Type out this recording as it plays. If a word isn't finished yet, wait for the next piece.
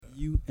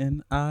You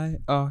and I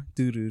are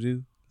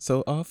doo-doo-doo,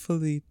 so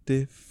awfully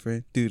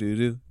different,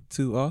 doo-doo-doo,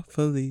 too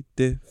awfully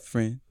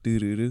different,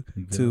 doo-doo-doo,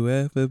 to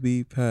ever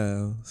be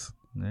pals.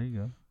 There you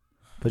go.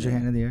 Put your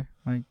hand in the air,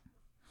 Mike.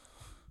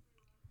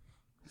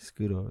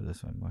 Scoot over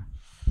this way more.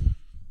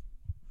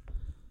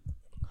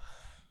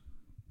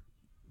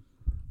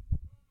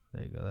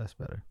 There you go. That's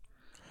better.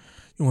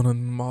 You want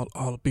them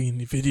all be in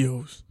the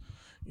videos.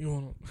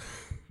 You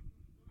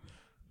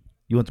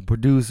want the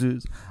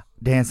producers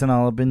dancing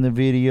all up in the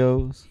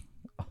videos.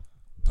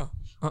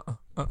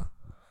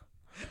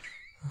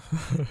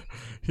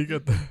 He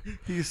got the.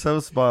 He's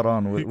so spot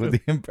on with the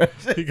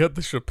impression. He got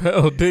the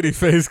Chappelle Diddy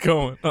face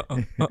going.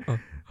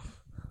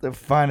 The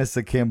finest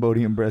of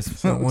Cambodian breast.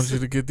 So I want you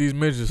to get these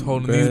midgets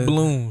holding these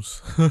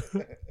balloons.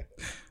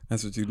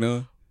 That's what you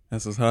doing?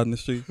 That's what's hot in the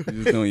street?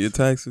 You just doing your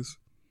taxes?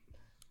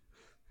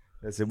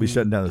 That's it. We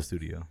shutting down the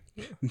studio.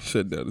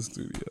 Shut down the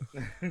studio.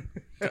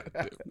 God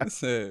damn, that's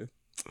sad.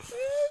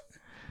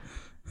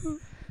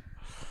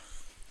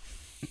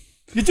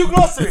 You're too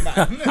glossy,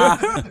 man.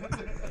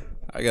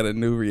 I got a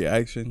new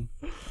reaction.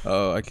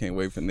 Oh, I can't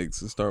wait for niggas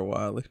to start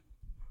wilding.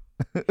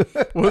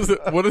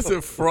 What is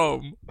it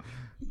from?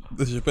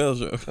 The Chappelle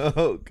Show.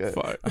 Oh, okay.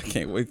 Fire. I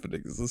can't wait for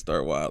niggas to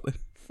start wilding.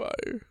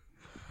 Fire.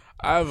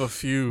 I have a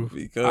few.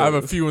 Because I have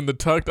a few in the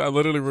tucked. I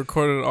literally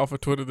recorded it off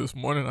of Twitter this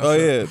morning.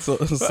 Yeah, so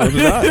did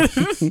I.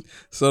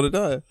 So did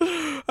I.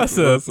 I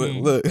said,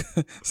 look,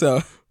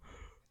 so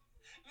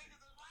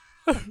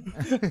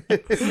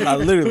I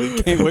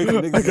literally can't wait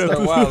for niggas to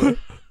start wilding.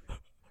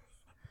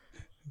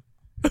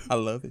 I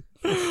love it.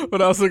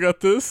 But I also got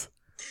this.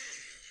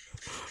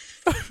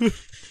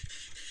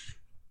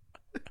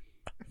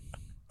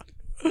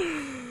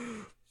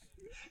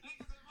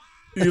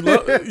 You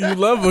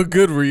love a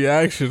good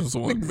reactions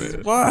one,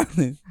 man.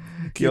 Wilding.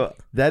 Yo,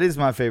 that is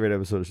my favorite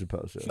episode of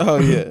Chappelle Show. Oh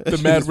yeah, The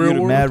Mad Real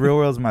World. Mad Real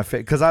World is my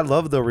favorite because I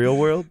love the Real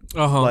World,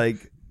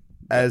 like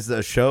as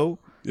a show.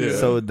 Yeah.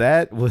 So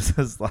that was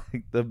just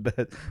like the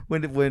best.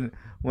 When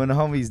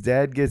homie's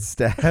dad gets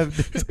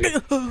stabbed,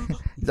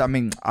 I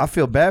mean, I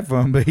feel bad for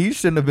him, but he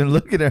shouldn't have been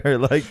looking at her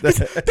like that.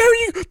 There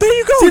you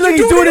go. See, look,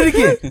 he's doing it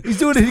again. He's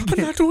doing it again.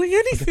 I'm not doing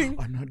anything.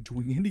 I'm not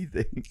doing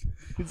anything.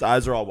 His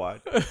eyes are all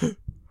wide.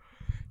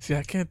 See,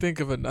 I can't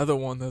think of another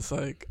one that's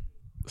like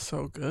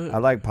so good. I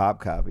like Pop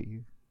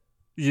Copy.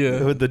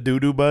 Yeah. With the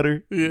doo-doo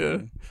butter. Yeah.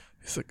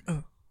 He's like,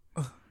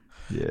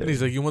 Yeah. And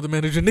he's like, you want the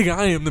manager? Nigga,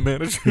 I am the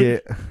manager. Yeah.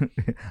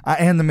 I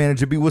am the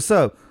manager. B, what's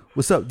up?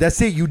 What's up? That's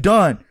it. You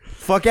done.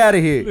 Fuck out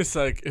of here. It's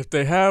like, if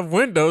they have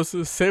Windows,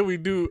 say we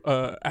do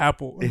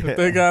Apple. Yeah. If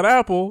they got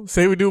Apple,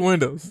 say we do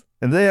Windows.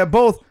 And they have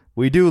both.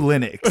 We do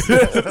Linux.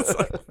 It's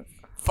like,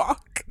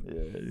 fuck.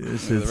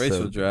 The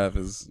racial draft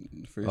is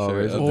for sure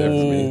racial up there for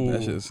me. draft.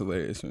 That shit is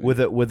hilarious. Man.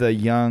 With a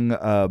young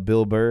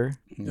Bill Burr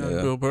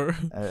Yeah. Bill Burr.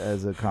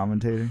 as a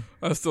commentator.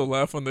 I still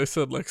laugh when they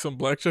said like some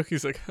black joke.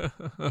 He's like,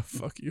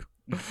 fuck you.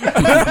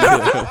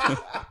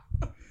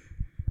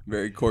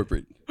 Very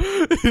corporate.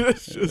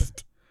 It's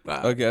just.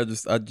 Okay, I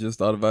just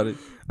thought about it.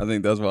 I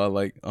think that's why I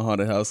like A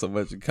Haunted House so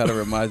much. It kind of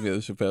reminds me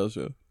of the Chappelle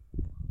Show.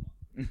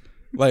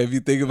 Like if you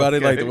think about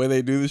it, like the way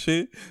they do the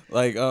shit.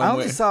 Like I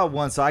only saw it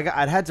once, so I'd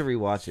had to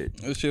rewatch it.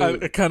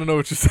 I kind of know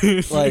what you're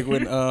saying. Like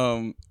when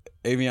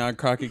Avion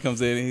Crockett comes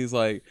in and he's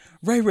like,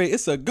 Ray,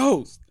 it's a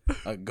ghost.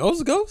 A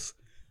ghost?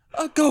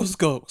 A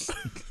ghost.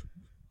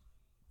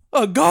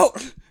 A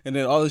goat. And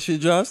then all the shit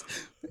drops.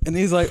 And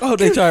he's like, oh,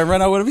 they try to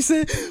run out with him. He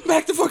said,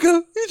 back the fuck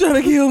up. You trying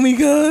to kill me,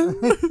 cuz.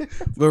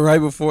 But right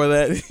before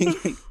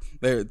that,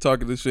 they're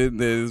talking to shit. And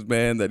then this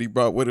man that he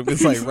brought with him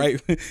is like right.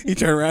 He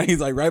turned around.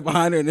 He's like right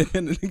behind her. And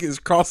then the nigga is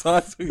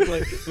cross-eyed. So he's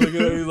like, look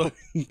at her. He's like,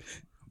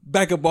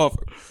 back up off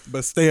her.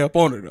 But stay up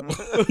on her, though.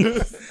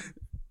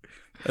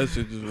 That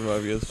shit just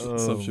reminds me of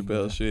some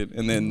Chappelle shit.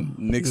 And then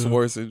Nick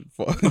Swartzen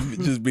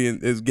just being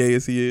as gay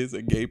as he is,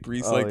 a gay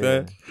priest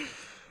that.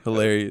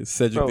 Hilarious.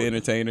 Cedric the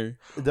Entertainer.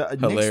 Nick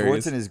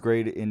Hilarious. Swartzen is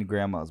great in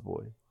Grandma's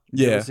Boy.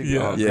 Yeah.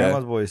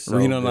 Grandma's Boy is so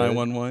Reno good.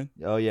 911.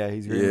 Oh, yeah.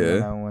 He's great in Reno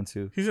 911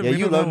 too. He's in You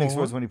Reno love Nick 911?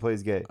 Swartzen when he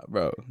plays gay.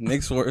 Bro,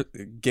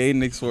 gay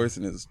Nick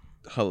Swartzen is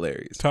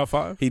hilarious. Top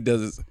 5. He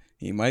does it.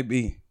 He might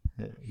be.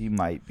 Yeah, he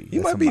might be. He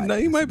might be. No,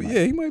 he might be.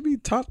 Yeah, he might be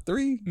top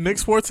 3. Nick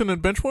Swartzen and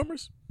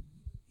Benchwarmers?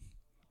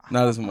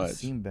 Not as I've much.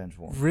 seen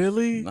Benchwarmers.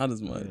 Really? Not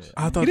as much.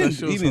 I thought He that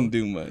shit was didn't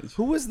do much.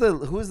 Who was the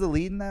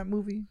lead in that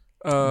movie?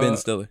 Ben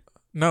Stiller,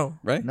 No.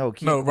 right? No,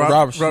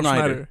 Rob Schneider.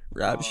 Schneider.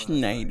 Rob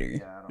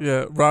Schneider.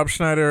 Yeah, Rob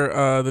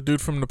Schneider, the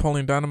dude from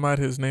Napoleon Dynamite.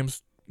 His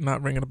name's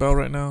not ringing a bell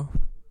right now.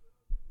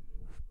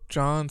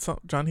 John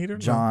Heater?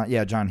 John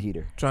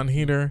Heater. John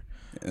Heater.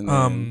 And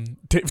then,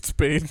 David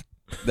Spade.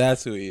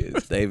 that's who he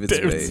is. David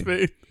David Spade.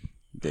 Spade.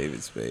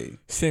 David Spade.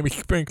 Sammy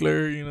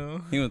Sprinkler, you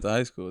know. He went to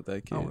high school with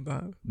that kid. I went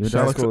to You went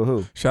to high school with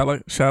who?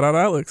 Shout out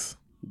Alex.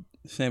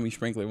 Sammy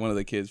Sprinkler, one of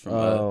the kids from.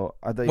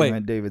 I thought you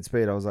meant David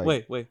Spade. I was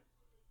like, Wait.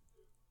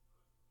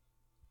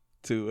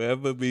 To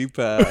ever be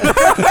pals.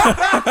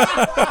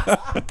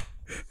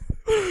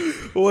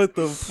 What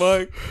the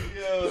fuck?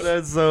 Yo,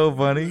 that's so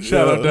funny.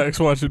 Shout out Dax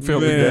watching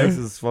Family Man. Guy. Dax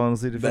is falling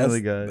asleep to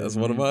Family Guy. That's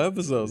one of my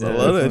episodes. I Yeah,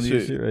 love that that's one of your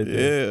shit. shit right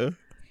there. Yeah.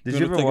 Did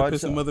you ever take a watch?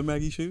 piss in Mother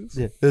Maggie's shoes?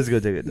 Yeah, let's go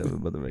take it to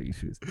Mother Maggie's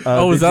shoes.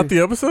 Oh, is did that you-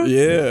 the episode?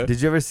 Yeah.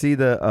 Did you ever see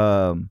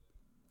the?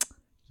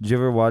 Did you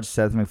ever watch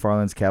Seth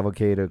MacFarlane's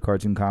Cavalcade of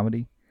cartoon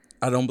comedy?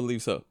 I don't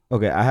believe so.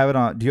 Okay, I have it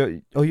on. Do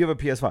you? Oh, you have a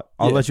PS5.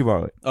 I'll Yeah. let you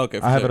borrow it. Okay,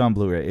 for I have sure. it on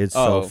Blu-ray. It's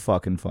Oh. so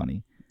fucking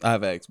funny. I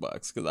have an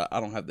Xbox because I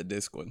don't have the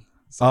disc one.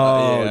 So, Oh,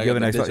 I you got have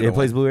an the Xbox? digital It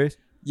plays one. Blu-rays.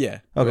 Yeah.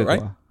 Okay, right.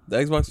 cool. The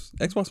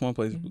Xbox One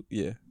plays.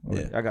 Yeah.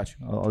 Okay, Yeah. I got you.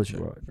 I'll let you Sure,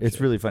 borrow it. for It's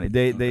sure. really funny.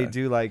 They Okay.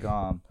 do like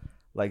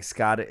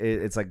Scott.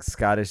 It's like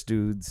Scottish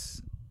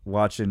dudes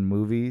watching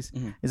movies.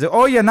 Mhm. He's like,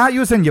 oh, you're not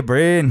using your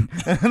brain.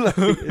 Like,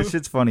 this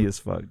shit's funny as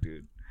fuck,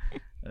 dude.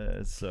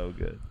 It's so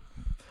good.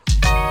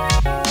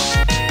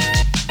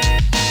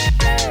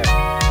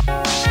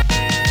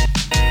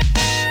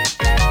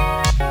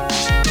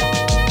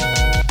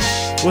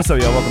 What's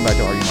up, y'all? Welcome back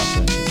to Arguing My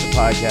Friends. It's a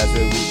podcast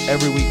where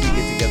every week we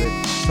get together,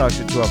 talk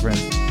shit to our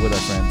friends, with our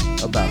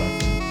friends, about our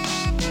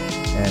friends.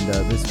 And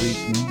this week,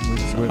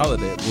 we're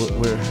Holiday episode.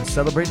 we're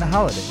celebrating a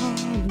holiday.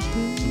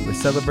 We're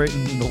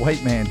celebrating the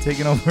white man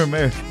taking over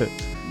America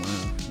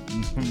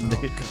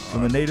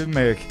from the Native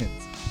Americans.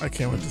 I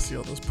can't wait to see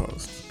all those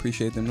posts.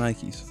 Appreciate them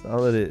Nikes. That's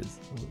all it is.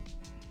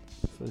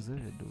 So is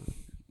it, dude?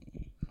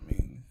 I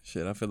mean,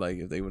 shit. I feel like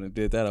if they wouldn't have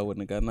did that, I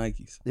wouldn't have got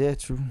Nikes. Yeah,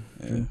 true.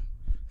 Yeah. True.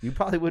 You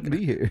probably wouldn't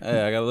be here.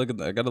 Hey, I gotta look at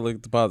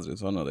the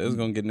positives. I know that it's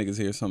gonna get niggas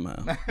here somehow.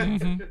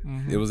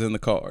 It was in the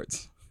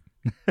cards.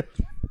 Yeah,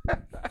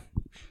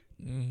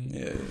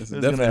 it's It's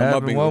definitely gonna on my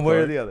happen bingo one way or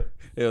card. the other.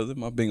 Yeah, it was in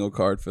my bingo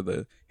card for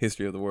the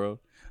history of the world.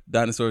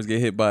 Dinosaurs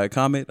get hit by a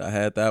comet. I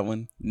had that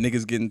one.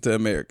 Niggas getting to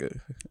America.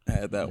 I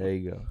had that There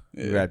one. you go.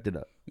 You Yeah. wrapped it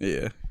up.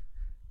 Yeah.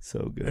 So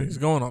And good. he's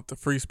going off the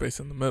free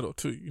space in the middle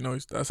too. You know,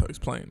 that's how he's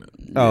playing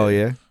it. Oh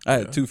yeah. I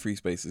had Yeah. 2 free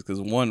spaces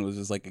because one was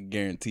just like a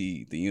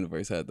guarantee. The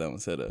universe had that one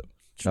set up.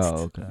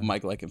 Oh okay.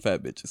 Mike liking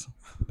fat bitches.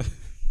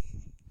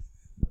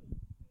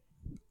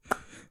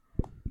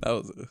 That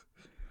was a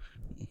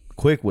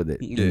Quick with it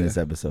Yeah. in this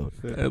episode.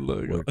 Hey,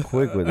 look, We're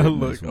quick with it. in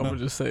look. this I'm one. gonna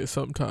just say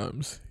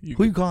sometimes you.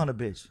 Who you calling a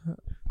bitch?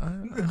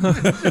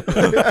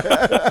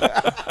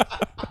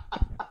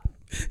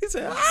 he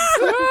said.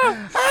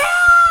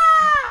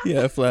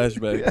 Yeah,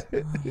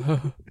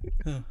 flashbacks.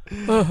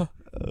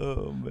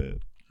 Oh man.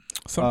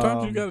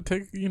 Sometimes you Um, gotta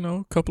take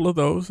a couple of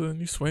those and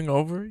you swing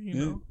over. You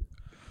Yeah. know.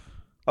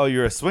 Oh,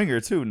 you're a swinger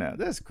too now.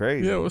 That's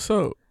crazy. Yeah. What's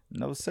up?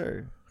 No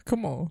sir.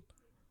 Come on.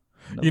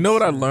 No, You know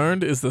what I sir.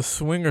 learned is the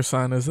swinger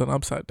sign is an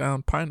upside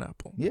down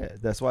pineapple. Yeah,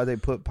 that's why they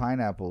put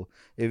pineapple.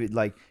 If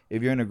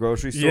you're in a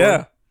grocery store.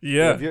 Yeah.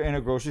 Yeah. If you're in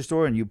a grocery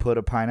store and you put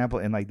a pineapple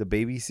in like the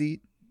baby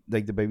seat,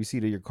 like the baby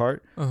seat of your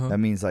cart, Uh-huh. that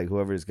means like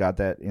whoever's got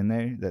that in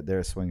there, that they're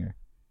a swinger.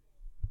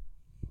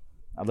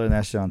 I learned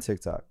that shit on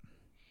TikTok.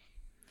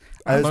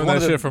 I It's learned one that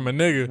of the- shit from a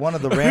nigga. One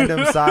of the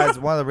random sides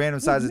of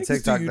niggas do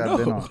TikTok you that I've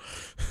been know? on.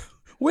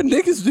 What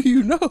niggas do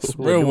you know?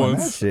 We're Real doing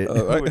ones. that shit.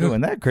 right. We're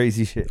doing that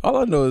crazy shit. All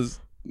I know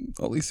is,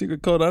 only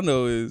secret code I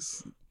know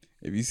is,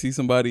 if you see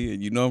somebody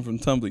and you know them from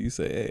Tumblr, you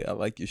say, "Hey, I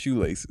like your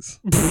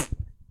shoelaces."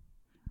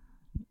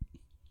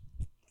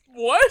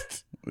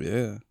 What?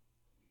 Yeah,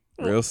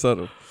 real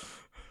subtle.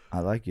 I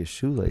like your I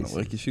shoelaces.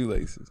 like your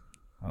shoelaces.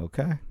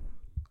 Okay.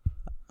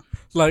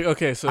 Like,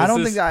 okay, so I is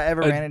don't this- think I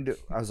ever a- ran into.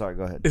 I'm sorry.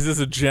 Go ahead. Is this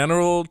a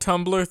general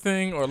Tumblr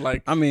thing or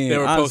like I mean, they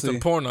were honestly,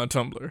 posting porn on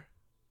Tumblr?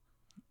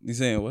 you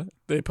saying what?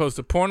 They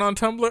posted porn on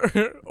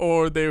Tumblr,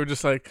 or they were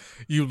just like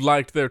you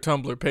liked their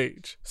Tumblr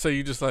page, so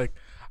you just like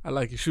I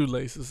like your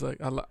shoelaces, like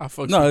I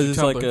fuck No, with it's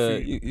your just Tumblr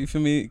like feed. you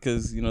feel me?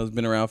 Because it's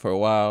been around for a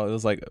while. It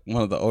was like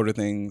one of the older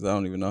things. I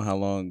don't even know how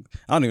long.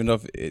 I don't even know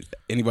if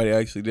anybody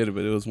actually did it,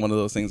 but it was one of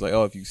those things like,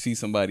 oh, if you see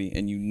somebody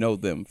and you know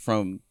them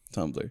from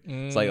Tumblr,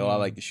 it's like, oh, I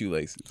like your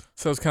shoelaces.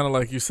 So it's kind of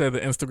like you said the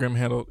Instagram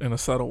handle in a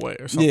subtle way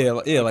or something. Yeah,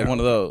 like Okay. one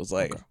of those.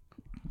 Like, Okay.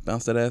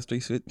 bounce that ass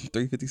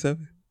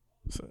 357.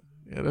 So,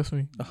 yeah, that's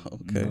me. Oh,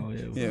 okay. No,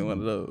 yeah, Yeah, one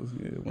of those.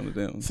 Yeah, one of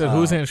them. Said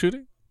who's hand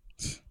shooting?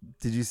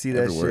 Did you see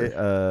that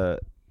Everywhere.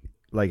 shit?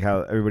 Like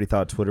how everybody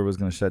thought Twitter was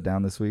gonna shut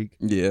down this week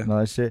Yeah. and all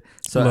that shit.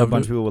 So a Loved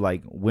bunch it. of people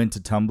like went to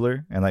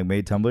Tumblr and like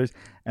made Tumblrs,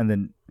 and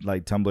then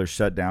like Tumblr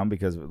shut down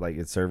because like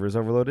its servers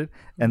overloaded.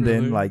 And Really?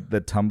 then like the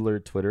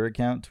Tumblr Twitter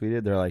account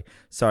tweeted, they're like,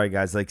 "Sorry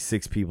guys, like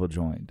 6 people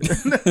joined."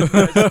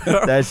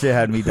 That shit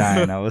had me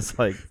dying. I was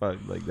like, "Fuck!"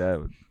 Like that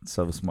was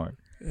so smart.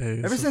 Hey,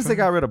 Ever so since they funny.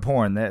 got rid of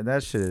porn,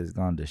 that shit has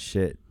gone to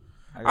shit.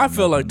 got I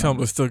feel like nothing on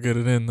Tumblr still get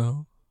it in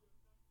though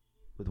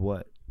with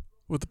what?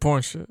 with the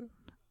porn shit.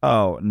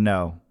 Oh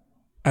no,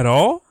 At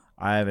all?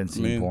 I haven't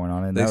seen I mean, porn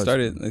on it. They That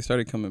was-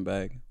 started coming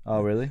back.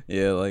 Oh really?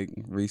 Yeah, like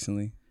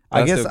recently.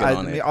 I still guess get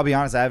on it. I'll be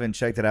honest. I haven't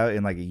checked it out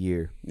in like a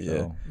year. Yeah.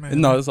 So. Man.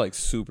 No, it's like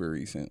super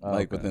recent, Oh,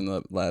 like okay. within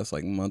the last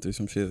like month or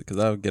some shit. Because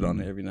I would get on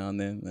there every now and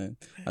then, and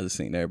I just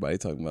seen everybody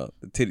talking about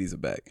the titties are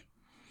back.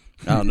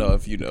 I don't know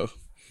if you know.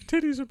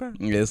 Titties are back.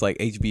 Yeah, it's like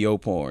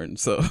HBO porn,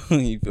 so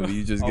you feel me?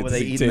 You just Oh, get but to they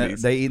see eating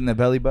titties. they eating the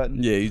belly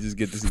button. Yeah, you just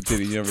get to see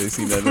titties. You never really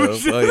seen that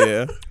else. Oh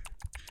yeah,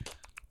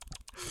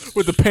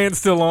 With the pants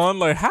still on,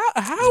 like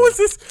how is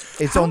this?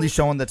 It's only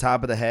showing the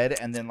top of the head,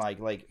 and then like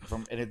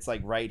from and it's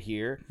like right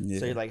here. Yeah.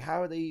 So you're like,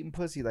 how are they eating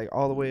pussy like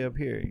all the way up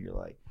here? And you're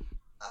like,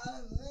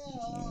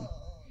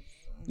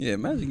 Yeah,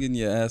 imagine getting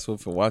your ass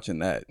whooped for watching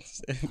that.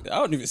 I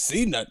don't even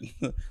see nothing.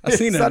 I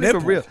seen It's a not nipple.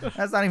 even real.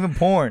 That's not even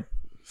porn.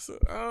 So,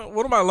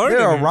 what am I learning?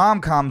 There are here?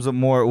 rom-coms with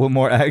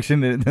more action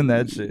than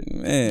that shit.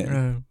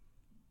 Man,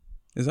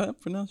 is that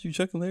pronounced You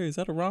Chuck and Larry? Is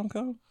that a rom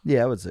com?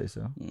 Yeah, I would say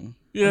so. It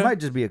Yeah, might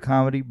just be a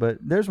comedy, but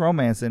there's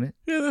romance in it.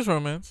 yeah. There's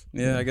romance.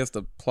 Yeah, I guess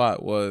the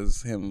plot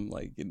was him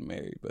like getting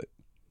married, but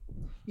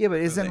Yeah, but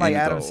isn't The like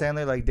end Adam goal.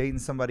 Sandler like dating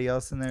somebody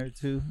else in there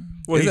too?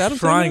 Well, Is he's Adam Sandler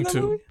trying in that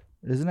to. movie?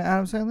 Isn't it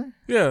Adam Sandler?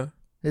 Yeah.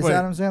 It's Wait.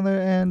 Adam Sandler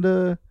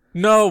and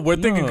No, we're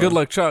thinking No. Good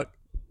Luck Chuck.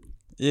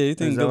 Yeah, you is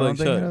think that good what like I'm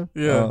thinking Chuck? of?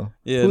 Yeah. Oh.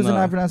 Yeah, Who's in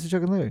nah. I Pronounce It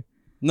Chuck and Larry?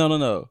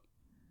 No.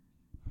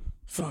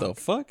 Fuck. What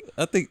the fuck?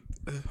 I think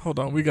Hold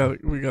on, we got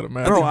a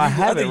match. Bro, I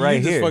have think it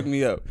right you here. just fucked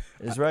me up.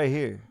 It's right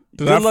here.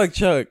 Did Good I- Luck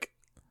Chuck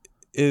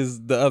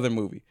is the other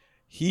movie.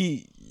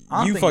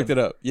 I'm You thinking- fucked it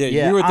up. Yeah,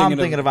 Yeah, you were I'm thinking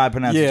thinking of I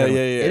Pronounce It yeah, Chuck and yeah,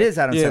 Larry. yeah. It is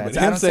Adam yeah, Sandler. but It's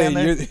him Adam saying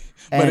Sandler you're, but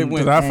it and,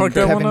 went. Did I and fuck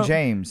that Kevin one up?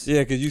 James. Yeah,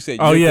 because you said.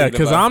 Oh you're yeah, thinking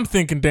because about- I'm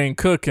thinking Dane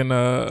Cook and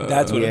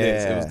That's what it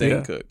is. It was Yeah. Dane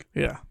Yeah. Cook.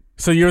 Yeah.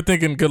 So you're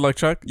thinking Good Luck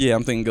Chuck? Yeah,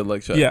 I'm thinking Good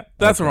Luck Chuck. Yeah,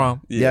 that's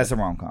wrong. Yeah, it's a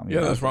rom-com. Yeah,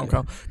 that's okay.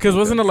 rom-com. Because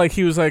wasn't it like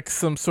he was like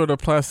some sort of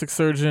plastic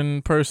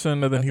surgeon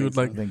person, and then he would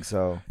I like think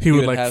so. he would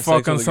would like have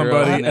fuck sex on with a girl,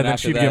 somebody, and then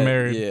after she'd that, get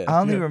married. Yeah. I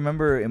only Yeah.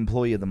 remember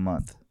Employee of the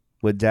Month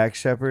with Dax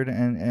Shepard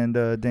and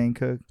Dane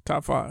Cook.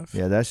 Top 5.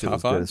 Yeah, that shit Top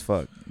was five? good as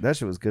fuck. That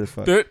shit was good as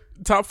fuck. They're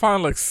top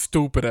 5 like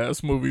stupid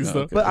ass movies No, though.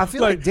 okay. But I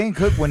feel like Dane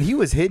Cook, when he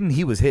was hitting,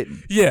 he was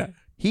hitting. Yeah,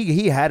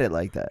 He had it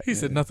like that, he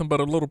said nothing but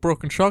a little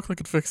broken chocolate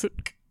could fix it.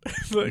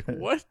 Like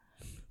what?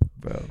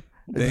 bro.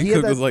 Dan He had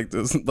Cook that- was like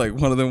this, like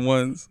one of them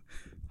ones.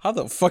 How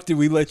the fuck did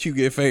we let you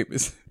get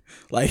famous?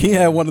 Like he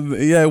had one of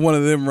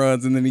them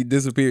runs and then he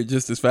disappeared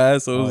just as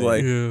fast. So it was Oh, yeah.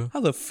 like, Yeah. how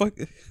the fuck?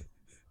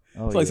 It's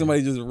Oh, like yeah.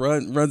 somebody just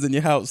runs in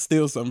your house,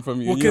 steals something from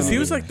you. Well, You because don't he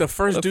was even- like the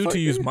first The dude fuck, to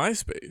use dude?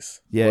 MySpace.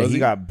 Yeah, Was he he?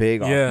 got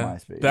big off Yeah,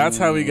 MySpace. that's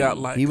how he got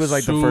like. He was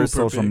like the first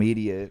super social big.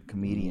 media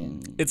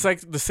comedian. It's like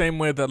the same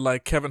way that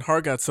like Kevin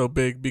Hart got so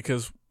big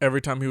because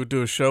every time he would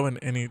do a show in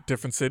any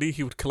different city,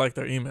 he would collect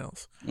their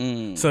emails.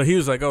 Mm. So he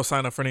was like, "Oh,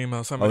 sign up for an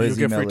email. Somebody his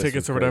you'll get email free list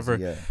tickets was or whatever."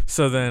 crazy, yeah.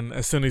 So then,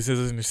 as soon as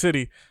he's in your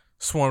city,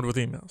 swarmed with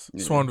emails.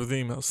 Swarmed with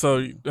emails. So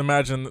you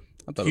imagine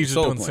I thought it he's was just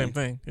Soul doing the Plane. same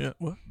thing. Yeah.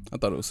 What? I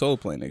thought it was Soul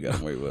Plane. They got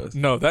him where he was.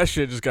 No, that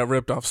shit just got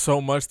ripped off so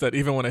much that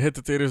even when it hit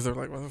the theaters, they're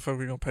like, "What the fuck are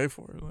we gonna pay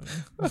for it?"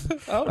 Like,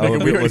 Oh,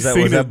 we already was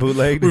seen that it.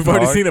 bootleg? we've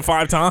already hard? seen it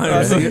 5 I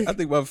times.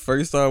 think my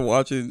first time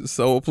watching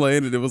Soul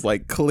Plane and it was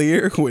like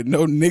clear with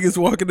no niggas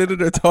walking in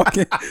it or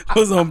talking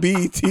was on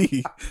BET.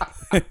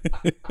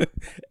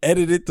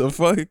 Edited to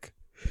fuck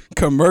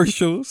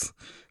commercials.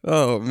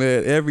 Oh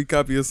man, every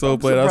copy of Soul I'm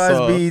Plane I surprised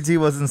saw. BET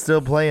wasn't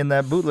still playing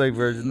that bootleg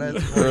version.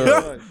 That's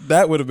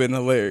That would have been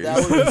hilarious.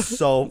 that would be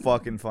so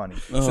fucking funny.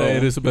 Oh, Say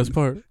it is the best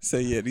part.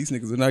 say yeah, these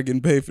niggas are not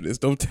getting paid for this.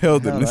 Don't tell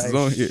them this is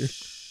Hell, on here.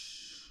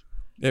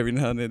 Every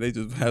now and then they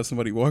just have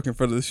somebody walk in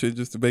front of the shit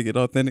just to make it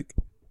authentic.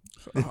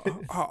 Yeah,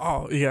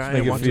 I Make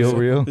ain't it watching feel Soul-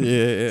 real.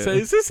 Yeah. Say,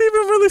 is this even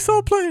really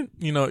Soul Plane?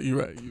 You know, you're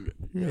right.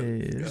 Yeah,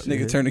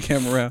 Nigga turn the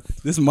camera around.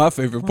 This is my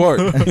favorite part.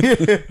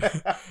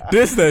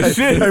 This that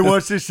shit. Hey,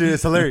 watch this shit.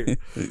 It's hilarious.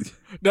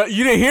 No,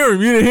 you didn't hear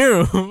him. You didn't hear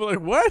him. I'm like,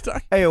 what?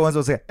 Hey, once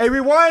I say, hey,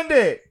 rewind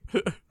it.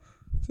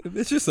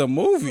 It's just a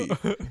movie.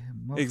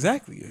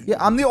 Exactly. Yeah,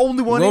 I'm the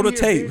only one. Roll in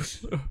the here, tape.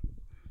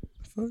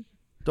 bitch.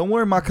 Don't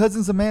worry, my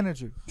cousin's a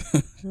manager.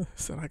 I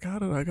said, I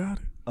got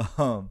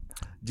it.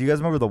 Do you guys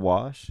remember The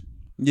Wash?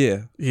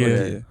 Yeah.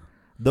 Yeah.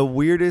 The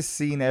weirdest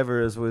scene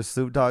ever is with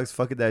Snoop Dogg's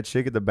fucking that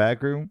chick in the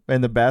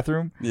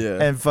bathroom,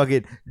 Yeah. and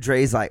fucking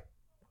Dre's like,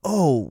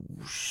 "Oh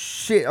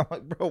shit!" I'm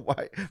like, "Bro,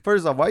 why?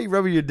 First off, why you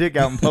rubbing your dick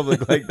out in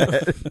public like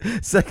that?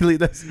 Secondly,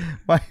 that's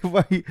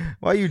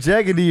why you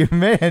jagging to your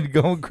man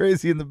going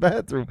crazy in the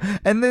bathroom?"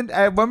 And then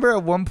I remember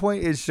at one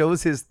point it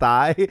shows his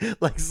thigh,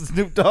 like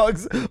Snoop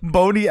Dogg's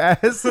bony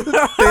ass, thin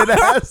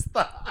ass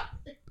thigh,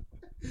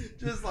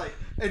 just like,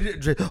 and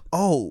Dre,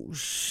 "Oh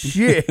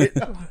shit."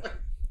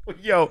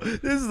 Yo,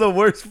 this is the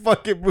worst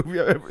fucking movie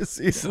I've ever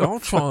seen. So I'm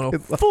trying to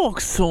fuck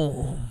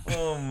some.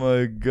 Oh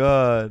my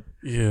god.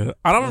 Yeah,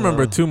 I don't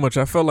remember too much.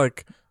 I felt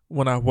like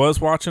when I was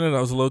watching it, I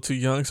was a little too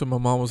young, so my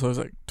mom was always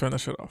like, "Turn that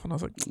shit off," and I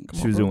was like, "Come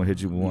She on, was bro." doing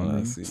Hit You With One. I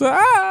Man. see. So, That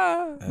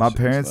My shit was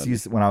parents funny.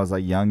 used to, when I was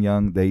like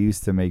young, they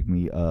used to make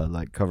me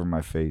like cover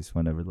my face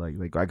whenever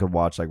like I could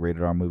watch like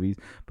rated R movies,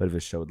 but if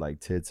it showed like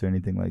tits or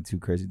anything like too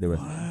crazy, they would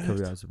cover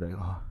your eyes. Be like,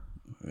 oh,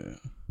 Yeah.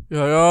 you're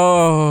like,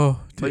 "Oh,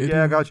 like, titty."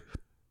 yeah, I got you.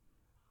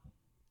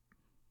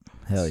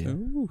 Hell yeah.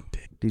 Ooh.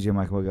 DJ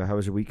Michael, how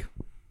was your week?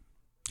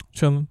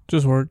 chilling,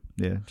 just work."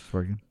 Yeah, just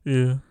working.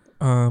 Yeah.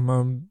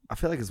 I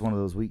feel like it's one of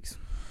those weeks.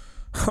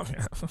 Oh,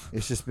 yeah.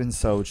 It's just been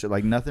so chill.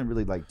 Like nothing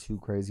really like too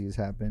crazy has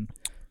happened.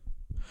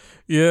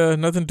 Yeah,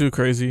 nothing too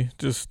crazy.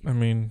 Just, I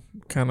mean,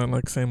 kind of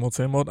like same old,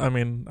 same old. I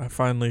mean, I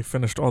finally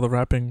finished all the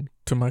wrapping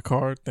to my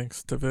car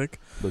thanks to Vic.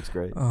 Looks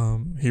great.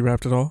 He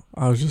wrapped it all.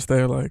 I was just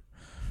there like,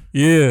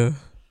 yeah,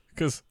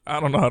 because I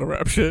don't know how to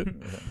wrap shit,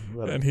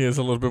 and he has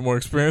a little bit more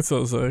experience. So I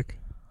was like,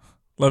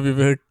 love you,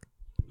 Vic.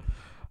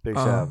 Big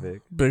shout out,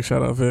 Vic. Big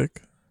shout out,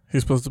 Vic.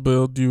 He's supposed to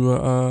build you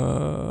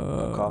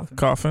a coffin?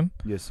 coffin.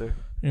 Yes, sir.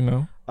 You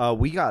know,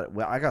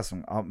 I got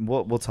some.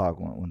 We'll talk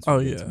once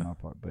we get to my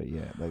part. But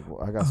yeah, like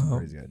I got some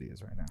crazy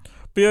ideas right now.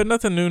 But yeah,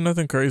 nothing new,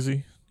 nothing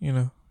crazy. You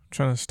know,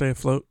 trying to stay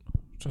afloat,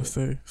 trying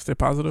to stay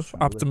positive,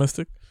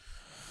 optimistic.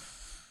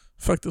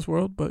 Fuck this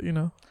world, but you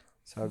know,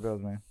 that's how it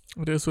goes, man.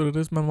 It is what it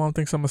is. My mom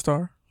thinks I'm a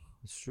star.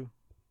 It's true.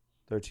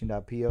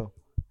 13.po.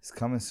 It's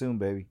coming soon,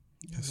 baby.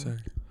 Yes, sir.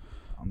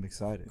 I'm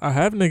excited. I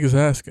have niggas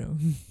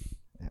asking.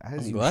 As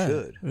I'm you glad.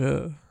 should.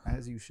 Yeah.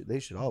 As you should. They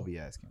should all be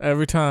asking.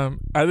 Every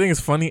time. I think it's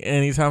funny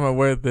anytime I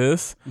wear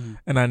this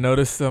and I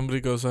notice somebody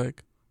goes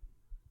like,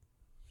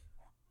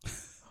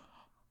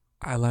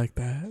 I like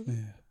that. Yeah.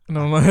 And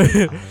I'm like,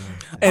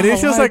 and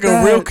it's just like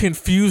a real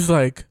confused,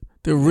 like,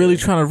 they're really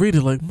trying to read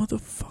it, like,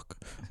 motherfucker,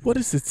 what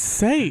does it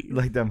say?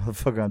 Like that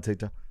motherfucker on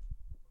TikTok.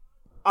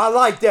 I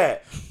like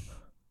that.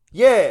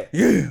 Yeah.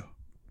 Yeah.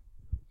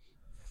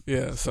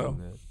 Yeah, so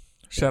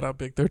shout out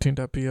Big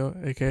 13.po,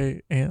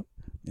 aka Ant.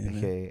 Yeah,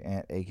 AKA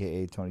Ant,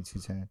 AKA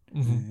 2210.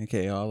 Mm-hmm.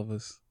 AKA all of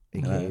us.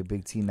 AKA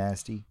Big T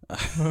Nasty.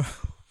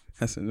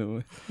 That's a new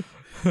one.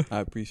 I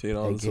appreciate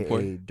all the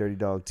support. AKA Dirty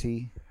Dog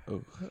T.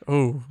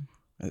 Oh,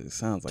 It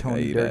sounds like I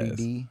Tony eat Dirty ass.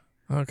 D.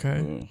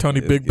 okay.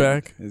 Tony Big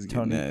Back. It's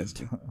getting Tony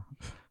nasty.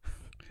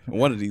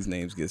 One of these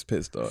names gets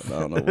pissed off. I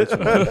don't know which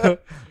one.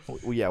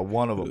 Well, yeah,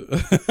 one of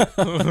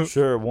them.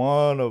 Sure,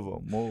 one of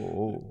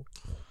them.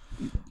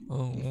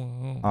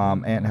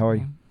 Ant, how are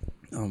you?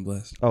 I'm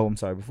blessed. Oh, I'm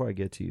sorry. Before I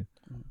get to you,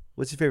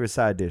 what's your favorite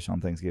side dish on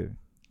Thanksgiving?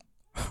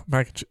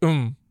 Mac and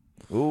cheese.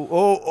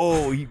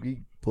 Oh, you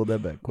pulled that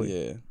back quick.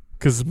 Yeah.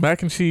 Because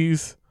mac and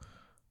cheese,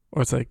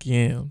 or it's like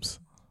yams.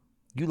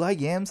 You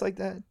like yams like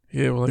that?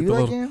 Yeah, with like Do you the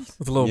like little, yams?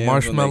 with a little Yeah,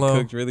 marshmallow. when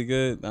they cooked really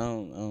good. I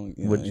don't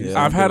Would you-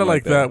 I've had it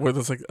like that, where where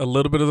there's like a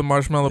little bit of the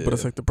marshmallow, but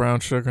it's Yeah. like the brown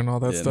sugar and all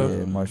that Yeah, stuff.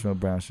 Yeah, marshmallow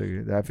brown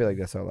sugar. I feel like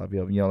that's all a lot of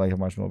people. You don't like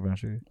marshmallow brown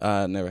sugar?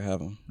 I never have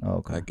them. Oh,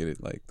 okay. I get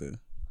it like the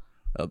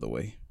other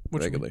way.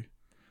 What you regular.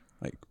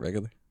 Like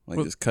regular. Like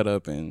What- just cut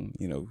up and,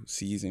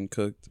 seasoned,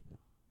 cooked.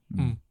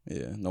 Mm.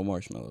 Yeah, no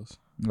marshmallows.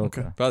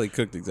 Okay. Probably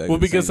cooked exactly Well,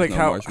 the because same, like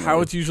just no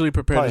how it's usually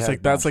prepared Probably is has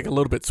like that's brown like a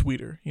little bit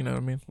sweeter. You know what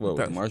I mean? What,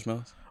 with That-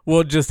 marshmallows?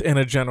 well, just in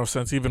a general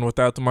sense, even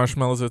without the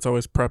marshmallows, it's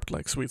always prepped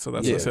like sweet. So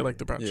that's why I Yeah. say like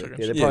the brown Yeah. sugar.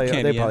 Yeah, and they shit. probably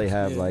candy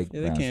have yams. like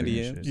they brown candy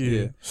sugar and yams. shit.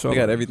 Yeah. Yeah. So They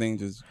got everything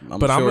just I'm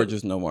But sure I'm a-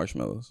 just no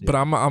marshmallows. But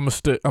I'm a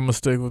stick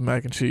with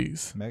mac and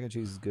cheese Mac and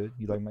cheese is good.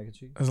 You like mac and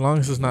cheese? as long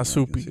as it's not Mac and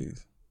soupy.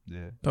 cheese.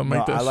 Yeah. Don't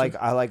make that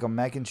I like a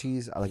mac and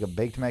cheese. I like a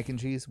baked mac and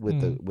cheese with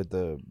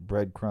the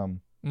breadcrumb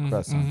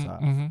crust on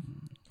top.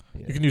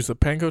 Yeah. You can use the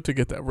panko to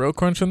get that real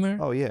crunch in there.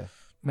 Oh yeah.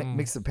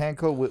 Mix the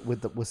panko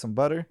with some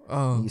butter.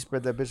 And you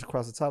spread that bitch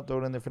across the top. Throw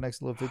it in there for the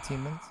next little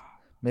 15 minutes.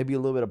 Maybe a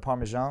little bit of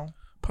Parmesan.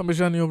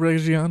 Parmigiano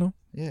Reggiano.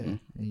 Yeah. And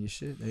you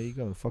shit. There you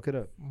go. Fuck it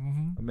up.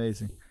 Mm-hmm.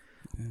 Amazing.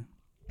 Yeah.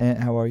 And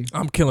how are you?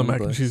 I'm killing I'm mac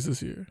and blessed. cheese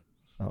this year.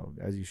 Oh,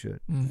 as you should.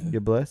 Mhm.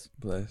 You're blessed.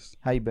 Blessed.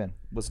 How you been?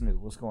 What's new?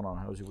 What's going on?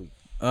 How was your week?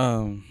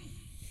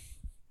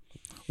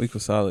 Week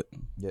was solid.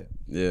 Yeah.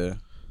 Yeah.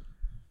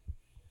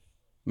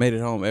 Made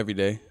it home every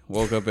day.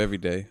 Woke up every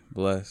day.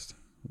 Blessed.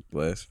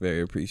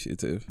 Very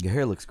appreciative. Your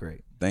hair looks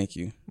great. Thank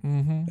you.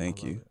 Mm-hmm.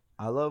 Thank you.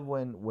 I love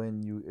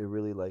when you it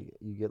really like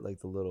you get like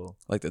the little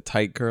Like the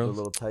tight curls.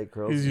 tight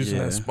curls. He's using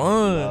Yeah. that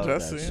sponge. Love I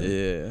that see. shit.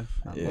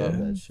 Yeah. I Yeah. love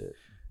that shit.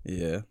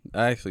 Yeah.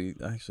 I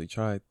actually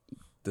tried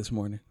this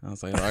morning. I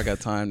was like, I got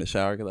time to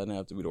shower because I didn't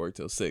have to be to work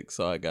till 6.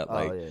 So I got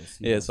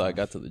so I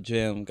got to the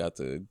gym, got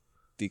to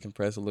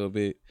decompress a little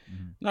bit.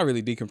 Mhm. Not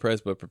really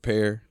decompress, but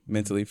prepare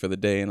mentally for the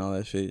day and all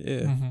that shit.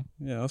 Yeah.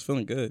 Mm-hmm. Yeah, I was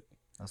feeling good.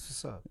 That's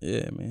what's up.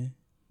 Yeah, man.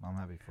 I'm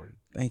happy for you.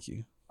 Thank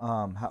you.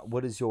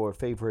 What is your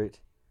favorite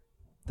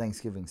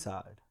Thanksgiving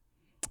side?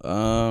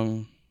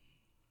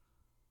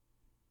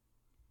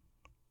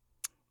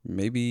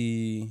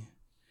 Maybe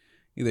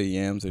either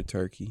yams or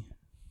turkey.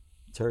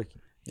 Turkey.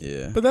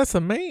 Yeah. But that's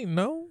a main,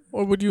 no?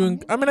 Or would you?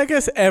 I mean, I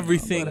guess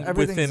everything But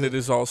everything's within it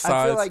is all I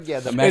sides. feel like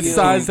The the mac It's and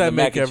sides cheese- that the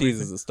mac make and cheese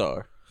everything. is a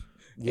star.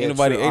 Yeah, Ain't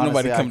nobody- true. ain't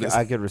nobody Honestly, come to-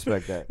 I could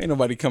respect that. Ain't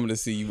nobody coming to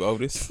see you,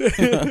 Otis.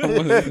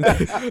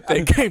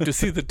 They came to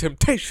see the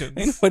Temptations.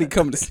 Ain't nobody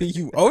coming to see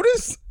you,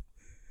 Otis.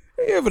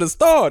 They here for the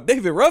star,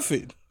 David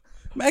Ruffin.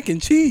 Mac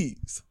and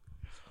cheese.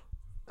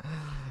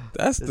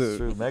 That's It's the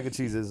true. Mac and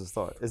cheese is a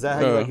start. Is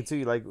that how you like it too?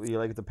 You like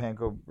the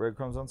panko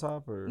breadcrumbs on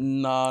top, or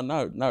Nah,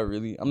 not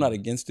really. I'm not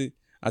against it.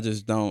 I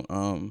just don't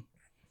I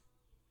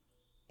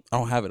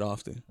don't have it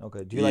often.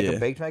 okay? Do you like Yeah. a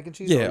baked mac and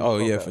cheese? Yeah,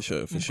 or yeah,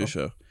 okay. for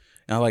sure.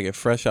 And I like it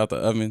fresh out the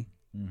oven.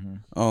 Mm-hmm.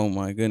 Oh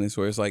my goodness,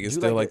 where it's like it's Do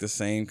you still like like it- the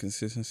same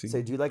consistency.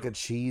 Say, do you like a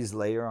cheese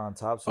layer on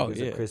top so Oh, there's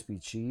yeah. a crispy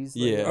cheese?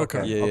 Yeah, layer?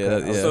 okay. Yeah,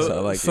 okay. yeah, So- so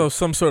I like so it.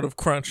 some sort of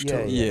crunch to Yeah,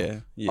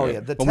 it. Yeah. Oh, yeah,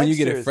 the but when you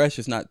get texture it is- fresh,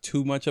 it's not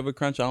too much of a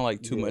crunch. I don't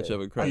like too much Yeah.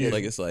 of a I crunch. get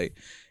Like you. it's like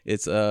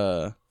it's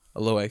a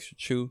little extra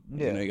chew.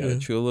 Yeah. You know, you gotta Yeah.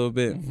 chew a little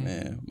bit. Mhm.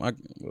 Man,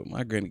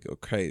 my granny go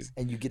crazy.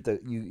 And you get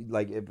you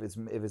like if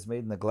it's made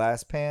in the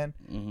glass pan,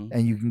 hmm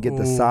and you can get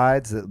the Ooh.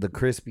 sides, the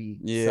crispy.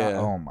 Yeah.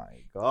 Oh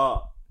my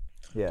god.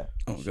 Yeah.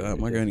 Oh god,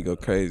 my granny go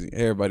crazy.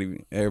 Everybody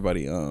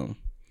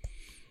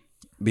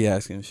be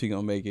asking if she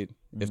gonna make it.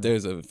 If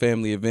there's a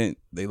family event,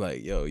 they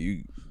like, yo,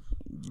 you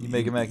You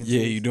making mac and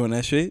Yeah, cheese? you doing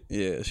that shit?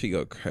 Yeah, she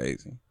go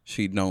crazy.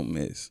 She don't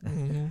miss.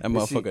 Mhm. That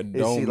motherfucker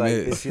Is don't she like?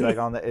 miss. Is she like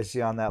on that? Is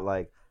she on that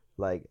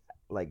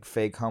like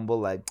fake humble?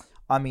 Like,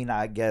 I mean,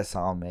 I guess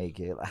I'll make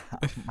it.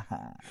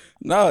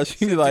 No,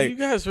 she Do like, you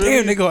guys damn,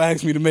 really? they gonna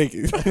ask me to make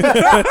it.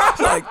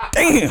 She's like,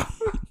 damn.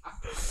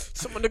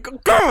 Someone to go,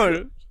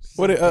 God.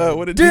 What did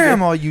Damn,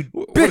 DJ, all you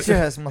what- bitch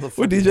ass motherfuckers.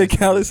 what DJ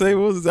Khaled say?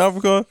 What was his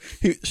album called?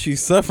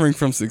 She's suffering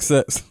from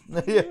success.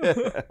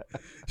 Yeah.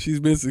 She's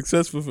been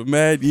successful for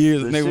mad years,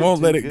 The and they shit won't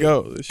too let it good.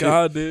 go. The shit-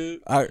 God did.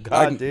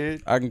 God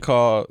did. I can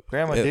call.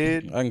 Grandma yeah,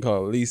 did. I can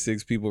call at least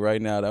 6 people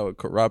right now that would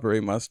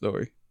corroborate my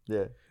story.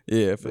 Yeah.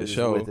 Yeah, for They're just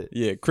sure. with it.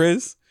 Yeah,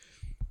 Chris.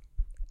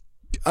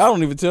 I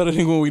don't even tell the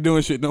nigga when we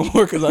doing shit no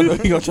more because I know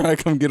he gonna try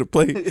to come get a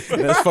plate.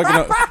 And that's fucking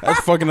up. That's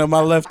fucking up my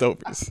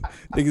leftovers.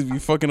 Niggas be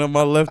fucking up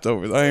my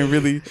leftovers. I ain't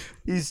really.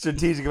 He's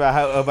strategic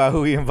about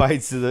who he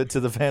invites to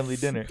the family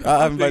dinner.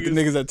 I invite the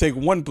niggas that take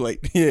 1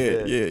 plate.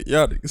 Yeah,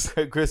 y'all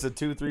niggas. Chris, a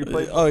 2-3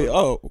 plate.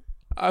 Oh.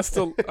 I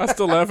still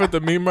laugh at the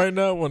meme right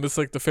now when it's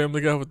like the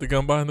Family Guy with the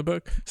gun behind the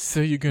back.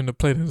 Say you're getting a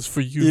plate and it's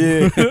for you.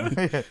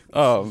 Yeah.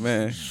 Oh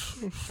man,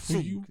 For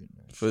you.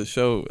 for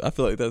sure. I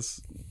feel like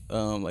that's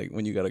like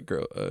when you got a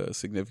girl,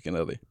 significant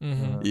other.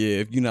 Mm-hmm. Yeah,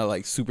 if you're not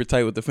like super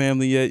tight with the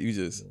family yet, you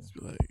just be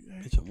like,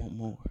 bitch, I want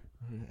more.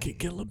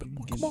 Get a little bit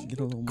more. Come on. Get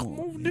a little Come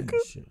more. on,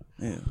 nigga.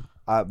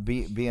 Yeah.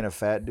 Being a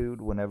fat dude,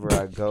 whenever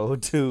I go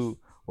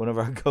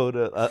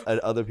to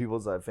other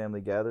people's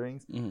family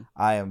gatherings, Mhm.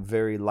 I am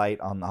very light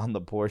on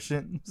the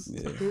portions.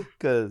 Yeah.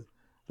 Because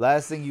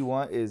last thing you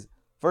want is,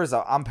 first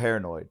off, I'm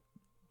paranoid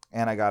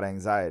and I got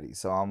anxiety,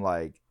 so I'm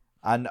like,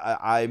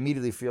 I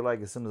immediately feel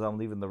like as soon as I'm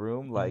leaving the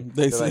room, like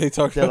They say-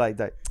 talk they're about-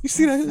 like, You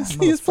see that? You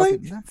see his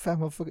plate? That fat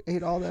motherfucker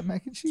ate all that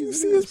mac and cheese. You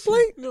see his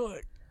plate? You're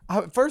like,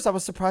 At first, I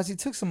was surprised he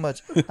took so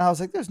much. And I was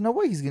like, "There's no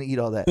way he's gonna eat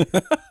all that.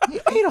 He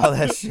ate all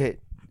that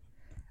shit."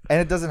 And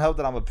it doesn't help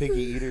that I'm a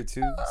picky eater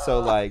too. So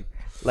like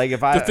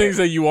if I the things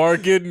that you are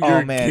getting, Oh,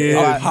 you're man. getting.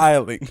 I-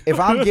 Piling. if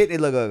I'm getting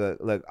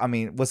look. I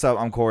mean, what's up?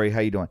 I'm Corey.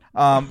 How you doing?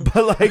 But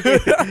like,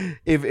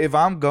 if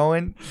I'm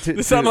going to,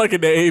 This sounded like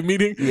an AA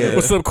meeting. Yeah.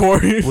 What's up,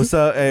 Corey? what's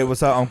up? Hey,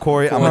 what's up? I'm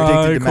Corey. I'm Hi,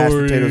 addicted to mashed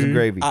Corey. potatoes and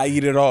gravy. I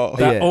eat it all.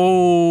 Yeah.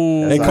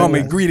 Oh. They That's call all me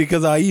right. greedy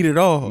because I eat it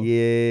all.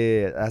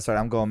 Yeah, that's right.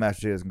 I'm going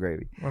mashed potatoes and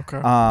gravy. Okay.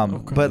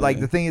 But like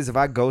Yeah. the thing is, if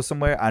I go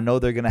somewhere, I know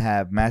they're gonna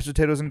have mashed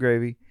potatoes and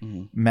gravy,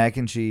 Mhm. mac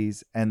and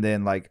cheese, and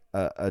then like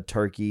a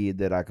turkey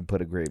that I can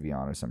put a gravy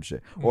on or some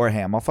shit, or a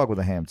ham. I'll fuck with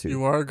a ham too.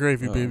 You are a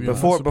gravy baby. I'm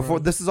before not before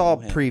surprised. this is all Oh,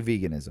 ham.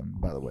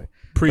 pre-veganism, by the way.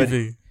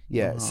 Pre-V.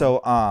 Yeah. Uh-huh.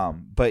 So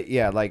but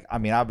yeah, like I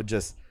mean, I would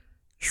just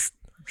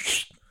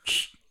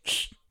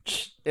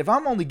if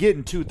I'm only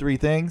getting 2-3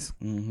 things,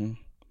 Mm-hmm.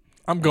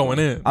 I'm going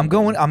in.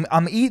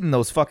 I'm eating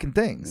those fucking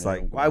things. Yeah,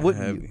 Like, why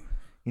wouldn't you? heavy.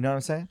 You know what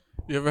I'm saying?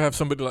 You ever have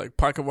somebody like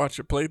pocket watch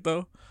your plate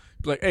though?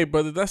 Be like, hey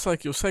brother, that's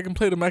like your second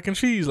plate of mac and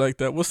cheese like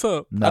that. What's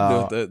up?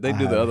 No, They I do the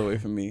haven't. other way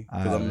for me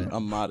I because haven't.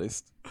 I'm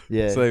modest.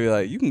 Yeah. So they be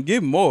like, you can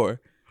get more.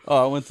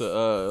 Oh, I went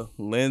to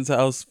Lynn's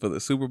house for the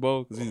Super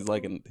Bowl because he's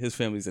like his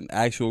family's an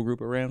actual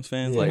group of Rams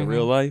fans, Yeah. like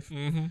real life.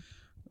 Mm-hmm.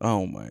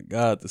 Oh my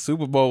God, the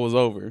Super Bowl was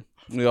over.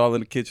 We all in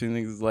the kitchen.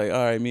 Niggas like,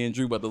 all right, me and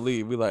Drew about to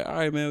leave. We like, all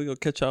right, man, we gonna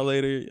catch y'all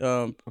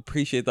later.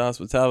 Appreciate the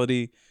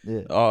hospitality.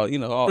 Yeah. All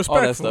that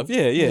Respectful. stuff.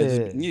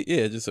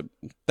 Yeah, just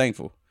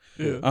thankful.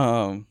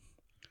 Yeah.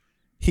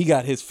 He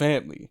got his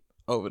family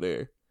over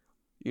there.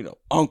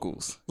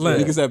 Uncles. So Lit.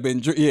 niggas have been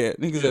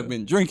have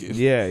been drinking.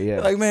 Yeah,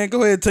 yeah. Like, man,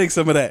 go ahead and take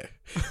some of that.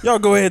 Y'all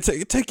go ahead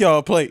and take y'all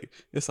a plate.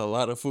 It's a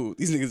lot of food.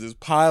 These niggas just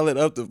piling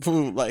up the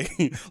food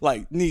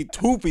like need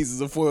 2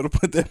 pieces of foil to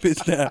put that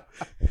bitch down.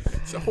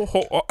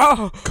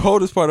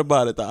 Coldest part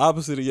about it, the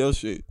opposite of your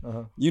shit.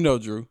 Uh-huh. You know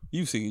Drew.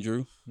 You've seen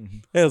Drew.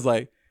 It was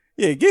like,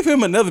 yeah, give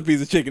him another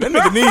piece of chicken. That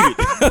nigga need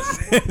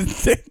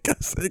it. I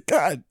said,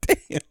 God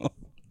damn.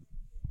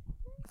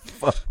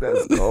 Fuck,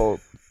 that's cold.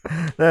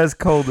 That's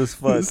cold as I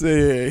fuck.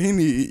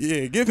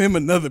 said, give him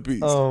another piece.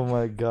 Oh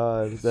my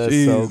god, that's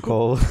Jeez. so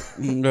cold.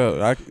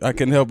 No, I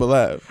couldn't help but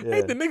laugh. Yeah,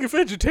 Ain't the nigga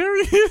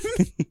vegetarian?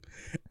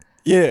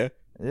 Yeah.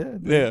 yeah,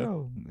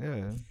 Yeah.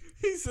 yeah.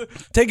 He's a,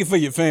 Take it for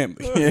your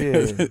family.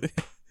 Yeah.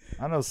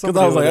 I know Because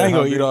somebody. I was like, I ain't gonna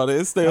hungry. eat all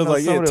this. They I was know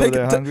like, yeah, somebody over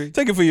there hungry.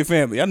 take it for your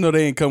family. I know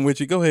they ain't come with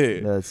you. Go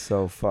ahead. That's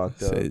so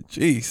fucked I up. said,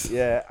 jeez.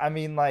 Yeah, I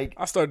mean, like,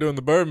 I started doing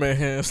the Birdman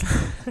hands.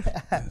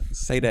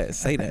 Say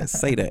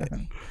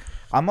that.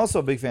 I'm also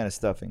a big fan of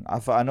stuffing.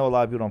 I know a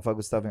lot of people don't fuck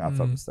with stuffing. I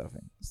fuck with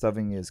stuffing.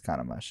 Stuffing is kind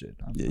of my shit.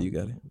 Yeah, you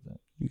got it.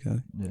 You got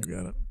it. Yeah.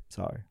 Got it.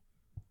 Sorry.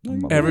 No,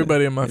 you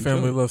Everybody in my Enjoy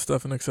family it. loves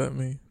stuffing except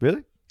me.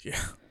 Really? Yeah.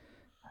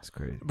 That's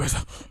crazy. But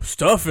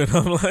stuffing,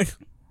 I'm like,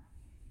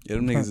 Yeah,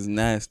 them niggas is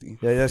nasty.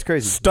 Yeah, that's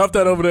crazy. stuff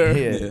that over there.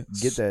 Yeah, Yeah.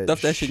 get that.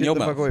 Stuff that shit in your the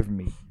fuck mouth. away from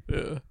me.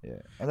 Yeah. Yeah,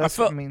 and that's,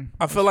 felt- I mean,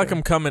 I feel that's like fair.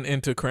 I'm coming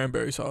into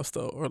cranberry sauce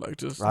though, or like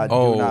just. I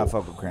Oh. do not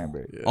fuck with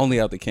cranberry. Yeah. Only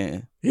out the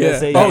can. Yeah.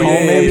 say Oh, yeah,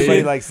 homemade, yeah, everybody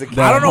yeah. likes the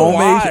I don't know Homemade,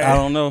 why. I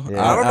don't know.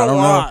 Yeah. I don't know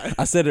why.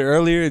 I said it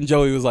earlier, and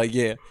Joey was like,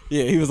 yeah.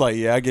 He was like,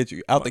 yeah, I get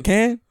you. Out the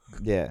can?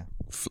 Yeah,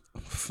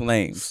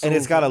 flames. And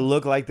it's got to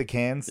look like the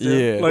cans. Still.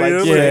 Yeah. Like,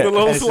 it's yeah. like the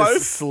little and it's just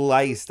slice.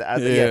 sliced.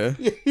 At Yeah.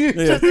 the,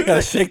 Yeah, you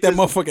gotta shake that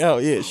motherfucker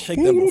out. Yeah, shake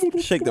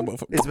that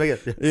motherfucker. It's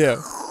making.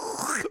 Yeah.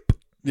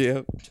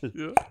 Yeah.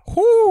 Yeah.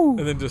 Whoo.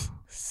 And then just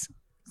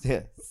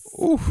Yeah.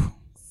 Oof.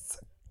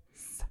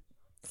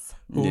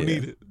 who Yeah.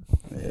 need it?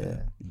 Yeah.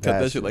 Cut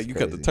that shit shit's like you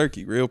cut the crazy.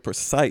 turkey real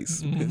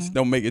precise. Mhm.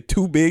 Don't make it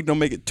too big. Don't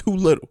make it too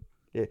little.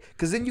 Yeah,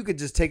 because then you could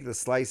just take the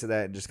slice of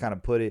that and just kind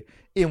of put it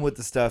in with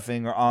the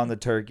stuffing or on the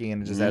turkey,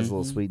 and it just adds a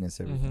little sweetness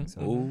to everything.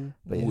 So, Ooh,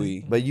 but, yeah.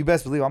 wee. But you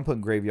best believe I'm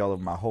putting gravy all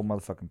over my whole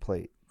motherfucking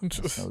plate.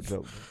 No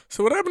joke.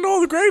 So what happened to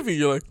all the gravy?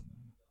 You're like,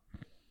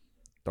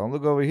 Don't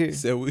look over here.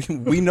 So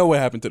we know what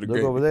happened to the Look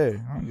gravy. over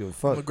there. I don't give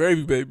a I'm a fuck.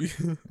 gravy baby.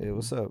 Hey,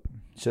 what's up?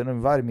 Shouldn't have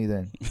invited me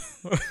then.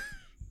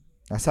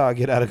 That's how I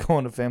get out of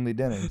going to family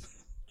dinners.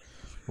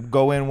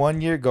 Go in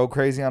 1 year, go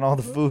crazy on all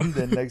the food,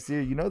 then next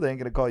year, you know they ain't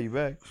gonna call you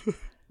back.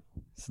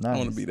 It's nice. I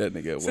want to be that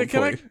nigga at Say,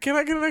 one point. can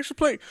I get an extra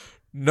plate?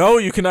 No,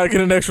 you cannot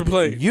get an extra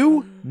plate.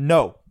 You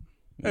know.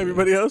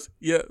 Everybody else,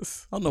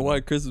 yes. I don't know why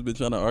Chris has been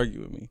trying to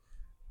argue with me.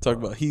 Talk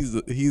about he's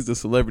the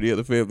celebrity of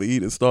the family. He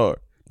the star.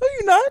 No,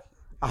 you're not.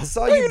 I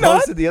saw No, you you're not.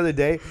 posted the other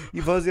day.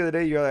 You posted the other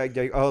day. You're like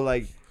oh,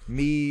 like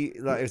me,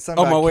 like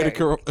something. On my about way to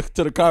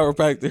the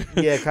chiropractor.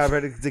 yeah,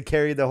 chiropractic to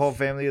carry the whole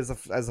family as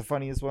the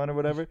funniest one or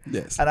whatever.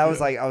 Yes. And I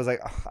was like, oh,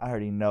 I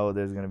already know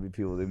there's gonna be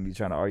people that be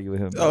trying to argue with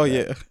him. about Oh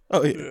that. yeah.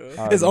 Oh yeah.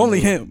 Yeah. It's only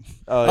him.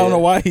 Oh, I don't yeah. know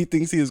why he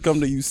thinks he has come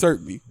to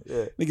usurp me.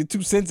 Yeah. Nigga,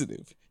 too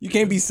sensitive. You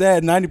can't be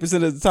sad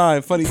 90% of the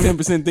time. Funny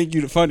 10% think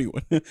you the funny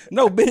one.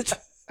 No, bitch.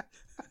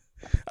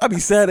 I be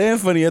sad and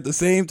funny at the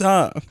same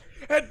time.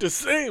 At the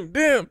same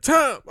damn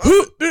time.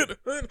 I did it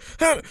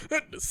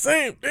at the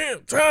same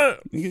damn time.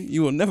 Nigga,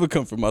 you will never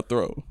come for my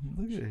throat.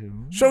 Look at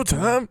him.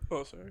 Showtime.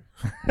 Oh, sorry.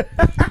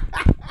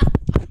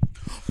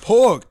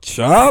 Pork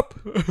chop.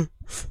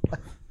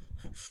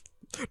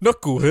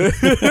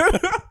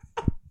 Knucklehead.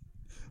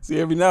 See,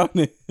 every now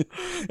and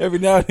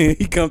then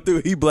he come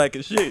through. He black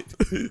as shit.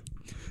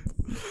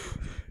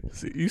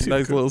 See, you see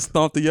Nice little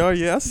stomp the yard.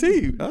 Yeah, I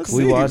see you. I see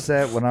We you. watched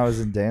that when I was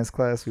in dance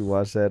class. We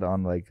watched that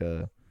on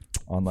it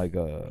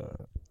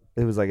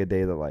was like a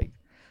day that like,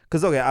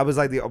 cause okay, I was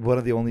like one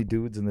of the only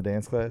dudes in the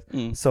dance class.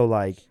 Mm. So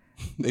like,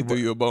 They threw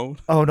you a bone.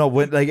 oh no,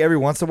 when like every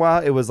once in a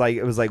while, it was like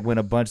when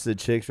a bunch of the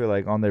chicks were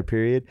like on their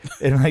period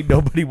and like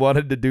nobody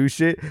wanted to do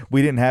shit.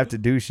 We didn't have to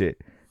do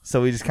shit,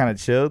 so we just kind of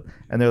chilled.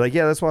 And they're like,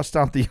 yeah, let's watch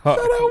Stomp the Yard.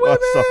 Watch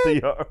Stomp the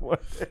Yard one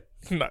day.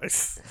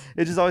 Nice.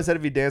 It just always had to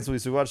be dance week.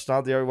 So we watched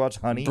Stomp the Yard. We watched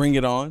Honey. Bring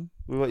it on.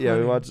 We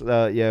watched.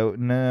 No,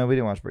 we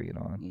didn't watch Bring It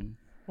On.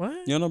 What?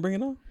 You don't know Bring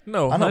It On?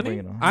 No, I know honey. Bring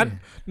It On, I yeah.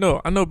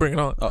 no, I know Bring It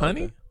On. Oh,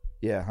 Honey. okay.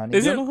 Yeah, Honey.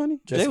 Is You it- don't know Honey?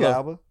 Jessica J-Lo.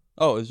 Alba?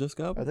 Oh, it's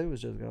Jessica I Alba? think it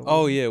was Jessica Alba.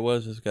 Oh yeah, it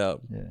was Jessica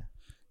Alba. Yeah.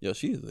 Yo,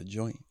 she is a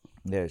joint.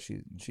 Yeah,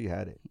 she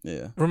had it.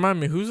 Yeah. Remind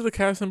me, who's the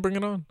cast in Bring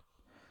It On?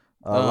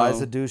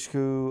 Liza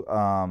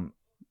Dushku,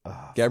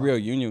 Gabrielle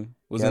Union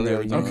was in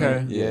there. Gabrielle Okay.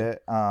 Union,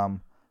 yeah.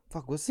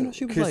 Fuck, what's You know, the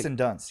she was Kirsten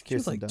Dunst? She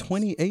was Kirsten like Dunst.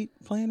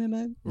 28 playing in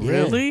that. Yeah.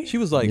 Really? She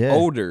was like Yeah.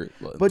 older.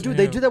 But dude,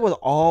 they Damn. do that with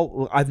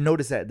all. I've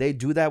noticed that they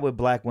do that with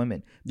black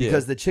women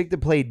because the chick that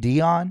played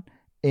Dion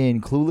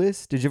in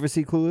Clueless. Did you ever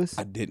see Clueless?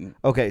 I didn't.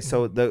 Okay,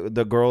 so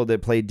the girl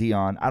that played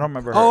Dion, I don't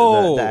remember her,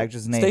 Oh, the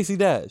actress name. Stacey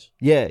Dash.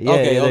 Yeah. Okay,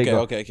 there you okay, go.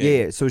 okay.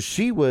 Yeah, so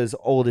she was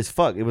old as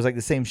fuck. It was like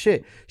the same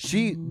shit.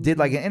 She did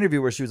like an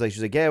interview where she was like,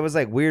 yeah, it was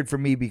like weird for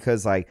me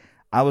because like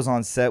I was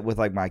on set with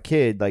like my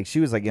kid. Like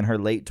she was like in her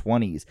late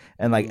 20s,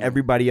 and like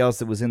everybody else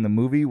that was in the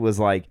movie was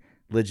like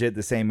legit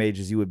the same age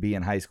as you would be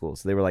in high school.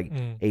 So they were like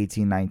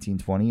 18, 19,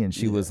 20, and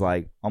she was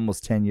like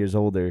almost 10 years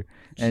older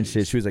and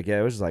shit. She was like, yeah,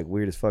 it was just like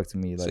weird as fuck to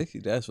me. Like, Stacey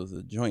Dash was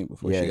a joint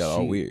before Yeah, she got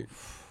all she- weird.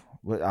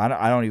 but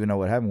I don't even know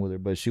what happened with her,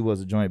 but she was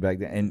a joint back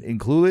then. And in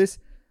Clueless,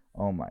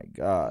 oh my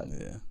god.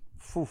 Yeah.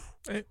 Phew.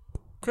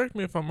 Correct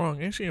me if I'm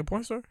wrong. Ain't she a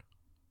porn star?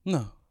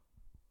 No.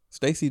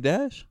 Stacey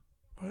Dash?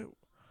 What?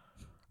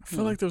 I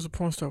feel like there was a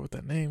porn star with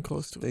that name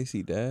close to it.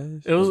 Stacey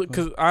Dash? It was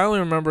because I only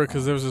remember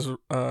because there was this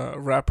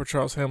rapper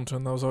Charles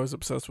Hamilton that was always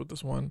obsessed with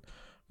this one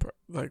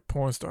like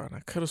porn star, and I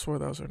could have swore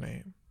that was her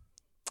name.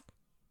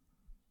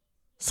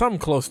 Something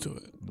close to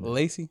it,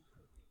 Lacey?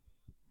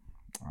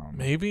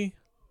 maybe.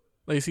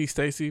 Lacey,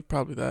 Stacy,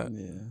 probably that.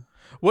 Yeah.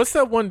 What's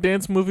that one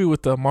dance movie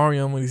with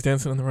Marion when he's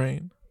dancing in the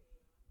rain?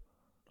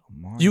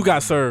 You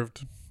Got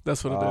Served.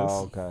 That's what it is.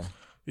 Oh, okay.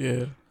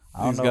 Yeah.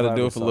 I don't He's know gotta if I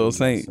do ever it for saw Lil You Got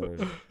Saint.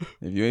 Served.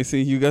 If you ain't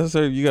seen You Got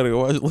Served, you gotta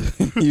go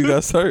watch You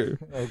Got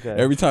Served. Okay.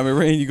 Every time it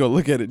rains, you gonna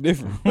look at it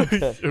different.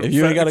 If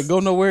you ain't gotta go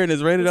nowhere and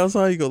it's rated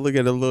outside, you gonna look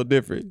at it a little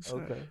different.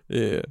 Okay.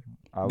 Yeah.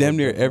 I Damn will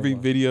near go that every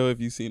one. video if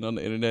you've seen on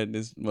the internet,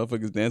 this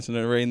motherfuckers dancing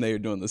in the rain, they are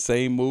doing the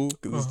same move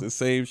because it's the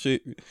same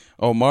shit.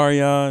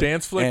 Omarion.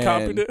 Dance Flick and-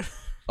 copied it.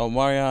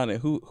 Omarion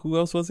and who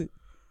else was it?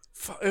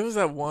 It was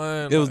that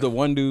one. It was the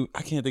one dude,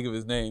 I can't think of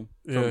his name,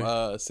 from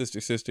Yeah.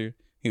 Sister.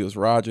 He was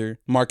Roger.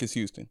 Marcus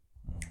Houston.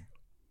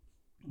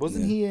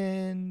 Wasn't he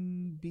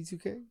in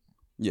B2K?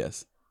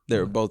 Yes. They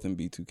were both in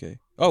B2K.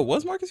 Oh,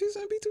 was Marcus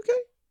Houston in B2K?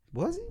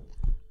 Was he?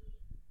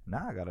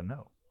 Now I gotta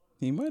know.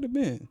 He might have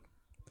been.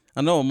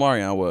 I know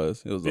Omarion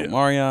was. It was Yeah.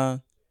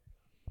 Omarion,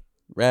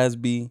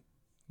 Rasby.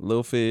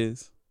 Lil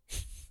Fizz.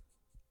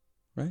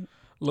 Right?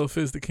 Lil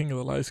Fizz, the king of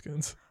the light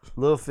skins.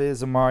 Lil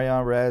Fizz,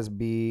 Omarion, Raz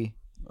B,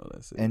 Oh,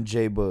 that's it. and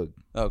J Boog.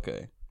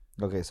 Okay.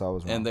 Okay, so I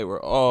was wrong. And they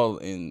were all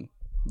in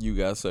You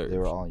Got Served. They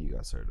were all You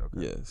Got Served.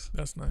 Okay. Yes.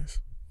 That's nice.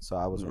 So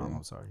I was wrong. Yeah.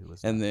 I'm sorry.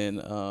 Listen. And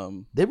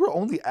then They were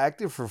only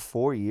active for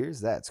 4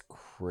 years. That's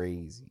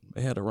crazy.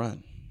 they had a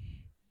run.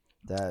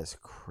 That's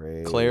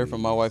crazy. Claire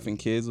from My Wife and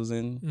Kids was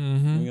in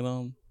Mm-hmm. Bring It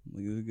On.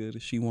 Look as good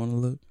as she wanna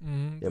look.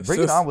 Mm-hmm. Yeah,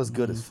 Bring It On was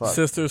good as fuck.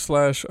 Sister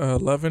 /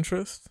 love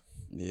interest.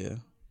 Yeah.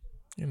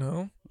 You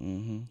know.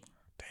 Mm-hmm.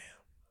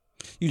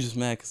 Damn. You just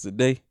mad because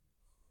today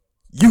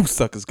you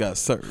suckers got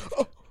served.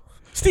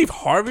 Steve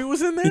Harvey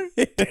was in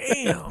there.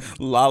 Damn.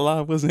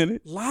 Lala was in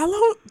it.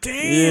 Lalo.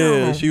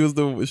 Damn. Yeah, she was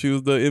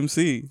the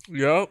MC.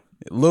 Yup.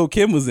 Lil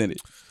Kim was in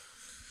it.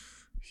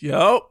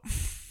 Yup.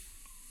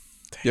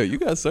 Yo, you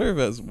got served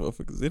as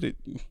motherfuckers in it.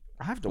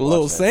 I have to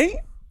Lil watch that. Saint?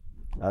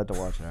 I have to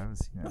watch it. I haven't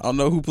seen I it. don't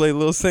know who played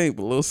Lil Saint,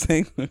 but Lil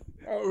Saint.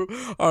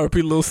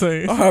 R.P. Lil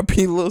Saint.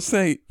 R.I.P. Lil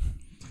Saint.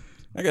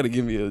 I gotta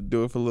give me a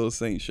Do It for Lil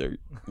Saint shirt.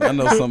 I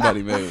know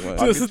somebody made one.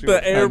 Just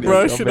the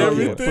airbrush and Yeah,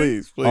 everything.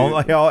 please. Oh,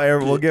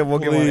 we'll get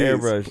one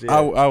airbrush.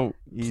 Yeah.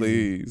 Please.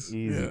 Please.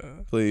 Easy. Yeah.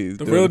 Please.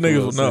 The do real it for niggas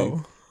Lil will Saint.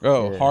 know.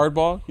 Oh, Yeah.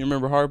 Hardball? You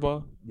remember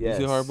Hardball? Yes.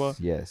 You see Hardball?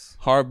 Yes.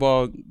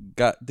 Hardball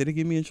did it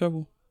get me in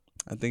trouble?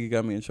 I think it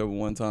got me in trouble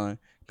one time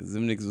because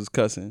them niggas was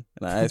cussing.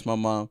 And I asked my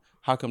mom,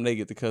 how come they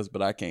get to cuss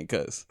but I can't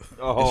cuss? And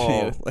she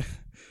Oh. was like,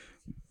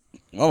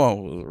 my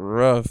mom was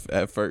rough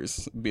at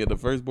first. Being the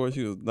first boy,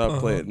 she was not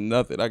playing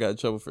nothing. I got in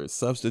trouble for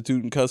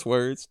substituting cuss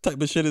words. What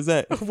type of shit is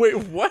that? Wait,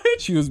 what?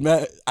 She was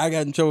mad. I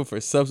got in trouble for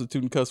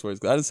substituting cuss words.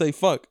 'Cause I didn't say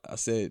fuck. I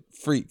said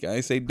freak. I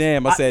didn't say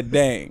damn. I said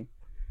dang.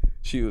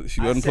 She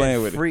wasn't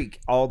playing with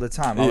freak all the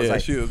time. it. I was Yeah,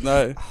 like, she was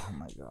not. oh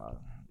my god,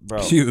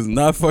 bro. She was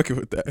not fucking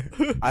with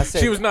that. I said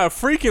She was not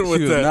freaking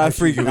with was that. not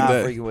freaking with not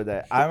that. freaking with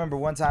that. I remember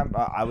one time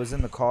I was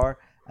in the car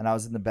and I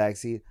was in the back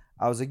seat.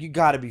 I was like, you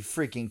gotta be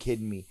freaking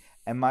kidding me.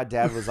 And my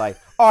dad was like,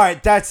 all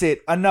right, that's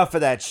it. Enough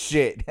of that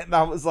shit. And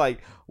I was like,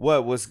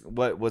 what's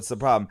the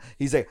problem?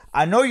 He's like,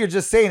 I know you're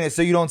just saying it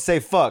so you don't say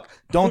fuck.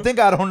 Don't think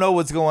I don't know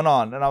what's going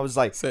on. And I was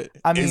like,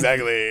 I mean,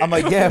 exactly. I'm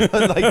like, yeah,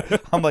 but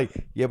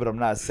but I'm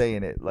not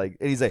saying it. Like,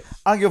 and he's like,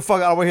 I don't give a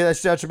fuck. I don't want to hear that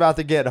shit out your mouth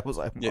again. I was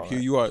like, Yeah, all here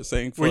right. you are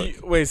saying fuck.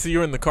 Wait, so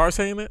you're in the car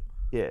saying it?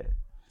 Yeah.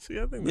 See,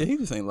 I think Yeah, he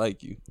just ain't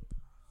like you.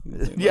 He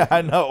just ain't Yeah, like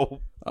I know.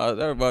 you.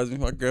 That reminds me,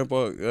 my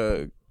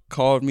grandpa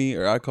called me,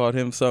 or I called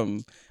him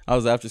something. I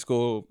was after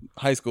school,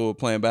 high school,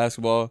 playing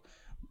basketball.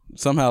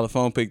 Somehow the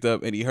phone picked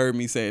up, and he heard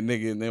me saying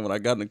nigga. And then when I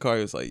got in the car,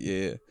 he was like,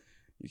 yeah,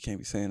 you can't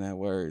be saying that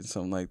word,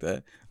 something like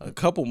that. A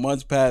couple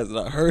months passed, and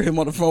I heard him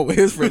on the phone with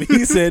his friend.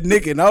 He said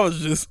nigga, and I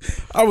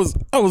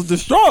was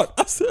distraught.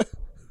 I said,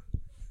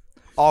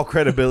 All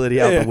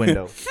credibility out Yeah. the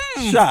window.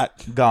 shot.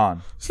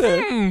 Gone.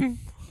 Said,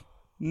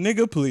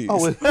 nigga, please.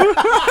 Oh, it-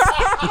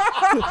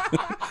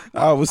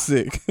 I was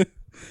sick.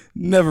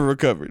 Never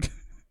recovered.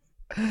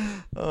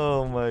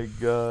 oh my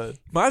god.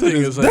 my To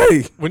thing this is like,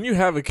 day. when you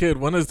have a kid,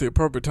 when is the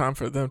appropriate time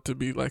for them to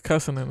be like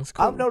cussing in the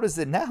school? I've noticed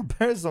it now.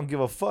 Parents don't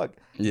give a fuck.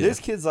 Yeah. This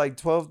kid's like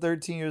 12,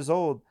 13 years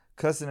old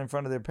cussing in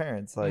front of their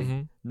parents. Like,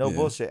 no Yeah.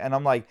 bullshit. And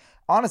I'm like,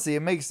 honestly, it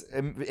makes,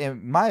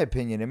 in my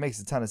opinion, it makes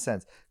a ton of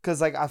sense. Because,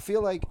 like, I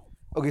feel like,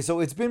 okay, so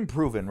it's been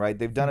proven, right?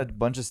 They've done a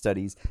bunch of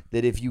studies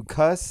that if you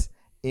cuss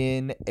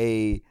in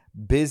a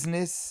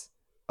business,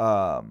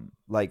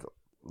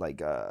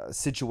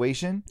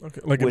 situation,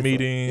 Okay, like a with-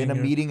 meeting. in a or-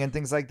 meeting and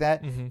things like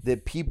that, Mhm.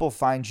 that people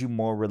find you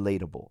more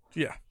relatable.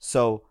 Yeah.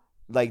 So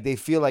like they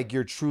feel like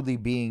you're truly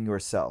being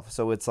yourself.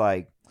 So it's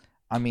like,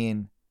 I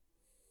mean,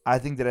 I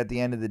think that at the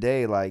end of the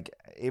day, like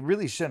it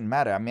really shouldn't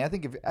matter. I mean, I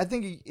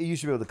think you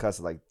should be able to cuss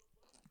at like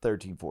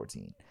 13,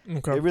 14.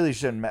 Okay. It really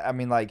shouldn't. I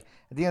mean, like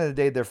at the end of the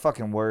day, they're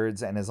fucking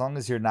words, and as long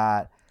as you're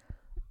not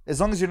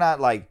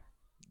like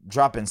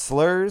dropping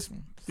slurs,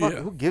 fuck, Yeah.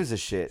 who gives a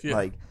shit? Yeah.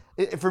 Like.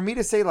 For me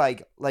to say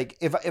like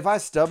if I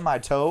stub my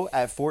toe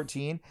at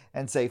 14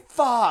 and say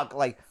fuck,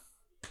 like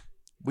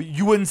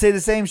you wouldn't say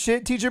the same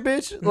shit, teacher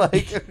bitch?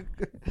 Like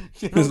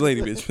you know? This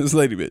lady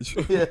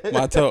bitch. Yeah.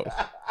 My toe.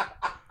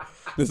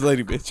 This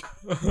lady bitch.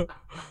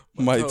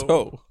 My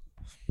toe.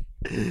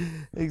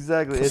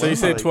 Exactly. So you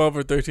It's say like- 12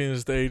 or 13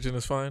 is the age and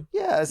it's fine?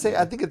 Yeah,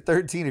 I think at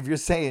 13 if you're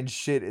saying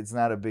shit, it's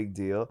not a big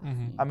deal.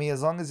 Mm-hmm. I mean,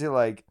 as long as you're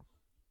like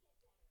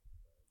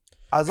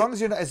as long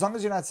as you're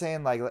not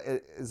saying like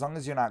as long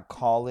as you're not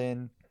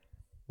calling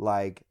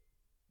like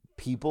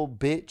people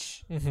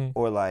bitch Mm-hmm.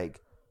 or like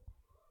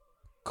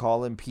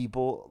calling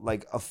people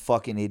like a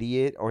fucking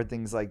idiot or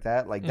things like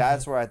that, like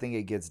that's where I think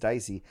it gets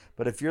dicey.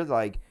 But if you're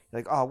like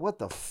oh what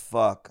the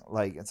fuck,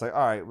 like it's like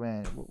all right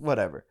man,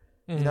 whatever.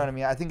 You know what I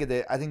mean? I think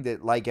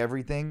that like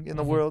everything in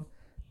the world,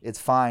 it's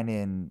fine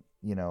in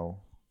in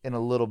a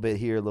little bit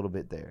here, a little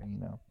bit there.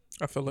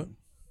 I feel it.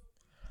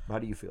 How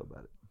do you feel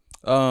about it?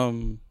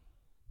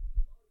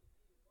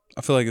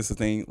 I feel like it's a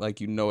thing. Like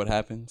what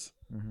happens.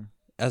 Mhm.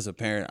 As a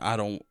parent, I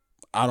don't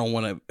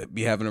want to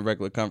be having a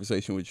regular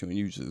conversation with you and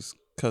you just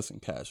cussing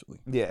casually.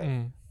 Yeah.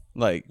 Mm.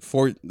 Like a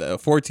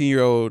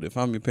 14-year-old. If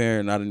I'm your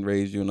parent, I didn't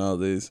raise you and all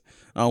this.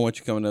 I don't want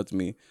you coming up to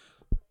me.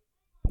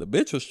 The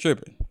bitch was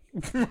tripping.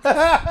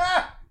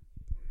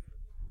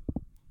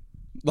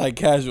 Like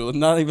casual,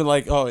 not even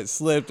like, oh, it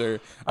slipped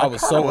or I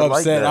was so kinda would like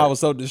upset, that. I was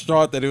so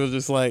distraught that it was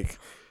just like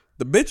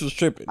the bitch was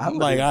tripping. I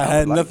Like I would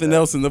had like nothing that.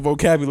 else in the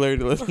vocabulary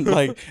to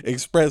like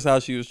express how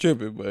she was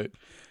tripping. But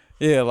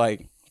yeah,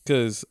 like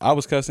because I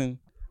was cussing,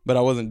 but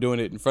I wasn't doing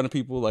it in front of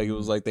people. Like it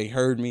was like they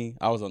heard me.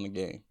 I was on the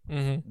game.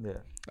 Mm-hmm. Yeah.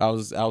 I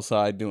was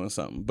outside doing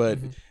something, but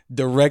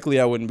directly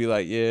I wouldn't be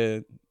like, yeah,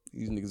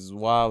 these niggas is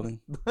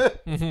wilding.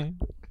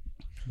 Mm-hmm.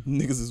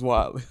 Niggas is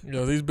wilding.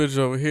 Yo, these bitches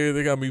over here,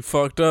 they got me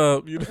fucked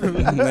up. You know?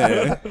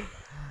 Man.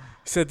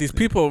 Said these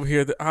people over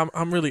here that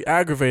I'm really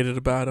aggravated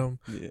about them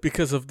Yeah.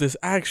 because of this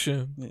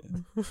action.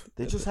 Yeah.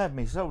 They just have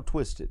me so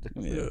twisted.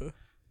 Yeah.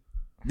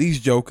 These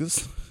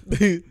jokers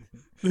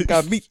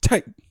got me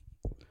tight.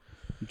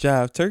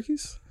 Jive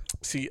turkeys.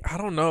 See, I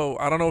don't know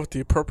what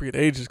the appropriate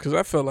age is because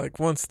I feel like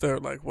once they're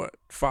like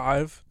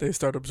 5, they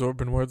start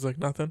absorbing words like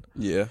nothing.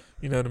 Yeah.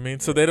 You know what I mean?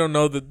 So they don't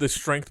know the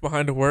strength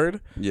behind a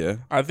word. Yeah.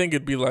 I think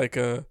it'd be like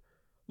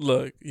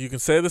look, you can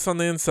say this on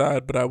the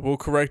inside, but I will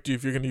correct you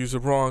if you're going to use it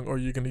wrong or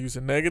you're going to use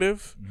it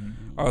negative.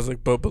 I was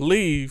like, but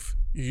believe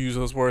you use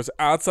those words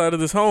outside of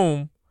this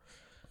home,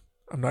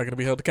 I'm not going to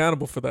be held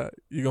accountable for that.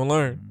 You're going to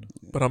learn.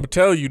 But I'm going to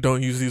tell you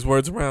don't use these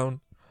words around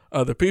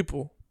other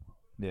people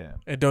Yeah.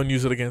 and don't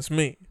use it against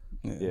me.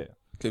 Yeah.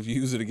 If you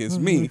use it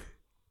against me,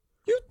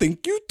 you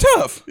think you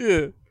tough.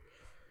 Yeah.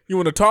 You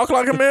want to talk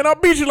like a man? I'll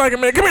beat you like a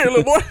man. Come here,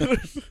 little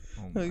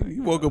boy.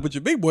 You woke up with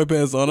your big boy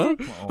pants on, huh?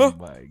 Oh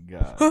my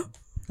god.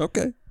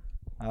 Okay.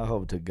 I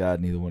hope to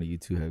God neither one of you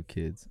two have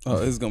kids. Oh,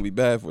 this is gonna be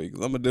bad for you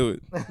because I'm gonna do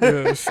it.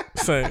 Yeah,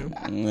 same.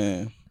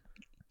 Man.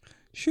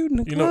 Shooting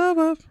the You know- club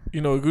up.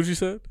 You know what Gucci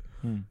said?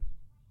 Hmm.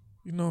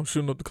 You know I'm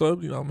shooting up the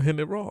club. You know I'm hitting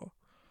it raw.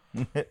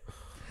 You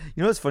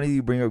know what's funny?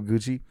 You bring up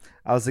Gucci.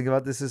 I was thinking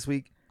about this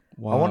week.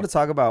 Wow. I want to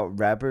talk about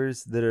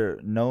rappers that are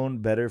known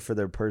better for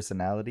their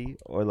personality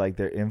or like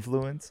their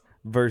influence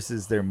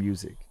versus their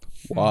music.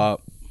 Wow.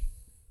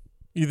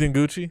 You think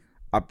Gucci?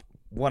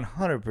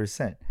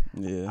 100%.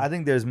 Yeah. I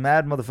think there's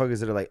mad motherfuckers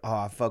that are like, oh,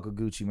 I fuck with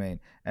Gucci Mane.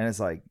 And it's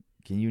like,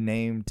 can you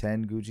name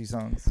 10 Gucci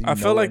songs? Do you I know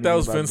felt like that anything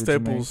was about Vince Gucci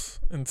Mane? Staples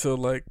until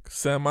like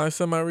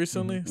semi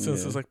recently,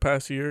 since Yeah. it's like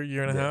past year and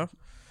a Yeah. half.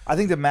 I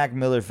think the Mac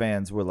Miller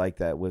fans were like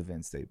that with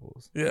Vince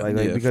Staples. Yeah. Like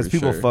Yeah, because for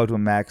people sure. fucked with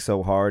Mac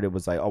so hard, it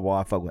was like, oh, well,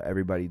 I fuck with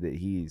everybody that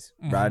he's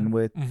riding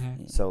with.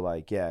 Mm-hmm. So,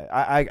 like, yeah,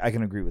 I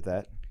can agree with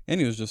that. And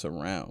he was just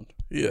around.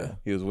 Yeah.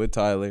 He was with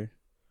Tyler.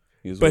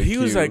 But with he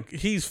was Q. like,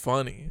 he's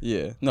funny.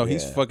 Yeah. No,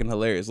 he's Yeah. fucking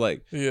hilarious.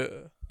 Like, Yeah.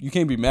 you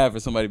can't be mad for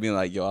somebody being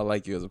like, yo, I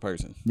like you as a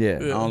person. Yeah.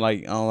 Yeah. I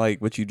don't like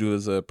what you do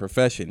as a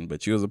profession,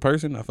 but you as a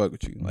person, I fuck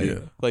with you. Like, Yeah.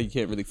 like you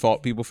can't really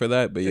fault people for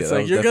that. But yeah, It's that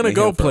like was you're gonna definitely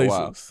go him for a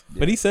while. places.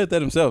 But he said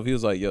that himself. He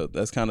was like, yo,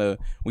 that's kind of,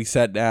 we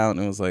sat down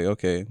and was like,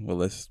 okay, well,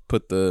 let's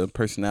put the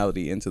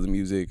personality into the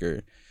music,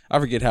 or I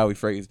forget how he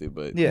phrased it,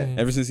 but Yeah. Mhm.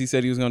 ever since he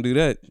said he was going to do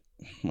that,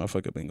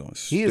 motherfucker been going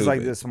He is like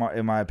stupid. the smart,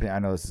 in my opinion. I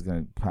know this is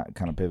going to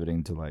kind of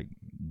pivoting to like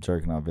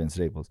jerking off Vince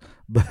Staples,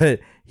 but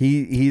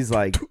he's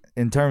like,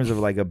 in terms of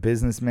like a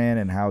businessman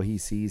and how he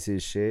sees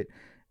his shit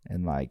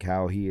and like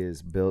how he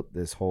has built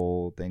this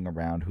whole thing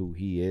around who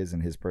he is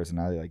and his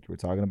personality, like you were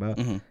talking about,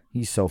 Mhm.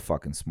 he's so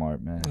fucking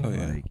smart, man. Oh,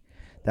 yeah. Like,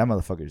 that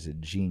motherfucker's a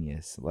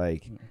genius.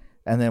 Like,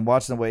 and then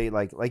watching the way,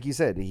 like you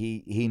said,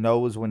 he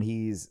knows when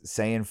he's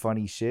saying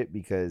funny shit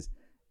because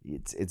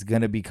it's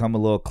gonna become a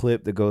little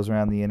clip that goes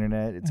around the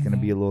internet. It's gonna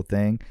be a little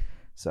thing.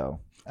 So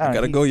I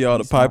gotta go, y'all.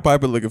 The Pied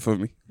Piper looking for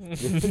me.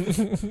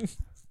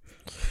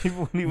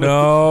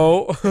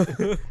 No.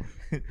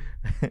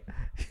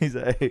 He's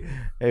like,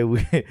 hey,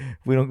 we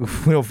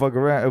don't fuck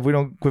around. If we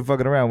don't quit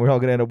fucking around, we're all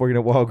gonna end up working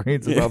at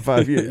Walgreens in about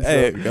 5 years.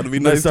 Hey, So gotta be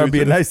let's nice. start to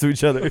being each nice to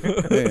each other.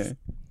 other. Yeah.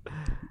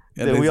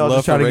 Then his we all love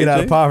just trying for to get Ray out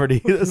J? of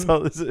poverty. That's all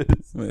this is.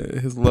 Man,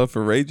 his love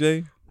for Ray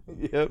J.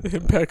 Yep.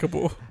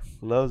 Impeccable.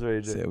 Loves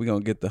Ray J. Said we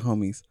gonna get the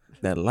homies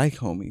that like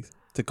homies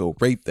to go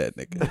rape that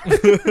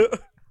nigga.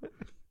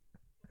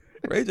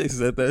 Ray J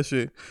said that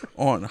shit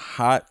on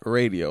hot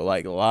radio,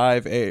 like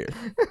live air.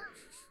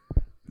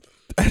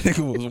 That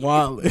nigga was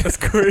wild. That's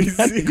crazy.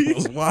 That nigga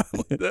was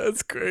wild.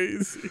 That's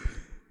crazy.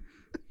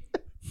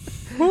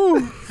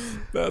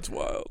 That's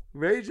wild.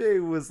 Ray J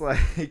was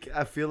like,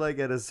 I feel like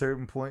at a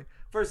certain point.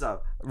 First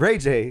off, Ray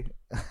J,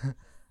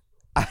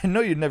 I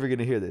know you're never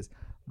gonna hear this,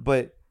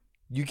 but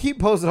you keep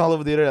posting all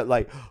over the internet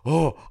like,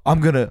 oh, I'm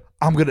gonna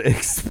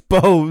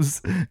expose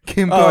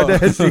Kim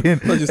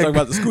Kardashian. I was just talking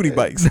about the scooty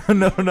bikes.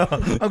 No,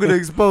 I'm gonna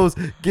expose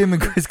Kim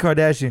and Kris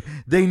Kardashian.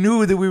 They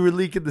knew that we were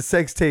leaking the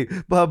sex tape.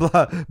 Blah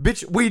blah.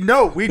 Bitch, we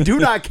know. We do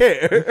not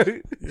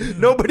care.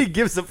 Nobody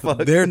gives a fuck.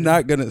 They're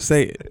not gonna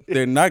say it.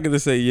 They're not gonna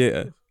say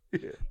yeah.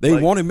 They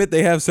Like- won't admit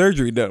they have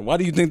surgery done. Why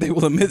do you think they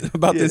will admit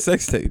about this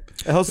sex tape?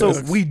 Also,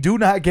 Facts. we do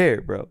not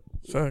care, bro.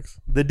 Facts.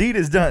 The deed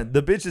is done.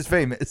 The bitch is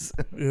famous.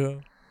 Yeah.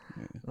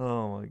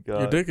 Oh my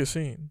god. Your dick is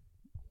seen.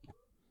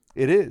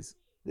 It is.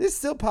 It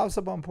still pops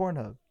up on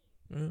Pornhub.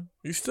 Yeah.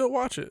 You still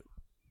watch it.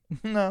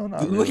 No,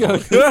 not Look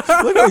really.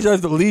 how look how he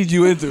tries to lead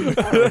you into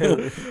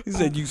it. He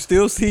said you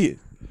still see it.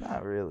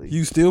 Not really.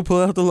 You still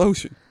pull out the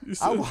lotion. You I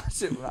still,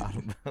 watch it. I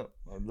don't know.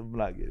 I'm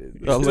not getting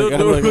into Oh,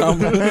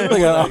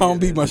 this. I don't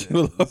beat my shit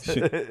with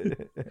lotion.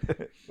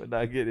 But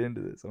not get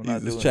into this. I'm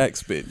not He's doing just Shaq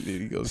spitting.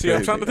 Dude. He goes See, I'm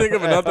crazy. trying to think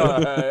of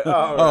another.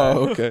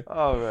 Oh, okay.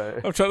 All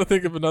right. I'm trying to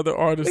think of another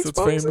artist that's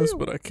Expose famous, him.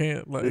 but I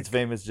can't. Like, It's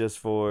famous just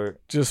for.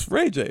 just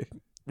Ray J.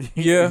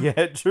 Yeah.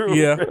 Yeah, true.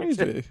 Yeah. Ray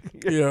J.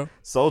 yeah.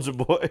 Soldier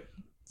Boy.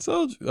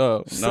 So,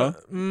 no.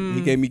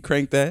 He gave me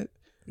Crank That.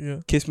 Yeah.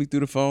 Kiss Me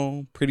Through the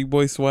Phone. Pretty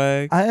Boy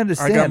Swag. I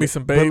understand. I got me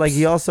some But like, babes.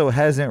 he also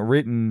hasn't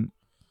written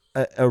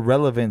a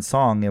relevant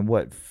song in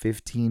what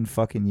 15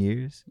 fucking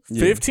years.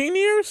 Yeah. 15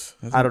 years?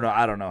 I don't know.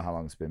 I don't know how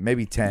long it's been.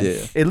 Maybe 10.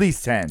 Yeah. At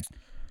least 10. But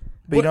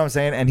you What- know what I'm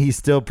saying? And he's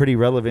still pretty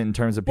relevant in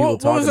terms of people What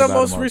talking was that about him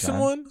most all the recent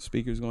time. one?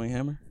 Speakers Going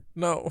Hammer.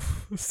 No.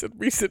 It's a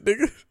recent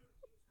nigga.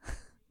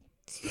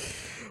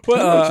 I know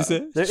Well, what you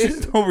said. There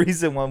is no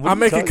recent one. What I are you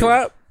Make It talking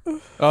Clap.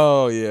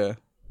 Oh, yeah.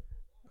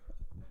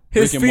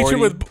 His Rick and feature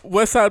Morty. with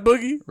West Side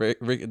Boogie.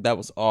 Rick, that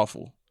was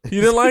awful.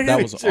 You didn't like That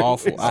it? was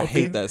awful. I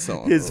hate that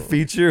song. His bro.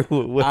 feature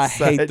with I West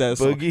Side hate that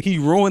song. Boogie. He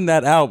ruined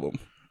that album.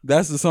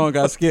 That's the song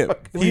I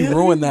skipped. He Really?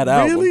 ruined that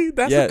album. Really?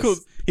 That's a yes. cool-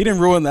 He didn't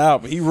ruin the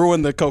album. He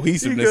ruined the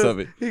cohesiveness of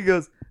it. He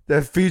goes,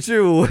 that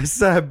feature with West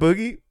Side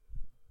Boogie?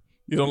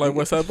 You don't like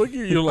West Side Boogie?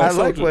 You don't like I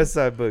like Soulja? West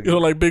Side Boogie. You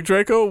don't like Big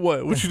Draco?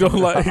 What you don't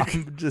like?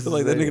 I'm just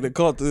Like that saying. nigga that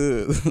caught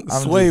the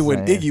I'm sway just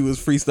when saying. Iggy was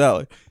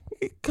freestyling.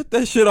 Cut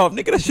that shit off,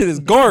 nigga. That shit is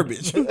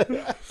garbage.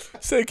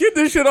 Say, get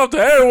this shit off the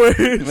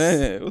airwaves.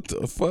 Man, what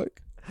the fuck?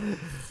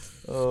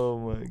 Oh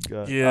my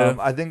god. Yeah.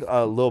 I think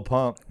Lil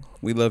Pump.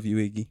 We love you,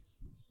 Iggy.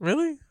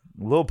 Really?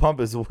 Lil Pump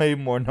is way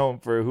more known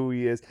for who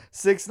he is.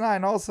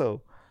 6ix9ine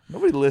also.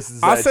 Nobody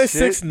listens to I that say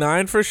shit.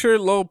 6ix9ine for sure.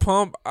 Lil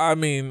Pump. I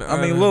mean,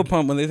 Lil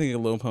Pump, when they think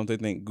of Lil Pump, they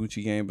think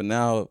Gucci Gang. But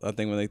now I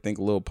think when they think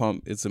Lil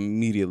Pump, it's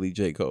immediately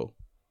J. Cole.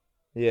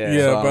 Yeah. Yeah,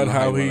 So I don't about know how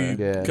how you he wanna-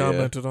 Yeah.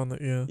 commented on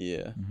it. Yeah.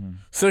 Yeah.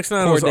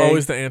 6ix9ine was Cordae.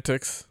 always the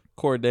antics.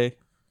 Corday.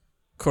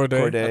 Corday.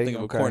 Cordae. I think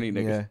of a corny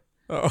nigga. Yeah.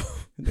 Oh.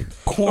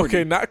 Corny.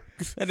 Okay, not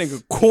That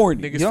nigga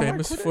corny. niggas You don't like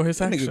famous Cordae? for his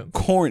That action. nigga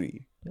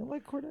corny. You don't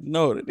like Cordae?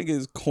 No, that nigga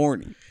is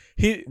corny.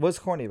 He What's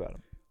corny about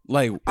him?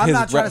 Like I'm his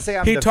not trying rap- to say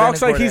I'm he talks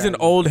defending like he's Cordae. an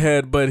old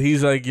head, but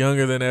he's like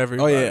younger than Oh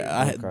everybody.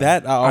 yeah, Okay.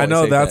 that I always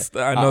know hate that's-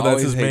 that. I know that's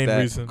always his hate main that.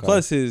 reason.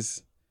 Plus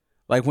his,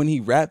 like when he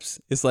raps,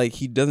 it's like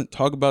he doesn't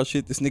talk about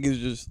shit. This nigga is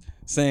just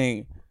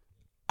saying,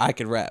 "I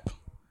can rap."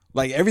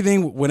 Like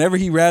everything, whenever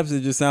he raps,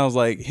 it just sounds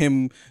like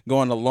him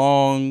going a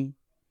long,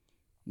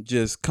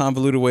 just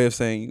convoluted way of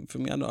saying, "For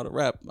me, I know how to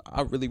rap.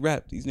 I really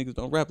rap. These niggas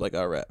don't rap like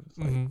I rap." It's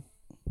like, Mhm.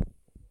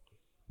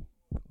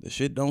 the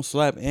shit don't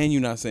slap, and you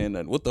not saying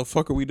nothing. What the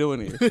fuck are we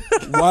doing here?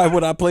 Why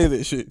would I play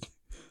this shit?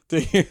 To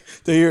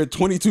hear a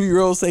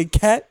 22-year-old say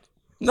 "cat"?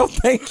 No,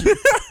 thank you.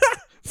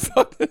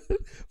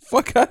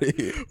 fuck out of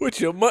here. With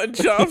your mutton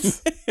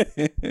chops,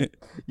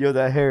 Yo,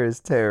 that hair is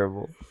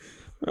terrible.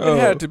 Oh, it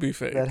had to be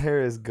fake. That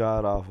hair is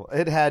god awful.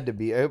 It had to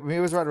be. I mean, it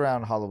was right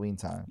around Halloween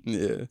time.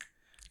 Yeah,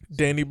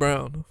 Danny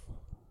Brown.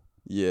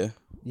 yeah.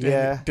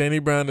 Danny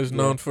Brown is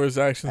known for his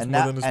actions And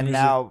more now, than his and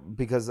music. now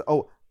because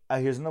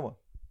here's another one.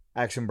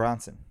 Action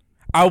Bronson.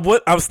 I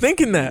was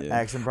thinking that. Yeah.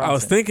 Action Bronson. I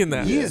was thinking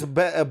that. He is a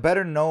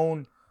better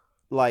known,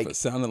 like But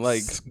sounded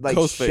like like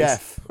Ghostface.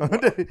 chef.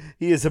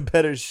 He is a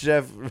better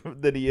chef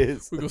than he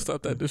is. We're gonna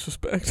stop that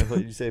disrespect. I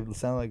thought you say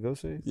sound like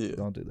Ghostface. Yeah.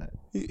 Don't do that.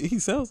 He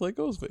sounds like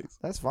Ghostface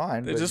That's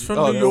fine. They're but just from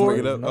Oh, New that's what York.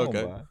 it up. he's known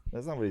Okay. by.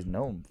 That's not what he's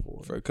known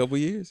for. for a couple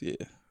years. Yeah,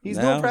 He's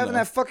Now, known for having no.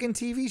 that fucking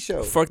TV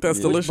show. Fuck, that's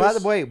Yeah. delicious. By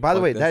the way, Fuck,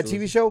 that that's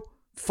TV show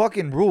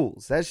fucking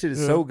rules. That shit is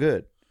Yeah. so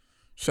good.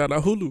 Shout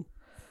out Hulu.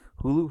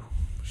 Hulu.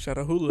 Shout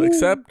out Hulu.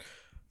 Except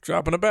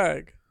dropping a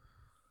bag.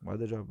 Why'd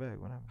they drop back?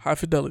 What happened? High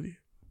fidelity.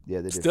 Yeah,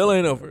 they did Still fuck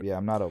ain't it over up. it. Yeah,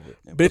 I'm not over it.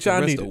 And Bitch, put the I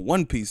rest need of it.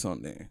 One Piece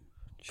on there.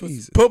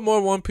 Jesus. Put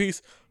more One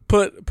Piece.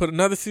 Put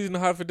another season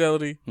of High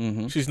Fidelity.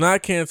 Mm-hmm. She's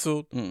not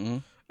canceled,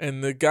 Mm-mm.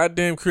 and the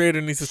goddamn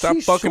creator needs to stop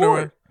She's fucking short.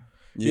 around.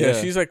 Yeah,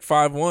 she's like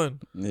 5'1".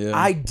 yeah.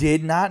 I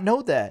did not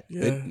know that.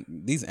 Yeah,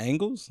 These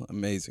angles,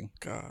 amazing.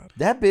 God.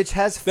 That bitch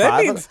has That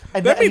five. means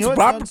and that you means know what's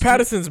Robert nuts?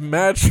 Pattinson's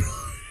mad.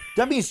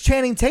 That means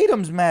Channing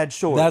Tatum's mad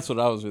short. That's what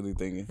I was really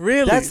thinking.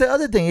 Really? That's the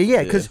other thing.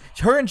 Yeah, because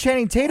her and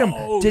Channing Tatum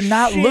Oh, did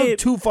not look shit.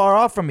 too far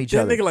off from each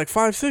that other. nigga like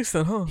 5'6"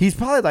 then, huh? He's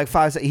probably like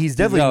 5. He's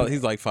definitely.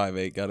 He's like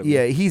 5'8". Gotta be.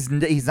 Yeah, he's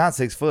not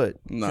 6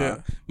 foot. Nah. Yeah.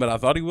 But I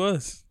thought he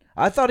was.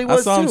 I thought he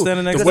was saw him too.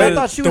 standing next 'cause to I the-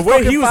 thought she The was way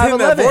fucking he was in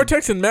that 5'11".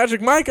 vortex and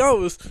Magic Mike,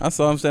 I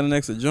saw him standing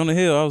next to Jonah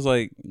Hill. I was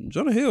like,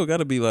 Jonah Hill got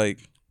to be like,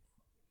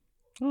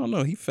 I don't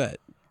know, he fat.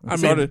 I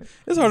It's mean, harder,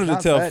 it's harder he's to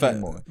not tell fat fat.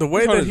 anymore. the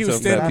way It's harder that he to was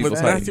tell fat standing with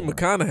people's height.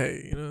 Matthew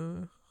McConaughey, you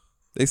know,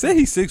 They say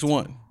he's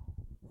 6'1".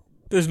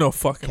 there's no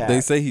fucking. Cat. They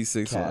say he's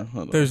 6'1". Cat.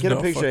 Hold on. There's Get no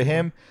a picture of fucking-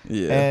 him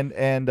Yeah.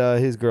 and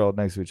his girl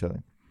next to each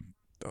other.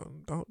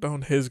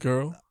 Don't his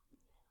girl.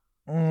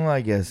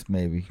 I guess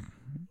maybe.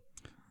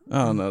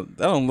 I don't know. That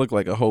don't look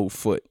like a whole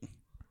foot.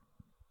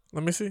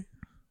 Let me see.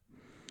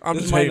 I'm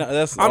This just might hating. not-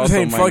 that's I'm just also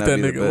hating. might Fuck not that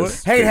be the nigga. What?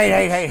 best.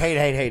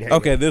 Hate.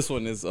 Okay, this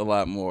one is a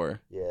lot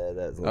more. Yeah,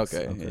 that's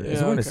Okay, Okay. yeah. Is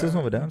this one- is okay, this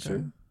one with down okay.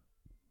 shirt?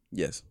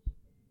 Yes.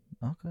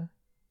 Okay.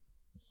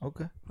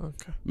 Okay.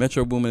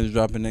 Metro Boomin is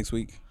dropping next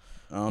week.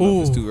 I don't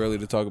know if it's Ooh. too early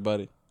to talk about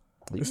it.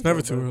 It's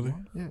never too early.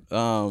 Yeah.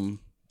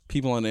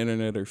 people on the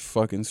internet are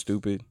fucking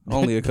stupid.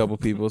 Only a couple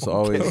people. It's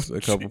always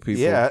a couple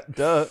people. Yeah,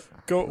 duh.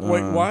 Wait,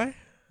 why?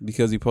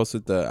 Because he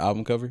posted the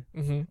album cover,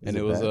 Mm-hmm. and it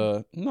it was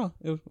bad? no.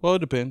 It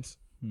depends.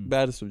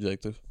 Bad is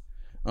subjective.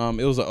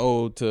 It was an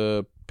ode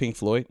to Pink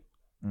Floyd,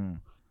 and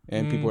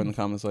people were in the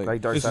comments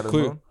like Dark this Side is of the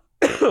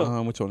clear.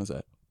 Moon? which one is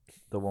that?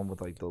 The one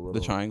with like the little The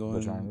triangle?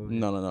 The triangle. Yeah.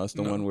 No. It's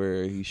the one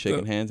where he's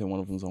shaking hands and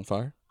one of them's on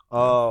fire.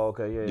 Oh,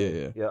 okay,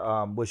 Yeah.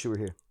 yeah. Wish You Were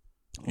Here.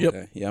 Yep.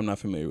 Okay. Yeah, I'm not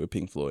familiar with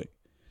Pink Floyd.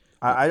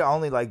 I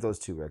only like those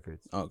 2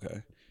 records.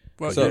 Okay.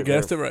 Well, So- you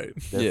guessed it right.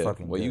 They're yeah.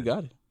 fucking Well, you good.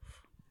 got it.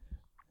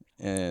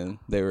 And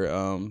they were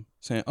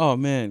saying, "Oh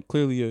man,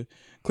 clearly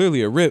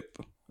a rip,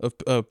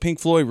 a Pink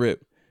Floyd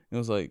rip." It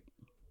was like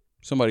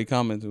somebody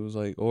commented, it was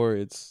like, or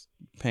it's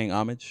paying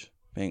homage,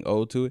 paying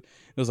ode to it.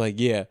 It was like,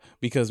 yeah,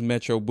 because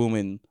Metro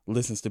Boomin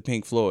listens to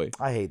Pink Floyd.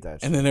 I hate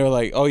that shit. And then they were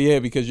like, "Oh yeah,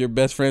 because you're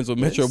best friends with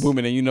Metro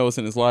Boomin and you know it's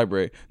in his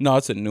library." No,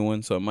 it's a new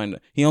one, so it might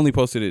not. He only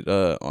posted it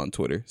on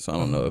Twitter, so I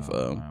don't know if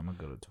I'm gonna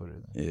go to Twitter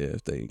then. yeah,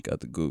 if they got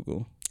the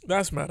Google.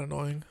 That's mad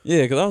annoying.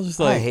 Yeah, because I was just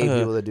like, I hate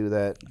people that do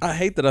that. I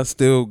hate that I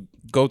still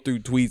go through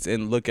tweets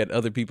and look at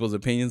other people's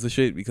opinions of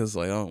shit because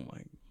like, oh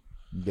my,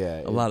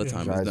 Yeah, a lot of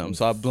times it's dumb.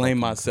 So I blame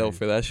myself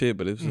for that shit,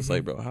 but it's just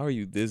like, bro, how are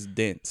you this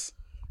dense?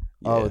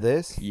 Oh, Yeah.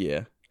 this?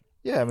 Yeah.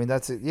 Yeah, I mean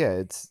that's it.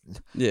 Yeah,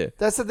 Yeah.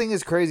 that's the thing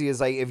is crazy is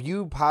like if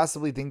you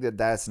possibly think that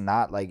that's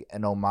not like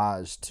an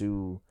homage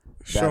to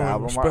that Showing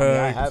album. respect. I mean,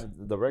 I have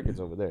the records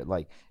over there.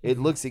 Like it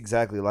looks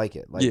exactly like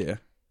it. Like Yeah.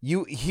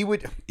 he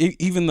would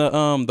Even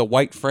the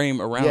white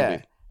frame around yeah.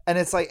 it. And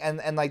it's like,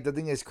 and like the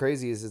thing that's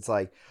crazy is it's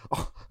like,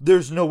 oh,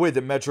 there's no way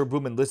that Metro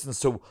Boomin listens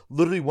to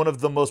literally one of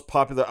the most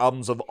popular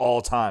albums of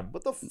all time.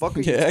 What the fuck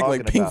are you Yeah, act talking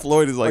like about? Pink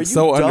Floyd is Are like you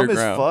so dumb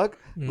underground. as fuck?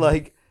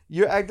 Like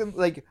you're acting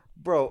like,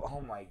 bro.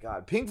 Oh my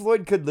god, Pink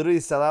Floyd could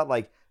literally sell out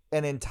like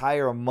an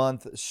entire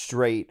month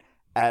straight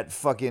at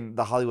fucking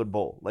the Hollywood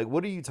Bowl. Like,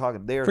 what are you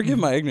talking? They're Forgive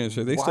my ignorance.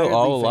 Are they still wildly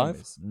all alive?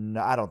 famous.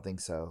 No, I don't think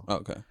so. Oh,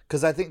 okay.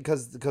 Because I think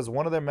because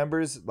one of their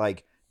members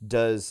like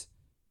does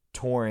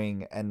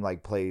touring and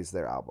like plays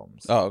their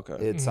albums. Oh, okay.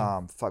 It's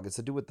fuck. It's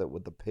to do with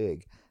the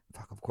pig.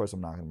 Fuck. Of course,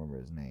 I'm not gonna remember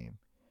his name.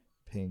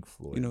 Pink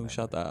Floyd. You know who member.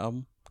 shot that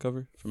album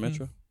cover for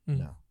Metro?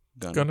 No,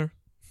 Gunner.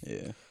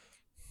 Yeah.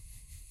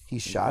 he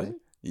shot it.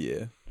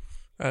 Yeah.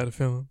 I had a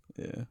feeling.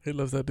 Yeah. He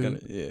loves that Gunner,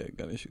 dude. yeah,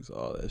 Gunner shoots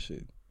all that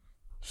shit.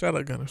 Shout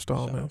out Gunner.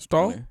 Stall, Shout man. out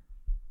Stall? Gunner.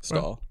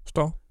 Stall.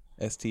 Stall.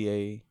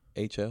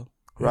 STAHL.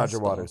 Roger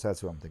Stall. Waters. That's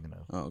who I'm thinking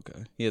of. Oh,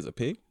 okay. He has a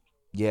pig?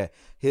 Yeah,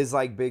 his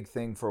like big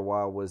thing for a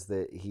while was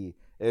that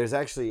there's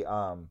actually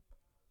a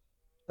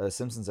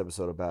Simpsons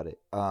episode about it.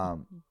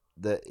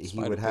 That he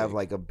Spider would have pig.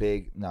 like a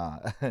big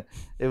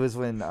it was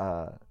when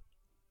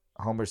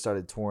Homer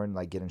started touring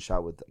like getting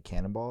shot with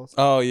cannonballs.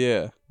 Oh,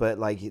 yeah. But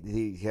like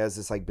he has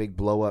this like big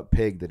blow up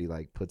pig that he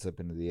like puts up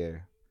into the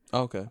air.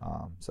 Okay.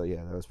 So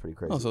yeah, that was pretty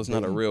crazy. Oh, so it's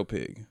not a real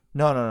pig.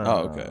 No. Oh, no,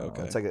 okay, no.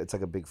 okay. It's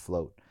like a big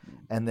float.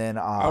 And then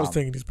I was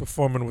thinking he's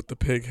performing with the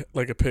pig,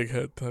 like a pig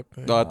head type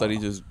thing. No, I thought he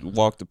just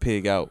walked the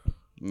pig out.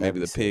 Maybe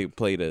be the pig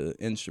played an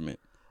instrument.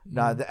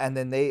 and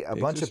then a Pigs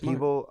bunch are of smart.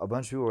 people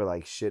were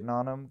like shitting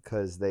on him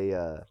because they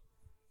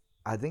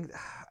I think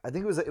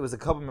it was a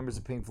couple members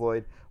of Pink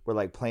Floyd were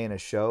like playing a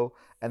show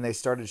and they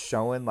started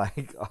showing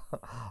like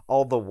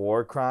all the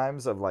war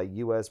crimes of like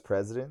U.S.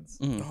 presidents.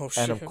 Oh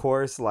shit! And of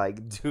course,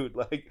 like, dude,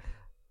 like,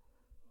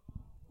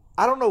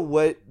 I don't know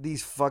what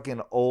these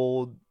fucking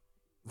old,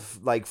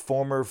 like,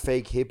 former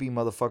fake hippie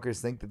motherfuckers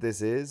think that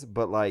this is,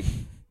 but like,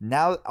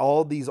 now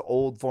all these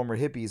old former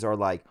hippies are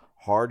like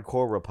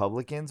hardcore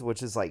Republicans,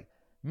 which is like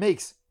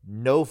makes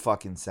no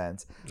fucking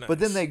sense. But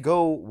then Nice. they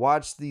go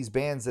watch these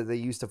bands that they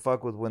used to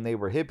fuck with when they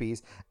were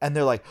hippies, and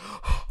they're like,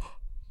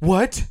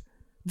 what?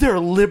 They're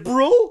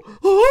liberal?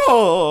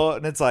 Oh!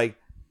 And it's like,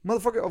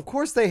 motherfucker, of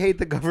course they hate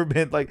the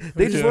government. Like,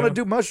 they just Yeah. want to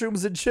do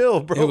mushrooms and chill,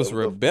 bro. It was What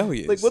the-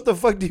 rebellious. Like, what the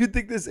fuck do you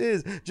think this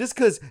is? Just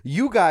because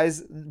you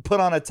guys put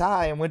on a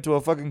tie and went to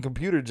a fucking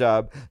computer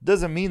job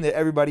doesn't mean that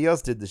everybody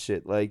else did the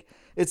shit. Like,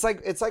 it's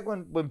like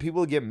when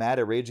people get mad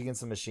at Rage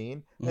Against the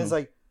Machine, and it's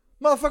like,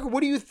 motherfucker, what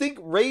do you think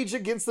Rage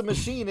Against the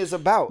Machine is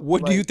about?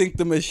 What do Like- you think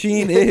the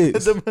machine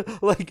is?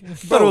 like,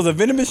 But it was a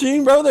vending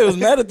machine, bro. They was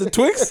mad at the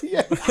Twix.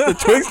 Yeah. The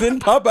Twix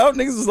didn't pop out.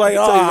 Niggas was like,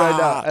 I'll tell you right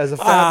now,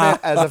 ah,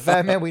 as a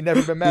fat man, we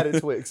never been mad at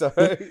Twix. All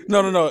right.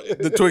 No.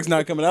 The Twix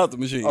not coming out the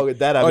machine. Oh,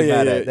 that I'd be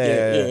mad at.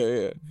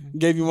 Yeah.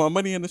 Gave you more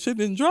money and the shit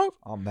didn't drop.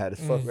 I'm mad as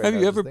fuck. Right Have now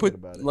you just ever thinking put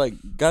about it. like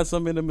got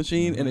something in the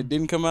machine and it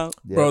didn't come out?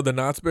 Yeah. Bro, the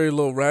Knott's Berry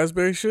little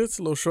raspberry shits,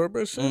 little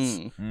shortbread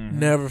shits,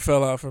 never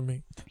fell out for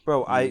me.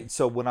 Bro,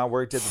 so when I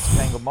worked at the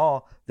Topanga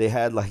Mall, they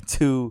had like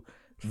 2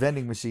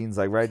 vending machines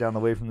like right down the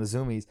way from the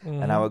Zoomies,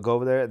 and I would go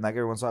over there and like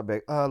every once in a while,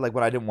 I'd be like, like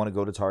when I didn't want to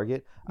go to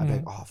Target, I'd be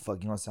like, oh fuck,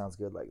 you know what sounds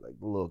good? Like the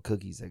little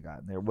cookies they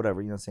got in there,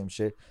 whatever, you know, same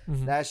shit.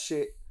 That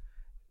shit,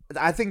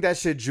 I think that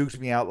shit juked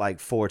me out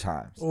like 4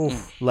 times.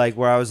 Like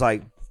where I was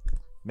like,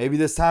 maybe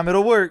this time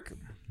it'll work.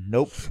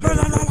 Nope.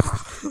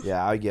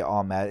 Yeah, I get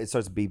all mad. It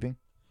starts beeping.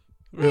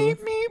 Really?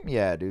 Meep, meep.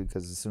 Yeah, dude.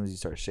 Because as soon as you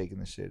start shaking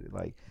the shit, it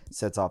like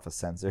sets off a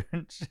sensor.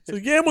 So,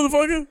 yeah,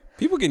 motherfucker.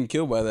 People getting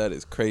killed by that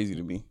is crazy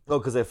to me. Oh,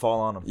 because they fall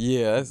on them.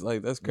 Yeah,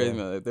 that's crazy,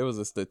 Yeah. man. Like, there was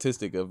a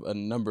statistic of a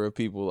number of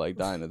people like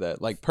dying of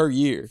that, like per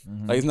year.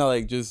 Like it's not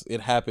like just it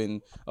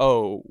happened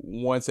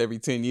once every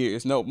 10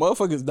 years. No,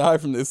 motherfuckers die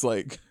from this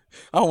like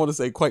I don't want to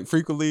say quite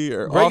frequently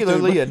or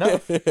Regularly often,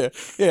 but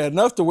enough. Yeah,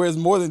 enough to where it's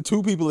more than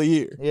 2 people a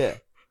year. Yeah,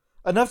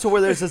 enough to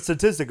where there's a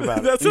statistic about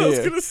it. That's what I was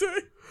Yeah. going to say.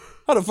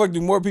 How the fuck do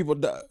more people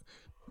die?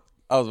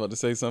 I was about to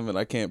say something.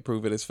 I can't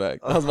prove it as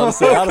fact. I was about to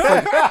say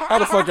how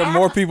the fuck are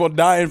more people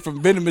dying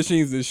from vending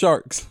machines than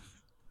sharks?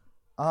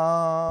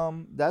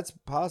 That's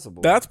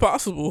possible. That's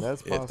possible.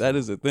 That's possible. If that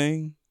is a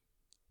thing,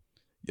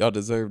 y'all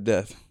deserve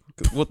death.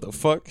 'Cause what the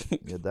fuck?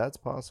 Yeah, that's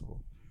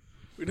possible.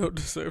 We don't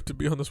deserve to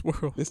be on this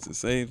world. It's the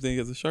same thing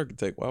as a shark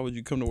attack. Why would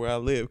you come to where I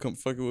live? Come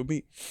fucking with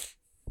me.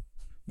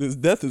 This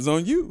death is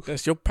on you.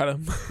 That's your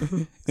pattern.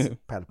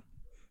 Pat-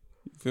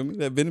 Feel me?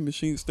 That vending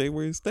machine stay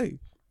where it stay.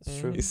 It's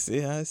true. It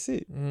sit how it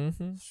sit.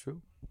 Mm-hmm. It's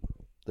true.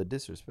 The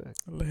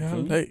disrespect.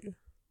 Late.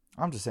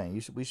 I'm just saying,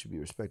 we should be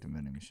respecting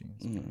vending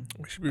machines.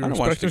 We should be I done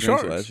watched the respecting Grinch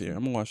sharks. last year.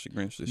 I'm gonna watch the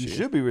Grinch this You year.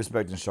 should be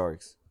respecting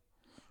sharks.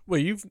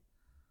 Wait, you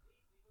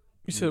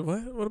said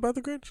what? What about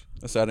the Grinch?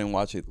 I said I didn't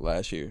watch it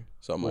last year,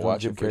 so I'm gonna Was it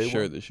watch Jim it for Carrey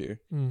sure one? this year.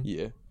 Mm.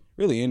 Yeah,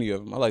 really any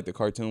of them. I like the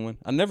cartoon one.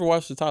 I never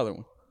watched the Tyler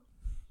one.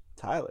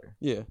 Tyler,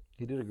 Mm-hmm. Yeah,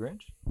 he did a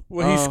Grinch.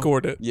 Well, he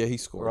scored it. yeah, he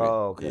scored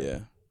Oh, it. okay. Yeah,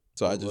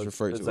 so I just Well,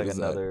 referred to it's it like as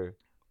that. another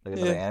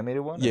Yeah.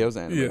 animated one. Yeah, it was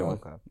an animated Yeah. one.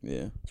 Okay.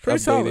 Yeah, It's pretty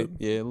Updated. solid.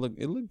 Yeah, it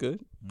looked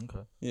good.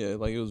 Okay. Yeah,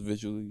 like it was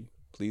visually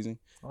pleasing.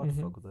 I'll have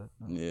to Mhm. fuck with that.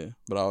 Yeah,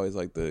 but I always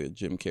like the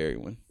Jim Carrey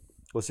one.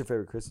 What's your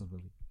favorite Christmas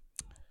movie?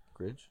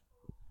 Grinch.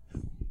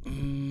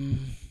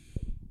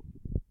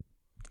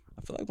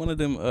 I feel like one of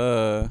them.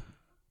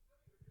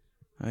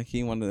 I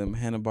keep one of them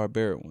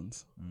Hanna-Barbera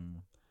ones.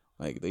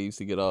 Like they used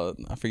to get all.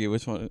 I forget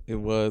which one it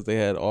was. They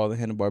had all the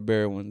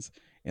Hanna-Barbera ones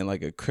in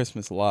like a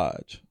Christmas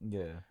lodge.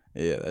 Yeah.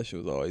 Yeah, that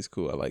shit was always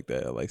cool. I like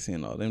that. I like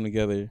seeing all them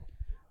together.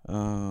 He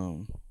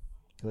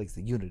likes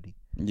the unity.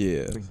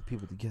 Yeah, Brings the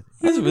people together.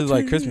 I just really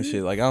like Christmas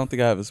shit. Like I don't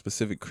think I have a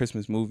specific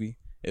Christmas movie.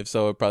 If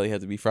so, it probably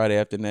had to be Friday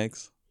After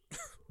Next.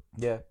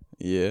 Yeah,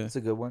 Yeah, it's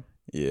a good one.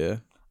 yeah.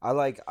 I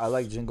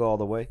like Jingle All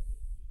the Way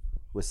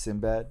with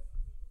Sinbad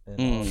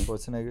and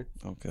Schwarzenegger.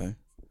 Okay.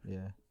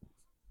 Yeah,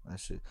 that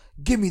shit.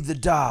 Give me the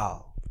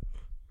doll.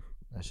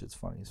 That shit's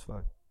funny as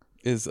fuck.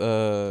 Is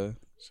that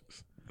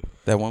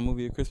one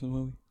movie a Christmas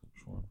movie?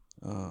 Which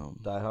one?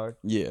 Die Hard.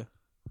 Yeah.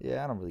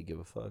 Yeah, I don't really give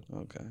a fuck.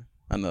 Okay.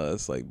 I know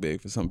that's like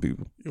big for some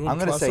people. You I'm wanna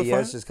gonna say classify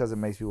yes it? just because it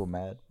makes people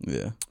mad.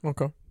 Yeah.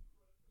 Okay.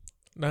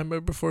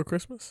 Nightmare Before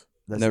Christmas.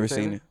 That's Never your seen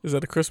favorite? it. Is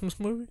that a Christmas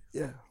movie?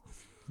 Yeah,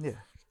 yeah.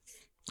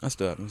 I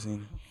still haven't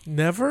seen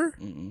Never. it.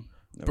 Never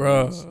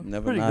Bruh. once.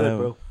 Never. Pretty not good, ever.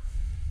 bro.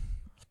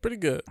 It's pretty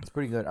good. It's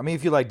pretty good. I mean,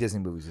 if you like Disney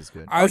movies, it's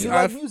good. I- You like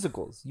I've-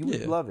 musicals, you would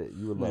Yeah. love it.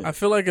 You would love I it.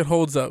 feel like it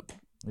holds up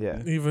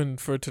Yeah. even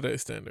for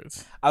today's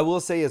standards. I will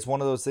say it's one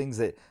of those things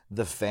that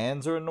the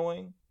fans are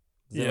annoying.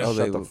 They Yeah. don't Oh,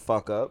 shut they- the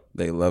fuck up.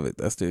 They love it.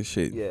 That's their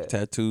shit. Yeah.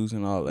 Tattoos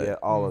and all that. Yeah,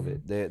 all of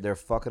it. They're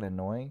fucking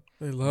annoying.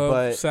 They love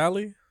But-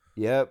 Sally.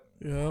 Yep.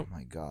 Yep. Oh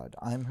my god,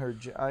 I'm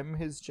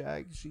his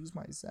Jag. She's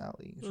my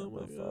Sally. Shut Oh the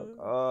my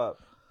fuck up.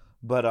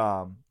 But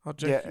I'll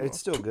jack yeah, you it's off.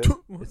 still good.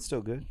 It's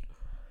still good.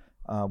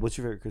 What's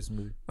your favorite Christmas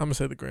movie? I'm gonna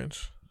say The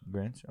Grinch.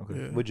 Grinch. Okay.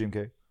 Yeah. With Jim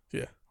Carrey.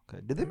 Yeah.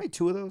 Okay. Did they make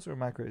 2 of those, or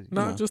am I crazy?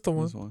 No, No, just the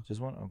one. This one. Just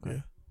one.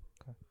 Okay.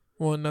 Yeah.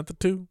 One, not the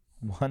two.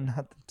 One,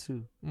 not the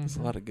 2. There's a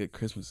Mhm. lot of good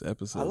Christmas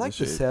episodes. I like and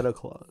the shit. Santa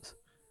Claus.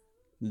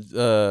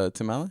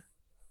 Tim Allen?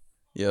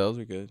 Yeah, those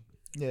are good.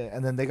 Yeah,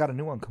 and then they got a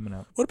new one coming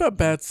out. What about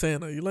Bad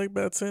Santa? You like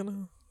Bad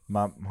Santa?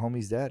 My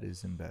homie's dad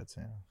is in Bad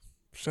Santa.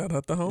 Shout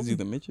out to Is he home.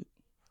 the midget?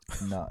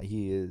 No,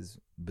 he is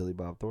Billy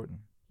Bob Thornton.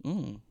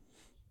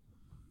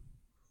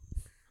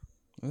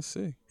 Let's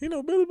see. You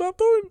know Billy Bob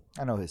Thornton?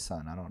 I know his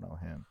son. I don't know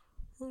him.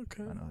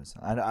 Okay. I know his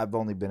son. I've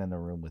only been in the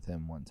room with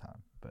him one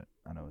time, but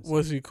I know his son.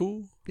 Was he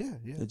cool? Yeah,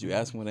 yeah. Did you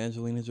ask him what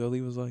Angelina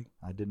Jolie was like?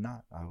 I did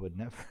not. I would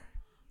never.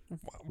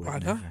 Why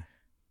not?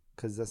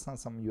 Because that's not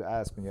something you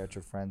ask when you're at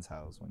your friend's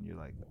house when you're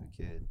like a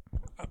kid.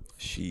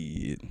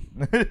 Shit.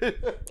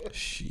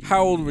 Shit.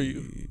 How old were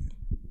you?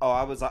 Oh,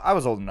 I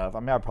was old enough. I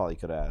mean, I probably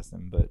could have asked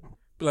him, but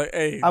Be like,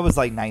 hey, I was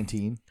like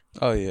 19.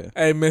 Oh, yeah.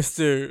 hey,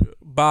 Mr.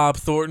 Bob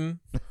Thornton.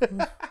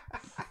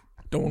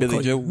 Don't want to Billy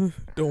call Joe. you.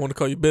 Don't want to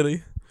call you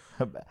Billy.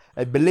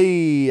 Hey,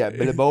 Billy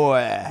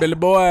boy. Billy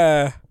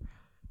boy.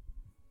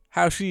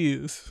 How she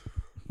is?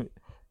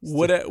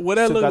 What that Still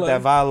look got like?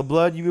 that vial of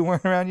blood you been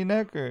wearing around your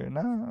neck, or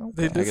no?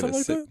 They Can I did get a something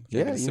like sip? that? Can I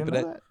Yeah, get a you sip didn't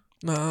of know that?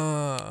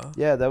 that? Nah.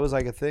 Yeah, that was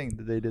like a thing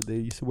that they did. They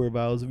used to wear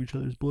vials of each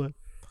other's blood.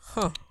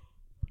 Huh.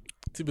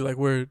 To be like,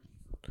 we're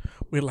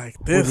like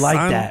this. We're like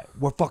son. that.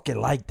 We're fucking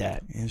like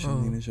that.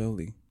 Angelina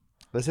Jolie.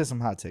 Let's hit some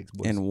hot takes,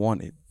 boys. And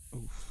wanted.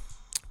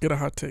 Get a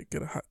hot take.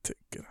 Get a hot take.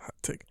 Get a hot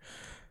take.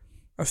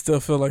 I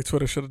still feel like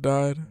Twitter should have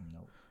died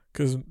No.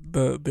 because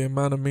the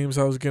amount of memes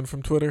I was getting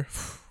from Twitter.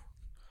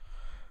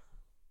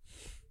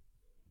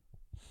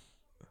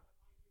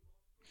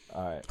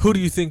 All right. Who do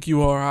you think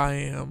you are? I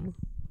am.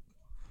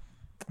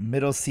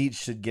 Middle seat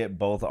should get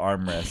both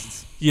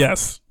armrests.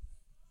 Yes.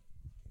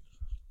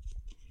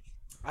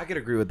 I could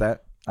agree with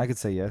that. I could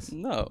say yes.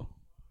 No.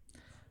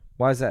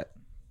 Why is that?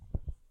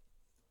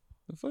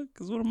 The fuck?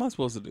 Because what am I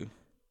supposed to do?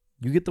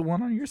 You get the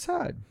one on your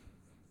side.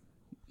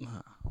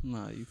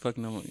 Nah, you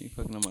fucking on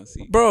my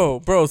seat. Bro,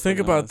 think Fucking on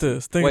about my seat.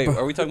 this. Think Wait, about.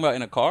 are we talking about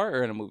in a car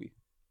or in a movie?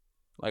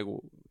 Like,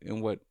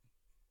 in what?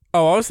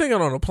 Oh, I was thinking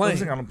on a I was plane.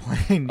 thinking on a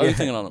plane. Oh, you're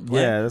thinking on a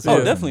plane? Yeah, that's Oh,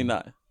 what- definitely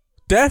not.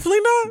 Definitely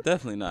not.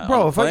 Definitely not. Bro,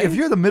 On a if plane?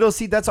 you're the middle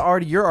seat,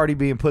 you're already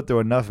being put through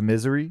enough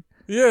misery.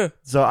 Yeah.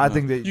 So I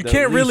think that You the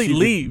can't least really you could-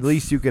 leave.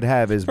 least you could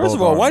have is First both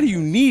of all, why arms. do you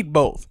need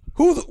both?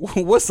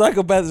 What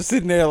psychopath is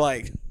sitting there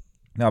like? You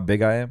know how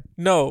big I am?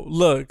 No,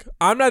 look,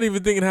 I'm not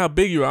even thinking how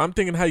big you are. I'm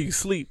thinking how you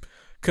sleep.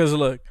 Because,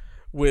 look,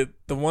 with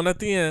the one at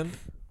the end,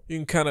 you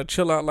can kind of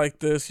chill out like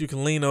this. You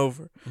can lean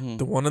over. Mm-hmm.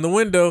 The one in the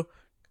window,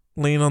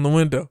 lean on the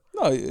window.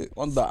 No,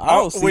 on the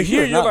aisle seat. Well,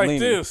 here, you're not like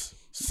leaning. this.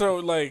 So,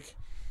 like,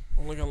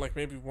 I'm looking like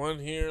maybe one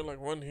here, like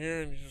one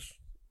here, and you just.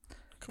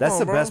 Come That's on,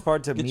 the bro. best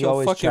part to Get me your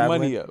always fucking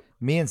traveling. money up.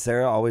 Me and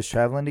Sarah always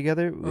traveling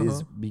together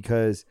is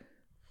because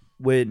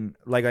when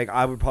like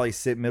I would probably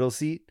sit middle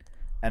seat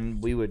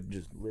and we would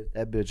just lift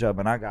that bitch up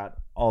and I got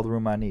all the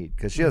room I need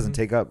because she doesn't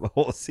take up the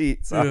whole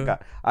seat, so Yeah.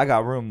 I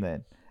got room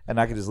then and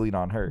I could just lean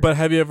on her. But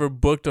have you ever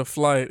booked a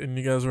flight and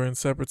you guys were in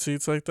separate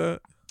seats like that?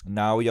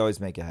 No, we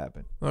always make it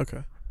happen.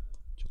 Okay.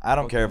 I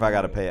don't care if I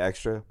got to pay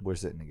extra. We're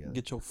sitting together.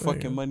 Get your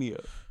fucking Yeah. money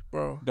up.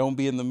 Bro, Don't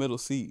be in the middle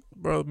seat.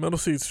 the middle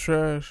seat's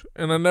trash.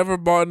 And I never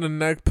bought a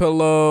neck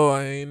pillow.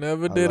 I ain't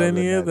never I did love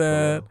any the of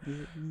neck that.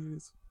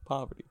 It's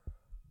poverty.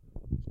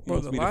 He Bro,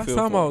 wants the me to last feel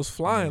time for I him. was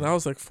flying, I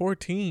was like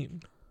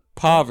 14.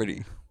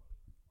 Poverty.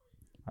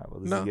 All right, well,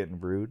 this No. is getting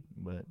rude,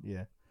 but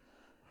yeah.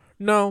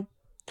 No.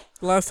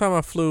 Last time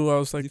I flew, I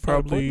was You like fly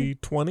to probably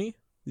 20. Did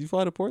you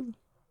fly to Portland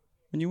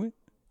when you went?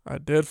 I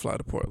did fly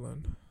to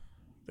Portland.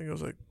 I think it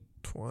was like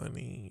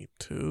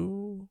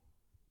 22.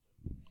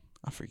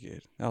 I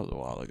forget. That was a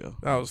while ago.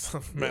 That was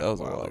man, that was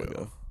a while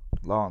ago.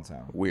 Long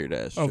time. Weird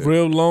ass A trip.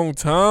 real long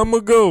time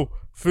ago.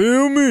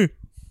 Feel me?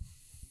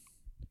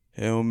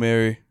 Hail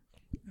Mary.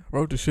 I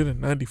wrote the shit in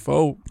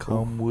 94.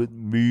 Come with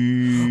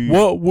me.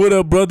 What would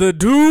a brother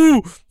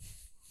do?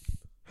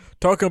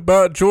 Talking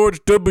about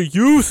George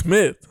W.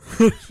 Smith.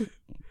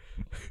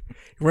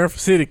 He ran for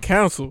city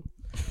council.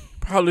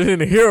 Probably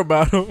didn't hear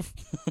about him.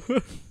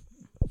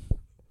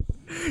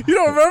 You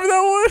don't remember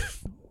that one?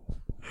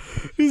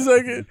 He's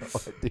like, Dude,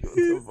 what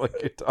the fuck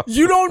you're talking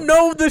you don't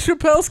know the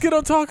Chappelle skit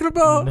I'm talking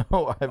about?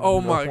 No, I have Oh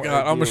no my god, I'm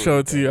idea gonna show what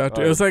it to you that-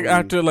 after. All It was right, like please.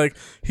 after like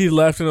he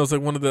left and it was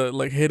like one of the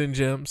like hidden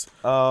gems.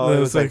 Oh, it it was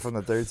was like like- from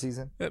the third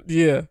season.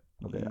 Yeah.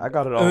 Okay, I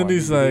got it all. And then on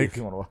he's DVD like- if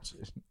you want to watch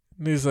it.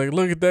 And he's like,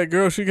 look at that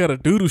girl, she got a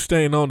doodoo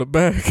stain on the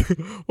back.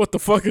 What the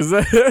fuck is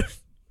that?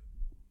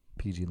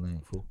 PG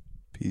Lane, fool.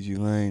 PG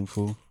Lane,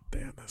 fool.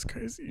 Damn, that's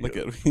crazy. Look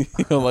at him.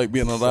 He don't like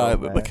being on the So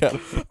island. mad. Look at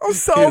him. I'm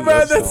so Yeah, mad.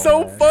 that's That's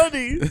so so mad.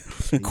 funny. He's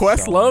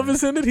Questlove so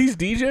is in it. He's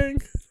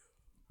DJing.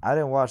 I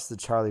didn't watch the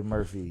Charlie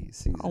Murphy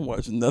season. I don't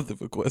watch nothing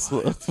for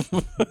Questlove.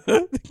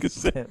 Nigga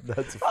said,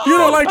 That's You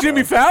don't like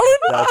Jimmy Fallon?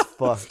 that's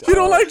fucked. You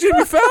don't up. like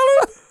Jimmy Fallon?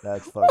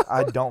 That's fucked.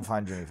 I don't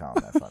find Jimmy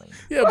Fallon that funny.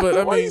 Yeah, but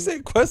I why mean, you say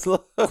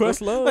Questlove?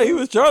 Questlove. Like he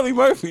was Charlie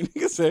Murphy.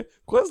 Nigga said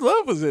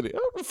Questlove was in it. I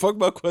don't give a fuck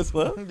about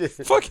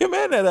Questlove. Fuck him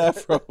and that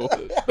afro.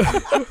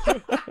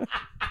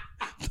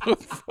 The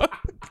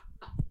fuck?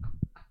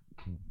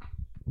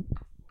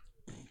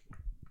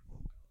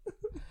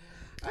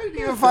 I didn't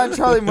even find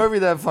Charlie Murphy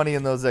that funny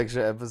in those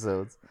extra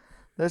episodes.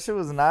 That shit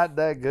was not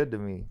that good to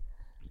me.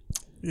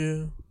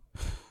 yeah.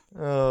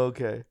 Oh,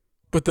 okay.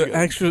 But the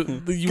extra,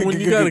 when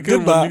you got a good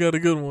Goodbye. one, you got a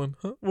good one.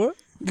 Huh? What?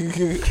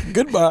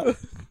 Goodbye.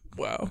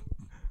 Wow.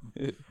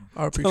 RP,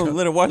 Tell Charlie,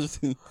 Leonard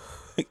Washington.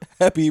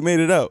 Happy he made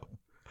it out.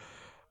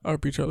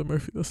 RP Charlie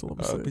Murphy. That's all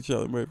I'm saying. RP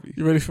Charlie Murphy.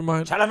 You ready for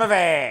mine? Charlie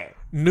Murphy.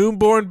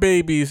 Newborn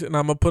babies, and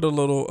I'm gonna put a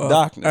little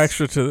Darkness.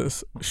 extra to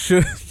this.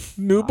 Should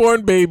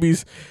newborn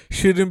babies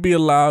shouldn't be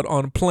allowed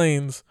on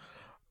planes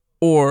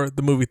or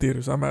the movie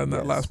theaters? I'm adding that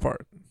Yes. last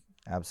part.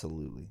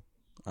 Absolutely.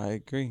 I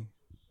agree.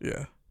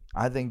 Yeah.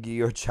 I think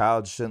your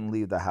child shouldn't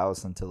leave the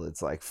house until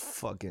it's like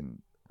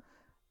fucking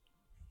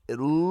at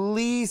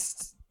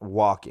least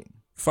walking.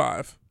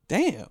 5.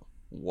 Damn.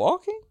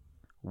 Walking?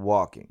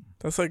 Walking.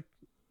 That's like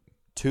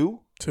 2?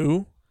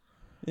 2.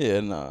 Yeah,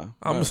 nah.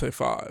 I'm gonna say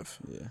 5.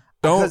 Yeah.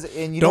 Don't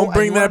And you don't know- and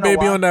bring you wanna that know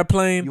baby why? on that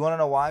plane. You want to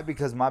know why?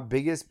 Because my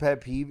biggest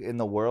pet peeve in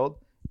the world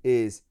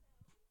is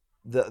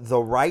the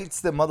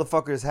rights that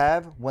motherfuckers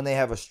have when they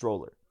have a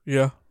stroller.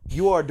 Yeah.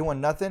 You are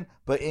doing nothing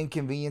but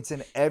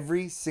inconveniencing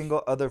every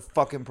single other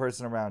fucking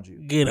person around you.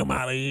 Get him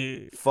out of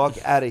here. Fuck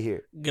out of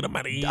here. Get him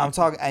out of here. I'm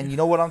talking, and you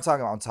know what I'm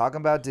talking about? I'm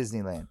talking about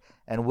Disneyland.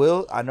 And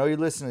Will, I know you're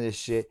listening to this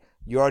shit.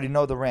 You already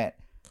know the rant.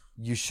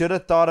 You should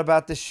have thought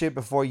about this shit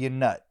before you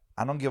nut.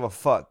 I don't give a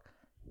fuck.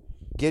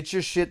 Get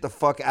your shit the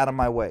fuck out of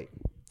my way.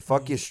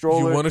 Fuck your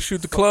stroller. You want to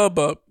shoot the club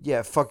up?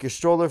 Yeah, fuck your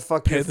stroller.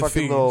 Fuck Pay your the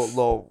fucking fees.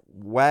 little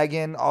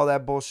wagon. All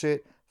that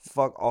bullshit.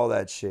 Fuck all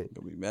that shit.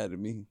 Gonna be mad at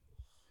me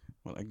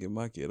when I get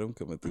my kid. I'm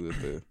coming through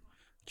with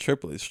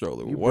Triplet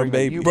stroller with You one bring a-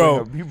 baby. you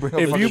Bro, bring a- you bring a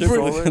if fucking you bring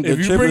stroller, if you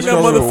triplet bring that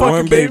stroller with one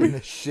motherfucking baby. baby,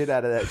 the shit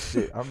out of that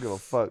shit. I don't give a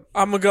fuck.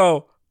 I'm gonna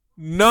go.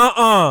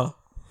 Nuh-uh.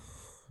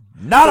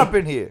 Not up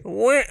in here.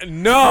 Where?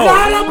 No.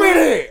 Not up in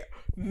here.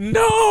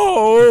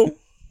 No.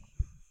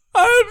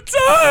 I'm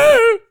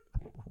tired.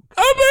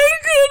 I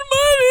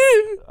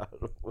made good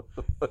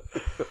money.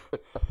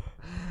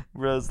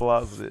 Bro's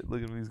lost it.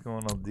 Look at me, he's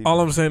going on deep. All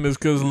I'm saying is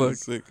because look,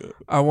 Sicko.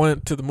 I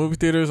went to the movie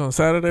theaters on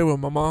Saturday with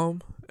my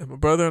mom and my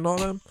brother and all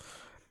them,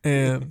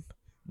 and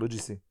What'd you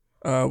see?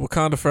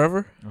 Wakanda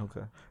Forever.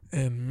 Okay.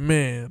 And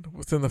man,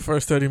 within the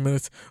first 30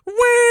 minutes,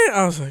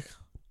 I was like,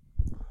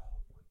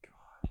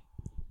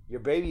 Your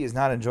baby is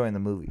not enjoying the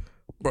movie.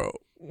 bro,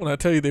 when I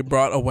tell you they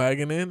brought a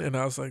wagon in, and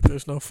I was like,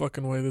 there's no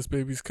fucking way this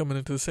baby's coming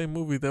into the same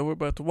movie that we're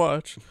about to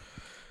watch.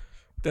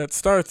 That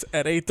starts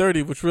at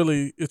 8:30, which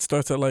really it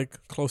starts at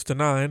like close to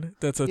 9.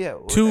 That's a Yeah,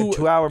 two- a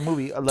 2-hour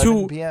movie,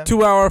 11 p.m.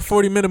 2 hour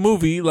 40-minute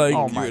movie. Like,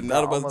 Oh my You're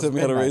not God, about to tell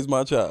me how to almost raise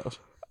my child.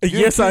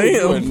 yes, I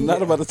You are am.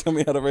 not about to tell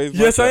me how to raise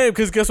my Yes, child. I am.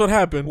 Because guess what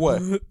happened? What?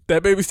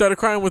 That baby started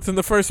crying within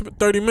the first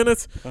 30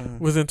 minutes. Uh-huh.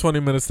 Within 20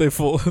 minutes, they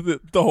full. The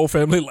whole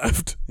family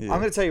left. Yeah. I'm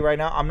gonna tell you right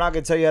now. I'm not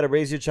gonna tell you how to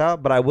raise your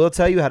child, but I will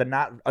tell you how to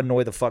not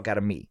annoy the fuck out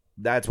of me.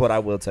 That's what I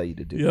will tell you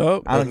to do.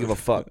 Yup. I don't give a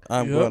fuck.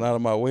 I'm Yep. going out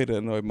of my way to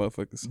annoy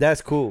motherfuckers. That's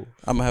cool.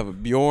 I'm gonna have a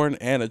Bjorn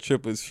and a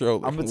triplet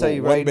stroller. I'm gonna tell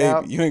you One right baby.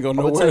 now. You ain't gonna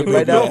I'm know gonna where tell you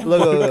right to now. go.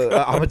 Look.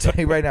 I'm gonna tell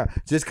you right now.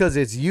 Just because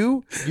it's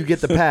you, you get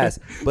the pass.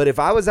 But if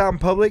I was out in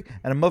public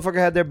and a motherfucker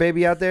had their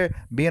baby out there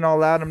being all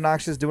loud,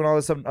 obnoxious, doing all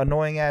this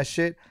annoying ass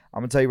shit,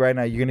 I'm gonna tell you right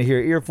now, you're gonna hear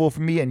an earful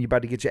from me, and you're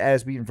about to get your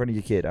ass beat in front of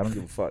your kid. I don't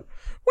give a fuck.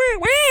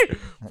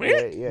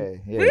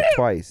 Yeah.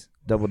 Twice.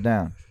 Double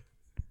down.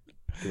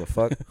 Give a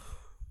fuck.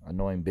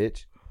 Annoying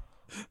bitch.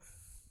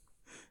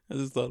 I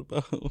just thought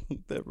about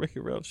that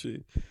Wreck-It Ralph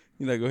shit.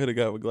 You're not gonna hit a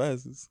guy with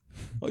glasses.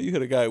 Oh, you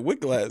hit a guy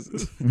with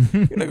glasses.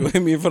 You're not gonna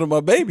hit me in front of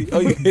my baby. Oh,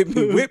 you hit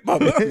me with my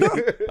baby.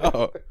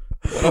 Oh,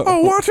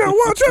 Watch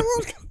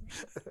out.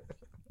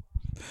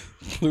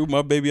 Flew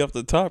my baby off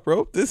the top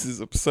rope. This is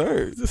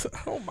absurd.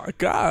 Oh my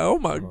God. Oh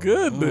my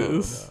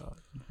goodness.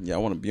 Yeah, I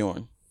want a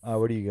Bjorn.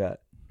 What do you got?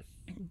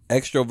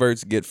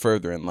 Extroverts get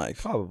further in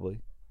life. Probably.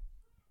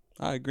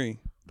 I agree.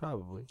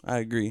 I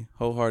agree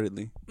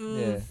wholeheartedly.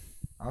 Yeah.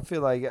 I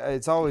feel like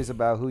it's always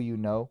about who you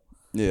know,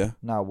 Yeah.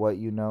 not what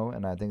you know,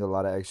 and I think a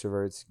lot of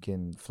extroverts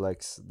can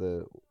flex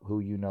the who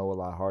you know a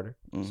lot harder.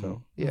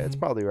 So yeah, it's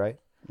probably right.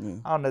 Yeah.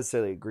 I don't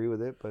necessarily agree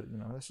with it, but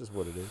that's just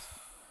what it is.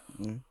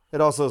 Yeah. It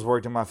also has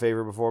worked in my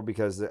favor before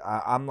because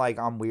I'm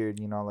weird,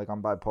 like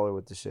I'm bipolar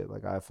with the shit.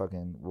 Like I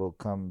fucking will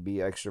come be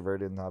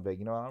extroverted and I'll be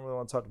like, I don't really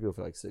want to talk to people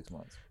for like 6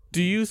 months.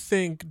 Do you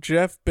think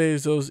Jeff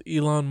Bezos,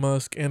 Elon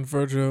Musk, and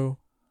Virgil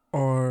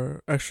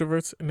are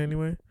extroverts in any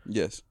way?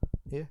 Yes.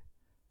 Yeah.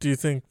 Do you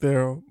think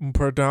they're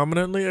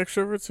predominantly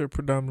extroverts or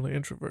predominantly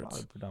introverts?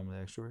 Probably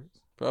predominantly extroverts.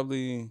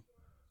 Probably.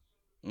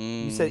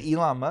 You said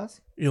Elon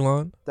Musk?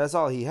 Elon? That's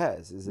all he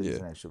has is that he's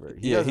Yeah. an extrovert.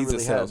 He Yeah, doesn't he's a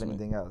really have salesman.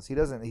 anything else.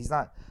 He's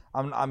not.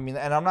 I mean,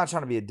 and I'm not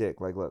trying to be a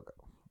dick. Like, look,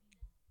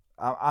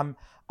 I'm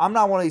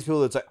not one of these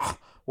people that's like,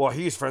 well,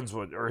 he's friends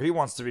with, or he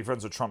wants to be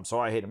friends with Trump, so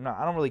I hate him. No,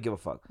 I don't really give a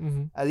fuck.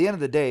 Mm-hmm. At the end of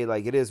the day,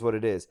 like, it is what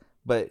it is.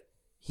 But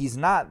he's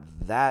not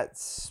that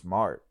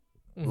smart.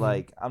 Mm-hmm.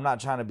 Like, I'm not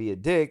trying to be a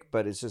dick,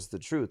 but it's just the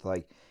truth.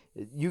 Like,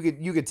 you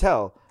could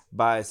tell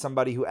by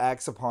somebody who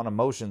acts upon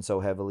emotion so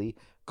heavily,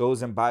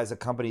 goes and buys a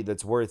company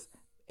that's worth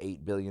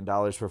 $8 billion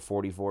for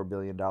 $44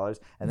 billion,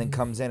 and then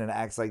comes in and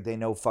acts like they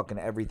know fucking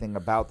everything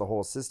about the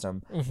whole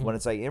system. When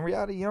it's like, in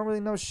reality, you don't really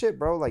know shit,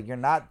 bro. Like,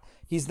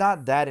 he's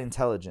not that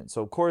intelligent.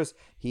 So of course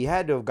he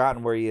had to have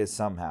gotten where he is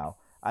somehow.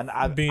 And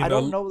I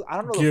don't know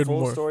the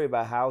full story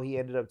about how he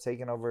ended up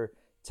taking over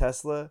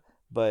Tesla,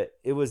 but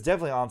it was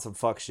definitely on some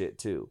fuck shit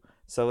too.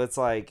 So it's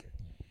like,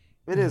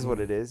 it is what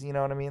it is. You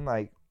know what I mean?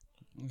 Like,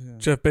 Yeah.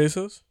 Jeff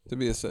Bezos? To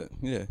be a set.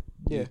 Yeah.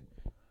 Yeah.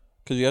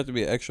 Because you have to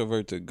be an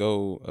extrovert to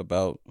go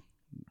about,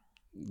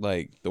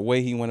 like, the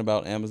way he went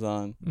about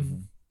Amazon.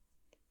 Mm-hmm.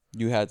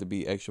 You had to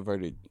be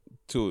extroverted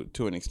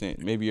to an extent.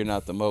 Maybe you're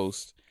not the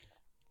most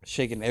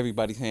shaking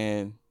everybody's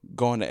hand,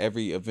 going to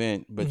every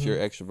event, but you're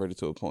extroverted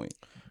to a point.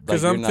 Like,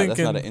 'Cause I'm that's not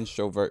thinking- an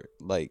introvert.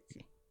 Like,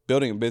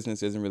 building a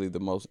business isn't really the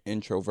most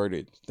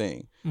introverted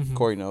thing. Mm-hmm.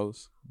 Corey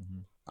knows.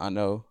 I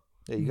know.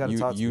 yeah, you gotta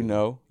talk to people.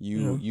 know.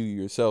 You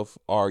yourself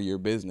are your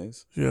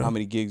business. Yeah. How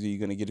many gigs are you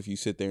gonna get if you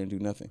sit there and do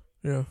nothing?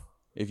 Yeah.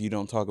 If you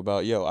don't talk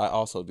about, yo, I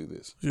also do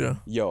this. Yeah.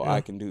 Yo, Yeah.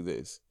 I can do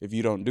this. If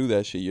you don't do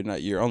that shit,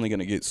 you're only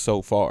gonna get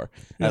so far.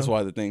 That's Yeah.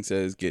 why the thing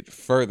says get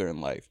further in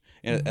life.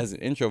 And Mm-hmm. as an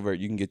introvert,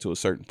 you can get to a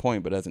certain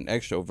point, but as an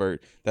extrovert,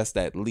 that's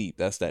that leap,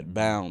 that's that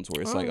bounds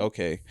where it's like,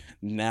 okay,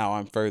 now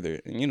I'm further.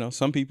 And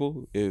some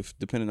people, if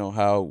depending on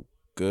how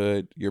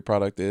good your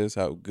product is,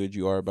 how good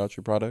you are about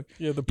your product,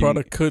 Yeah, the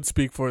product could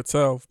speak for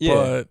itself, yeah,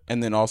 but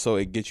and then also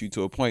it gets you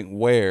to a point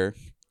where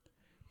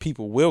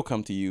people will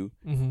come to you,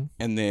 mm-hmm.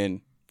 and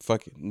then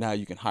fuck it, now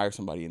you can hire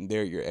somebody and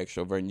they're your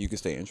extrovert and you can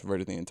stay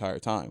introverted the entire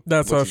time.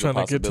 That's which what I was is a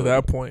trying to get to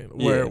possibility. that point.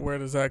 Where Yeah. where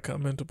does that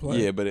come into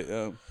play? Yeah, but it,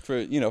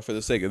 for for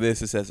the sake of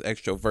this, it says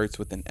extroverts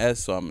with an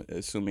S, so I'm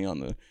assuming on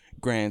the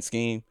grand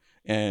scheme.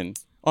 And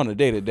On a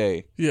day to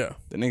day, Yeah.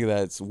 the nigga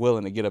that's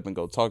willing to get up and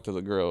go talk to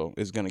the girl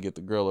is gonna get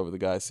the girl over the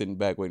guy sitting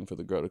back waiting for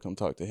the girl to come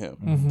talk to him.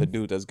 Mm-hmm. The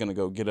dude that's gonna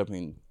go get up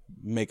and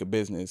make a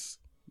business,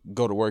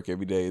 go to work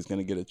every day is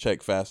gonna get a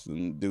check faster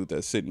than the dude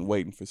that's sitting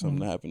waiting for something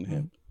to happen to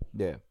him.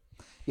 Yeah.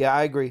 Yeah,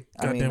 I agree.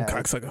 Goddamn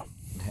cocksucker.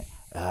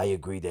 I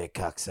agree that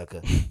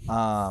cocksucker.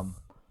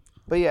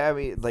 But yeah, I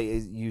mean, like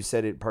you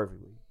said it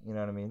perfectly. You know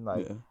what I mean?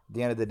 Like Yeah. at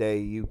the end of the day,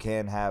 you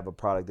can have a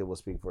product that will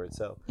speak for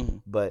itself. Mm-hmm.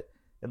 But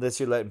unless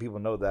you're letting people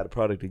know that a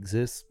product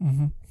exists,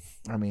 Mm-hmm.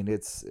 I mean,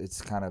 it's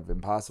kind of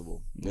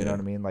impossible. You Yeah. know what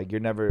I mean? Like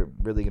you're never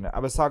really gonna. I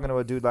was talking to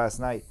a dude last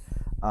night,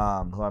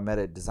 who I met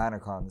at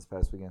DesignerCon this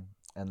past weekend,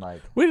 and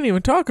like. We didn't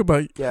even talk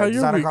about Yeah, how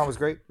your week. DesignerCon was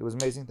great. It was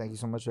amazing. Thank you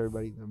so much,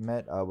 everybody that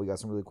met. We got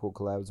some really cool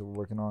collabs that we're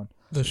working on.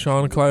 The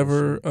Sean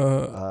Cliver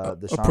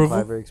The Sean approval.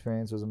 Cliver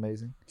experience was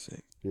amazing.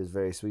 Sick. He was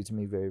very sweet to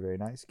me, very very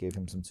nice. Gave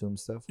him some Tomb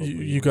stuff.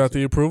 You got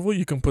the approval.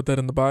 You can put that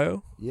in the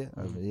bio. Yeah,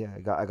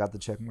 I got the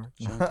check mark.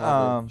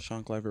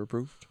 Sean Cliver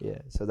approved. Yeah,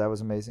 so that was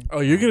amazing. Oh,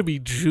 you're gonna be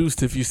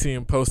juiced if you see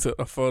him post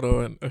a photo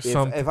and or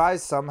something. If I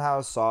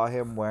somehow saw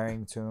him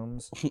wearing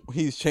Tombs,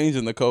 He's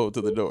changing the code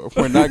to the door.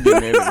 We're not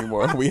getting in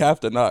anymore. We have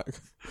to knock.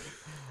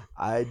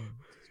 I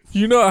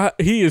You know,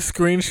 he is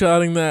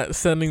screenshotting that,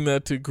 sending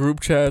that to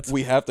group chats.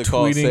 We have to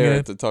call Tweeting Sarah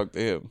it. to talk to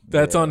him.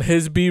 That's Yeah. on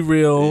his Be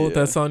Real. Yeah.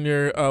 That's on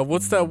your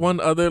what's that one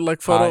other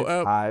like photo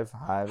app? Hive is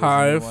the new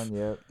Hive. one,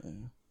 yep.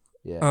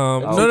 Yeah. No,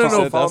 That's no, what no. I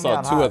said. Follow That's me how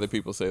on two Hive. other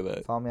people say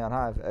that. Follow me on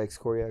Hive.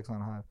 Corey X on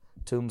Hive.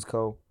 Tombs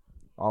Co.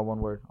 All one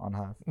word on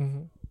Hive.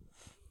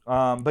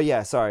 Mm-hmm. But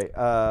yeah, sorry.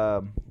 I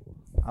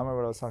don't remember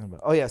what I was talking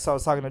about. Oh yeah, so I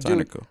was talking to dude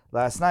Tynical.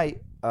 last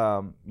night.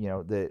 You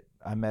know that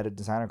I met at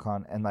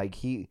DesignerCon, and like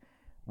he,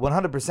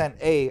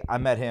 100%. I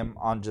met him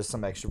on just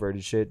some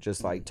extroverted shit,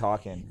 just like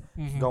talking,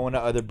 going to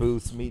other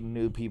booths, meeting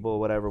new people,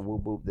 whatever.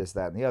 Whoop whoop, this,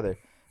 that, and the other.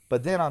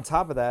 But then on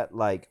top of that,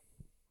 like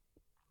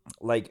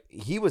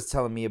he was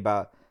telling me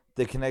about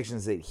the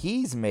connections that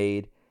he's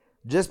made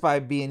just by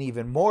being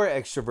even more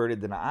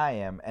extroverted than I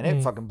am, and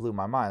it fucking blew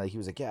my mind. Like he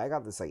was like, "Yeah, I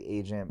got this like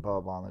agent, blah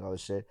blah blah, like all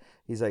this shit."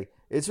 He's like,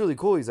 "It's really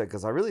cool." He's like,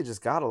 "Cause I really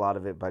just got a lot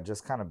of it by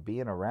just kind of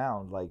being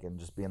around, like, and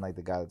just being like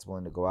the guy that's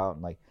willing to go out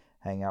and like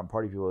hang out and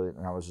party people."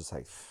 And I was just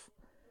like,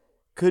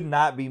 could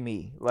not be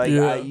me. Like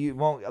Yeah. you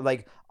won't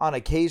like on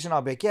occasion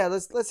I'll be like, "Yeah,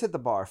 let's hit the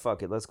bar,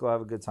 fuck it, let's go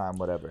have a good time,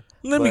 whatever."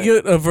 Let me But-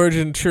 get a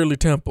Virgin Shirley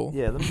Temple.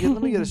 Yeah,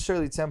 let me get a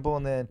Shirley Temple,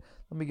 and then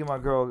let me get my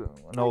girl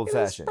an old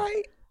fashioned. But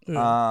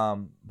yeah.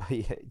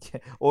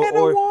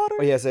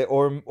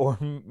 Or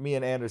me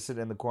and Anders sit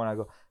in the corner. I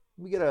go,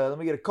 let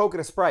me get a Coke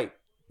and a Sprite.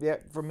 Yeah,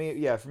 for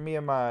me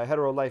and my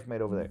hetero life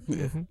mate over there.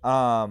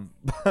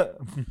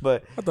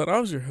 But I thought I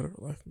was your hetero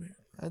life mate.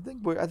 I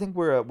think we're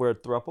a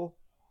throuple.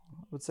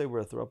 I would say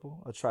we're a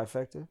throuple, a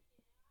trifecta.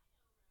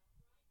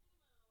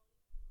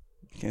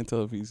 Can't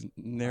tell if he's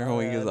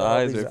narrowing I his don't know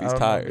eyes or I if he's don't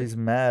know tired. If he's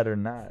mad or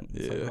not.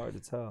 It's like Yeah. hard to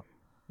tell.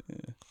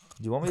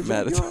 Do you want me to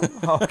Mad check at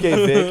you out?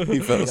 Okay, Vic. He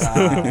fell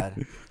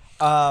God.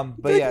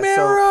 But Big yeah, man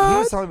so he Rod.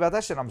 was telling me about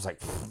that shit. And I was like,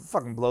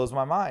 fucking blows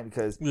my mind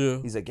because Yeah.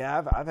 he's like,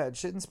 yeah, I've had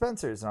shit in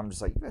Spencer's, and I'm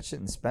just like, you got shit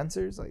in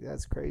Spencer's? Like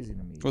that's crazy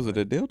to me. Was it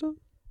a dildo?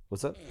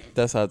 What's up?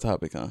 That's Hot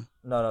Topic, huh?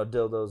 No,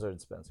 dildos are in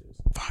Spencer's.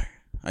 Fire.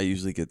 I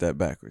usually get that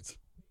backwards.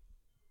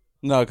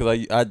 No,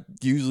 because I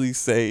usually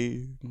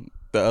say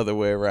the other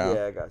way around.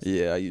 Yeah, I got you.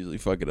 Yeah, I usually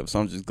fuck it up. So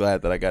I'm just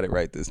glad that I got it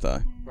right this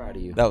time. Proud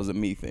of you. That was a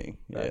me thing.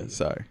 Proud Yeah, of you.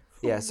 sorry.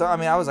 Yeah, so I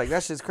mean, I was like,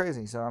 that shit's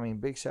crazy. So I mean,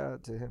 big shout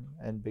out to him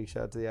and big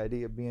shout out to the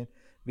idea of being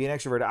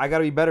extroverted. I got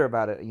to be better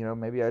about it. You know,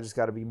 maybe I just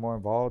got to be more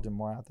involved and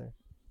more out there.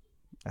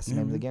 That's the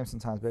name of the game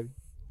sometimes, baby.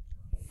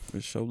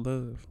 Just show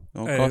love.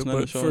 Don't Hey, cost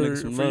nothing to but show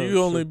niggas some for love.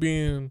 you only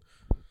being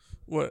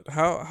what?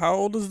 How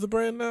old is the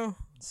brand now?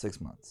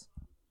 6 months.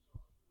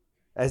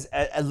 As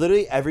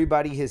literally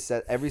everybody has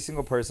said, every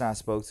single person I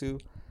spoke to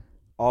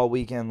all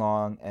weekend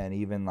long, and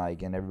even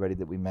like, and everybody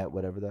that we met,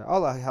 whatever, they're, oh,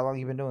 like, how long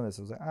you been doing this?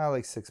 I was like,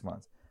 like 6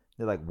 months.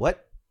 They're like,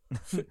 what?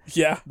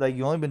 Yeah. Like,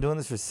 you only been doing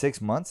this for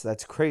 6 months?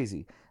 That's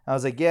crazy. I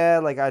was like, yeah,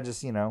 like, I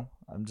just, I'm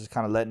just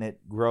kind of letting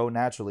it grow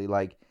naturally.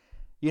 Like,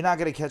 you're not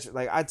going to catch it.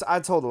 Like, I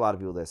told a lot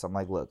of people this. I'm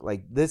like, look,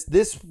 like,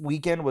 this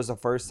weekend was the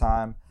first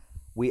time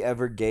we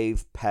ever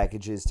gave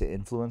packages to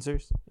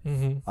influencers.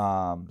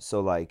 Mm-hmm.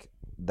 So, like,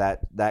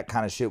 that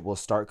kind of shit will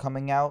start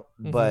coming out.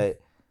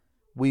 But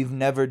we've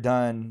never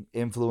done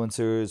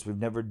influencers. We've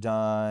never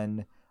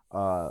done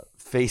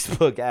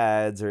Facebook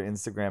ads or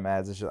Instagram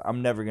ads and shit.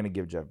 I'm never gonna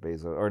give Jeff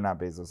Bezos, or not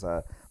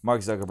Bezos,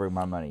 Mark Zuckerberg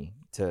my money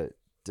to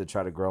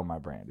try to grow my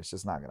brand. It's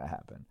just not gonna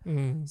happen.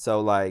 Mm-hmm. So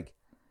like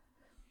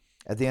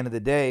at the end of the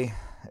day,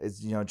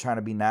 it's trying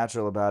to be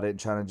natural about it,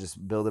 trying to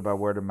just build it by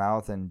word of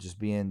mouth and just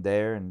being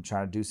there and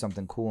trying to do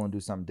something cool and do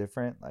something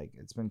different. Like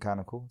it's been kind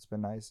of cool. It's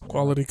been nice.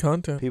 Quality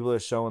content. People are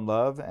showing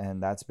love,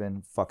 and that's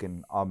been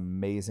fucking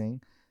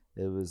amazing.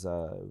 It was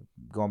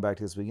going back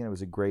to this weekend. It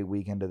was a great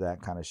weekend of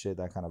that kind of shit,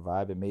 that kind of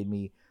vibe. It made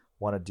me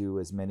want to do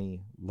as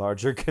many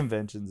larger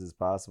conventions as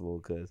possible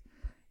because,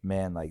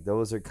 man, like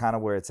those are kind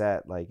of where it's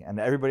at. Like, and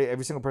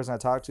every single person I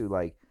talked to,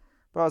 like,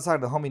 bro, I was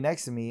talking to the homie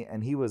next to me,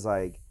 and he was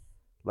like,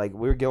 Like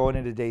we were going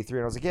into day 3,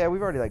 and I was like, yeah,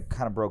 we've already like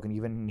kind of broken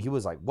even. And he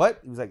was like, what?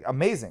 He was like,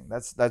 amazing.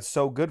 That's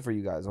so good for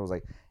you guys. I was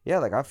like, yeah,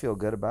 like I feel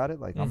good about it.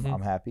 Like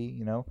I'm happy,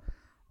 you know.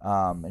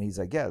 And he's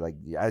like, yeah, like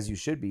as you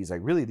should be. He's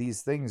like, really,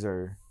 these things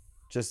are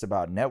just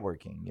about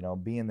networking, you know,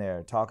 being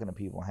there, talking to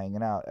people,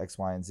 hanging out, X,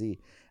 Y, and Z.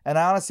 And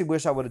I honestly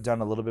wish I would have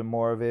done a little bit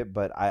more of it,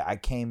 but I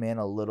came in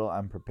a little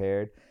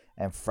unprepared.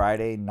 And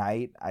Friday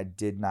night, I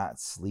did not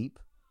sleep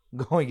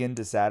going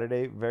into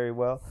Saturday very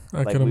well.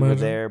 I like can we imagine. were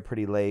there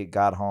pretty late,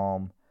 got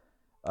home.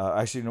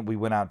 Actually, no, we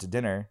went out to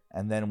dinner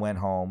and then went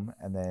home.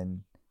 And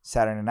then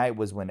Saturday night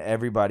was when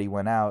everybody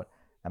went out.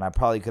 And I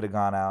probably could have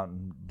gone out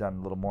and done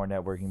a little more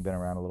networking, been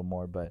around a little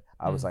more. But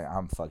I was like,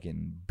 I'm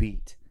fucking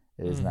beat.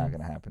 It is not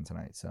going to happen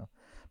tonight. So,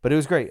 but it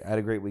was great. I had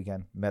a great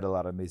weekend. Met a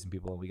lot of amazing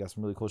people. We got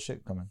some really cool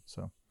shit coming.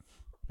 So,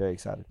 very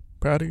excited.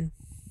 Proud of you.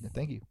 Yeah,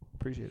 thank you.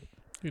 Appreciate it.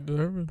 You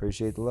deserve it.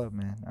 Appreciate the love,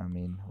 man. I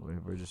mean,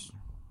 we're just,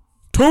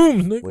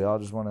 Tombs, nigga. we all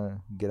just want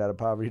to get out of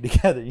poverty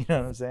together. You know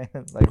what I'm saying?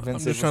 Like I'm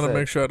Vince just trying to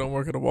make sure I don't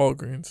work at a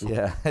Walgreens.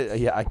 Yeah,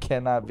 yeah. I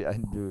cannot be,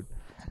 dude.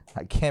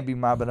 I can't be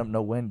mobbing up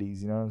no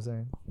Wendy's. You know what I'm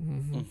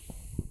saying?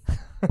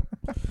 I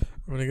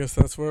mean, I guess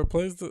that's where it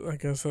plays. I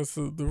guess that's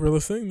the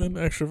realest thing. Then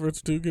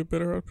extroverts do get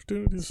better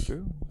opportunities. It's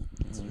true.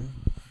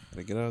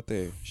 Gotta get out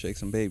there, shake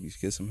some babies,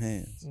 kiss some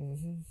hands.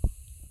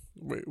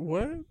 Wait,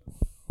 what? You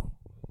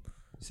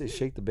say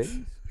shake the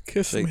babies?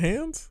 Kiss some Shake.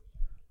 hands?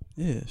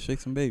 Yeah, shake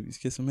some babies,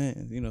 kiss some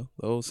hands. You know,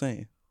 the old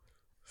saying.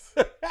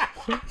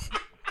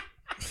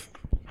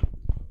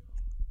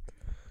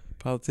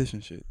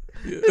 Politician shit.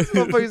 Yeah.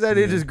 Motherfuckers out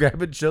here just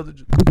grabbing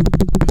children.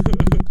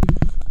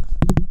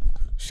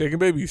 Shaking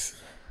babies.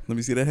 Let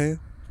me see that hand.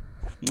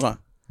 Mwah.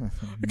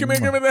 Give me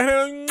that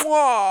hand.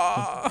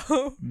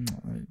 Mwah.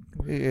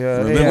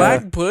 Remember-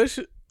 Black Bush.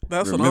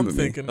 That's what I'm Remember me.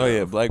 thinking. Oh now.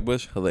 yeah, Black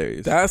Bush,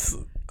 hilarious. That's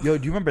Yo,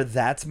 do you remember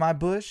That's My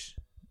Bush?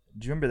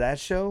 Do you remember that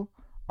show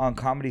on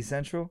Comedy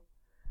Central?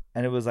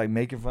 And it was like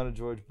making fun of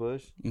George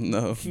Bush.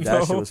 no.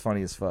 That shit was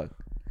funny as fuck.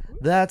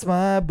 That's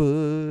my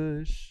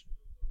Bush.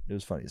 It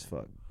was funny as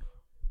fuck.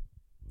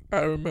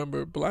 I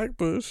remember Black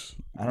Bush.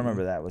 I don't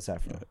remember that. What's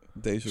that from?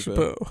 Dave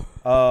Chappelle. Chappelle.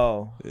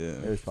 Oh, Yeah.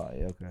 it was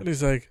probably okay. And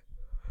he's like,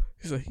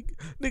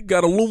 nigga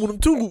got aluminum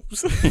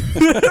tubes.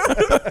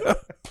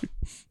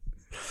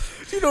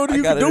 You know what I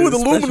you got can it do in with a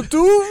aluminum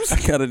special- tubes?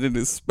 I got it in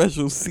this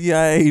special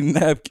CIA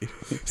napkin.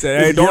 Say,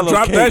 hey, It's don't yellow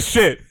drop cake. that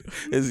shit.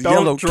 It's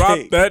yellow Don't drop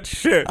cake. that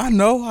shit. I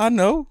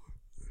know.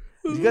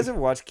 Did you guys ever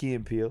watch Key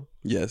and Peele?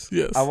 Yes.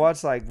 Yes. I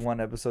watched like one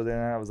episode and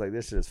I was like,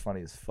 this shit is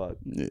funny as fuck.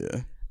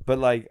 Yeah. But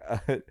like,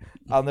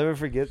 I'll never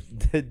forget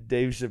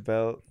Dave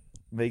Chappelle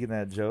making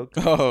that joke.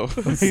 Oh.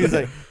 he's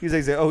like,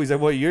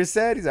 what, you're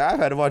sad? He's like, I've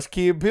had to watch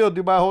Key and Peele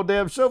do my whole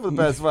damn show for the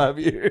past 5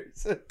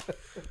 years.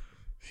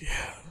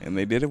 And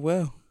they did it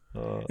well.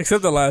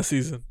 Except the last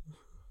season.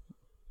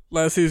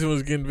 Last season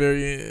was getting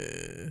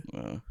very.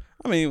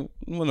 I mean,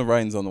 when the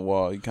writing's on the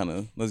wall, you kind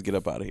of let's get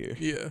up out of here.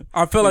 Yeah.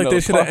 I feel like know, they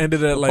the should have par-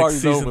 ended at the like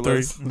party's season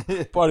over,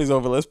 3. Party's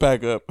over. Let's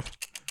pack up.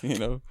 You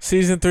know,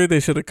 Season 3, they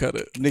should have cut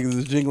it. niggas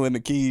is jingling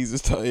the keys.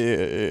 It's time.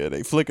 Yeah.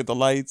 They flickered the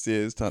lights. Yeah,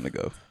 it's time to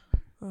go.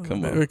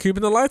 Come on. We're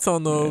keeping the lights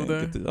on though Man,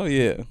 over get there. the- oh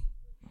yeah.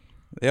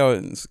 They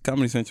always,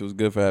 Comedy Central was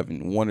good for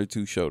having 1 or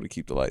 2 show to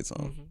keep the lights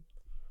on.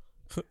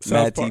 South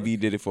Mad Park. TV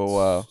did it for a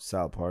while.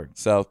 South Park.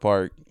 South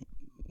Park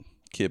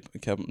kept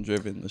them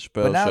driven. The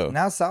Chappelle But show.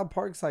 now South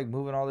Park's like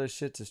moving all their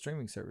shit to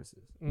streaming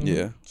services. Mhm.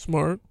 Yeah.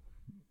 Smart.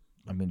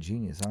 I mean,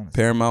 genius, honestly.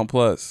 Paramount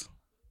Plus.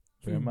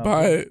 Paramount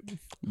Buy Plus. it.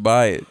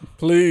 Buy it.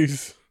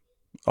 Please.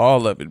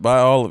 All of it. Buy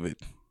all of it.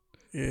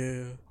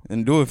 Yeah.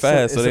 And do it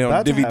fast so it's they don't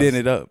about to have- dividend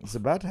it up. It's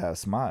about to have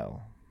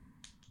Smile.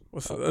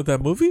 What's that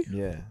movie?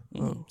 Yeah.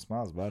 Oh.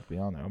 Smile's about to be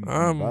on there. I'm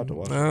I'm, about to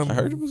watch it. I'm, I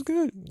heard it was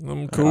good.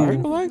 I'm I cool. heard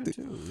people liked it.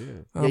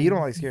 Yeah, you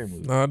don't like scary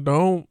movies. I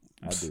don't.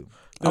 I do.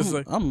 It's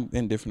like I'm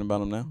indifferent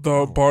about them now.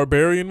 the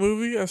Barbarian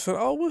movie. I said,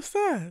 "Oh, what's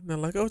that?" And they're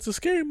like, "Oh, it's a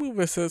scary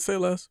movie." I said, "Say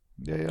less."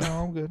 Yeah,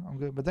 no, I'm good. I'm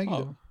good. But thank you, Oh.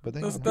 though. But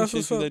thank That's- you. that's Though. Appreciate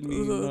what's you up. letting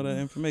me know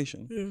that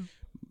information. Yeah.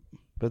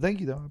 But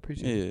thank you, though. I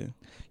appreciate it.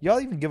 Yeah.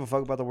 Y'all even give a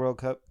fuck about the World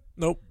Cup?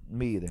 Nope.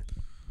 Me either.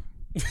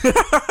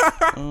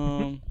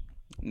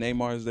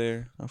 Neymar's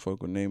there. I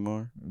fuck with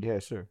Neymar. Yeah,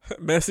 sure.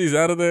 Messi's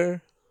out of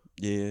there.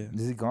 Yeah.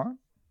 Is he gone?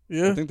 I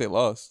Yeah. think they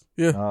lost.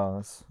 Oh,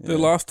 that's... They Yeah.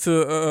 lost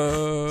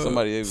to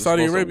Somebody they was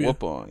Saudi supposed Arabia. to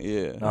whoop on.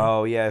 Yeah.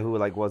 Oh, yeah, who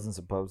like wasn't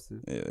supposed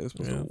to. Yeah, they was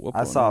supposed Yeah. to whoop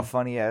I on saw a them.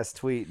 funny ass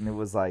tweet and it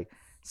was like,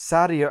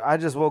 I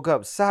just woke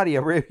up. Saudi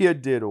Arabia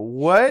did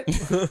what?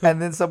 And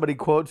then somebody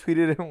quote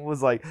tweeted it and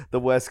was like, the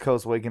West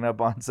Coast waking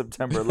up on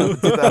September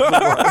 11th,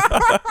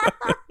 2001.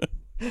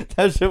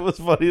 That shit was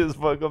funny as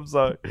fuck. I'm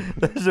sorry.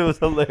 That shit was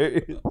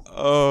hilarious.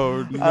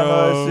 Oh no. I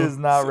know that shit's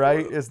not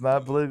right. It's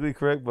not politically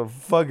correct, but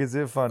fuck is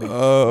it funny.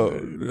 Oh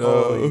no.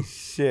 Holy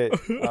shit.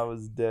 I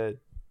was dead.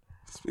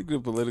 Speaking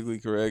of politically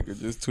correct or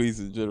just tweets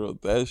in general,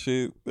 that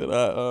shit that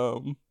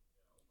I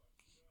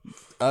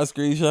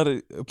screenshot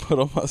it and put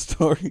on my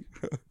story.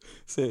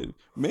 Said,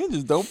 man,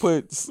 just don't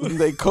put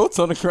their coats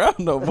on the ground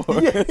no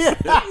more.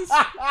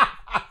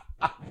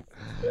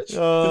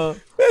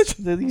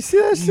 Did you see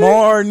that shit?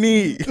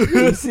 Marnie.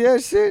 You see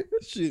that shit?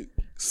 Shit.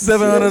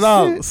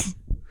 $700.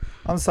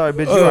 I'm sorry,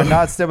 bitch. You are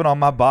not stepping on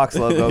my box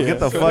logo. Get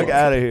the fuck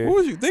out of here. What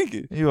was you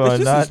thinking? You are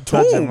This not is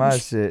touching my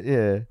Toombs. shit.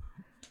 Yeah.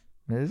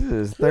 This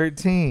is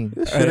 13.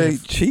 This shit Hey.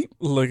 ain't cheap.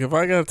 Look, if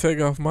I gotta take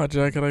off my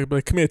jacket, I can be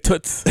like, "Come here,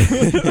 toots."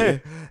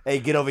 Hey,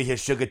 get over here,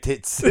 sugar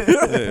tits. I'm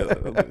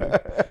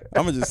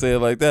gonna just say it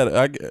like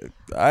that.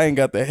 I ain't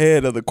got the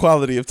head of the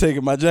quality of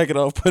taking my jacket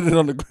off, putting it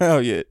on the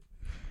ground yet.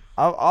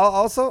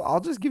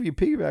 I'll just give you a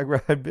piggyback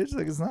ride, bitch.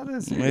 Like, it's not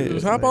that serious.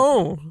 Just hop Like,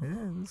 on.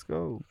 Yeah, let's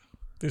go.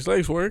 These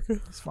legs work.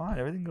 It's fine.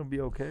 Everything's gonna be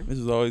okay. This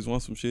is always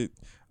want some shit.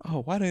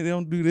 Oh, why they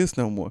don't do this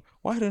no more?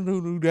 Why they don't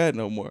do that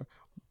no more?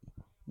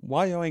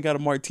 Why y'all ain't got a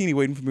martini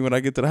waiting for me when I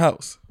get to the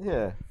house?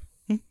 Yeah.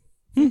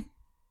 Boop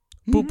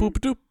boop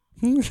doop.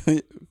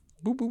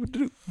 Boop boop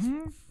doop.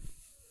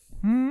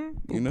 Hmm.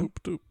 You know,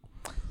 Boop doop.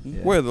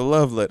 Yeah. where are the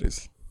love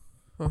letters?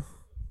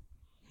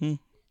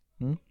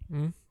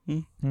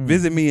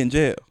 Visit me in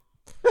jail.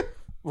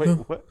 Wait,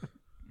 what?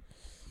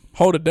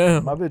 Hold it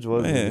down. My bitch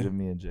was Man. visiting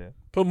me in jail.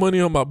 Put money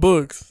on my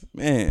books.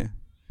 Man,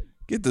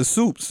 get the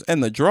soups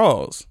and the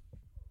draws.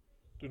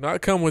 Do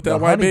not come with The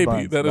that white honey baby.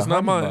 buns, That the is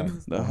not honey mine.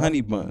 buns. The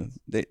honey buns.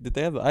 Did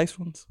they have the ice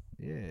ones?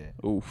 Yeah.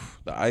 Oof,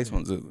 the ice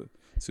ones are the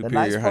The superior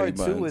nice honey part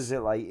buns. too is it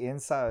like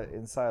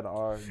inside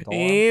our dorm.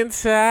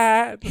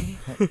 Inside.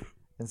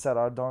 Inside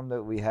our dorm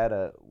that we had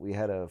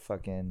a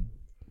fucking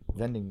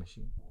vending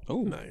machine.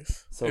 Oh,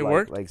 Nice. So It like,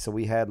 worked. Like so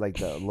we had like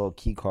the little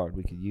key card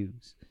we could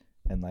use,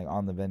 and like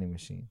on the vending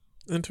machine.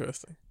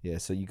 Interesting. Yeah,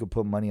 so you could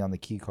put money on the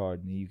key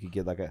card, and you could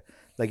get like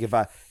if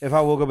I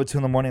woke up at 2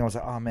 a.m, I was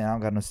like, oh man, I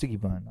don't got no sticky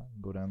bun. I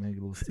can go down there and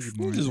get a little sticky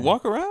bun. you just Yeah.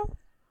 walk around.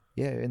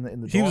 Yeah, in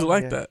the He was dorm,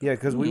 like yeah. that. Yeah,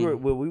 because we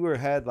were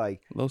had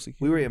like Low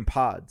security. we were in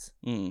pods,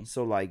 Mm,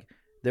 so like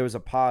there was a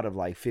pod of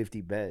like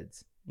 50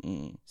 beds.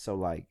 mm. So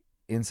like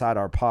inside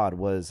our pod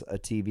was a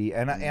TV,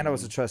 and I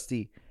was a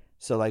trustee.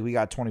 So like we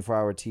got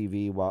 24-hour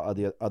TV while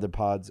other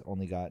pods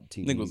only got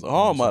TV. Nigga was a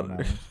hall 27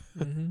 monitor. hours.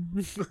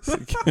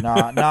 Mm-hmm.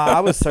 Nah, I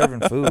was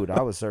serving food.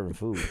 I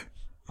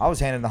was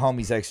handing the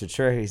homies extra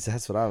trays.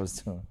 That's what I was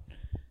doing.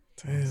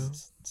 Damn.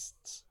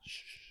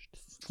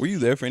 Were you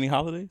there for any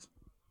holidays?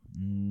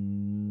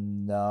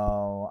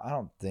 No, I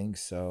don't think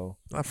so.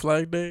 Not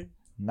Flag Day.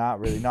 Not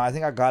really. No, I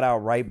think I got out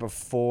right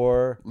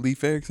before.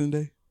 Leif Erikson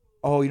Day.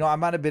 Oh, I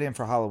might have been in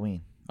for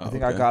Halloween. I Oh,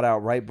 think I okay. got out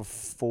right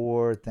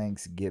before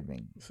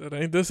Thanksgiving. Said,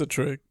 ain't this a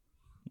trick?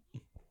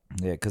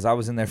 Yeah, because I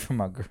was in there for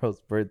my girl's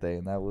birthday,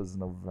 and that was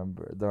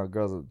November. The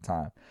girls at the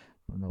time,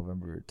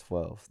 November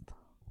 12th.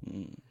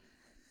 Mm.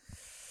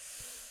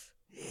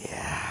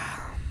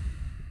 Yeah,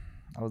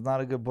 I was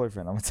not a good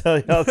boyfriend. I'm gonna tell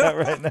y'all that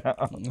right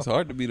now. It's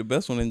hard to be the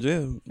best one in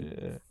jail.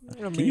 Yeah.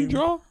 I Can you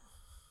draw?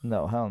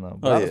 No, hell no.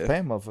 But Oh, I was yeah.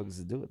 paying motherfuckers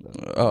to do it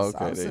though. Oh, I was okay.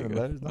 There you sending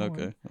go. letters, don't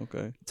worry.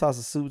 Okay. Toss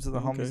a soup to the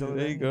homies Okay, over there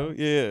there. you go.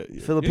 Yeah.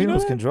 yeah.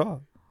 Filipinos You can know draw.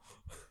 that?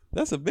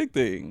 That's a big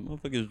thing.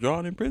 Motherfuckers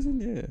drawing in prison.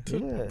 Yeah.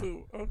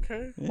 Yeah.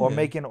 Okay. Or Yeah.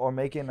 making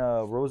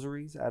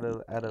rosaries out of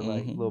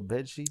like Mhm. little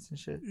bed sheets and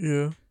shit.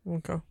 Yeah.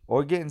 Okay.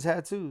 Or getting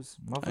tattoos.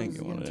 I ain't Motherfuckers get one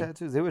getting of them.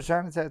 tattoos. They were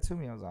trying to tattoo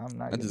me. I was like, I'm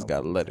not. I getting just no got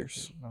fucking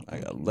letters. tattoo. No, I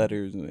thank got you.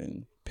 letters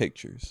and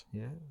pictures.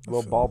 Yeah.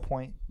 Little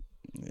ballpoint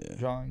Yeah.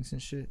 drawings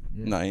and shit.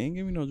 Yeah. Nah, he ain't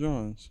give me no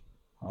drawings.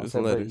 I just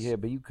said, but letters. yeah,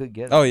 but you could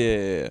get it. Oh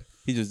yeah.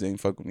 He just didn't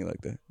fuck with me like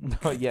that.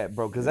 No, yeah,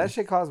 bro, because that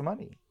shit costs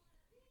money.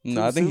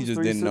 No, I think he suits, just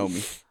 3 didn't know me.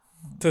 suits?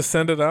 To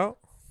send it out.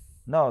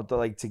 No,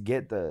 to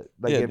get the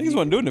like Yeah, if niggas you,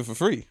 wasn't doing it for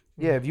free.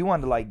 yeah, if you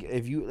wanted to like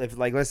if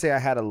like let's say I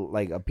had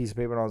a piece of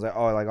paper and I was like,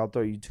 oh, like I'll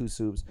throw you 2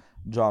 soups,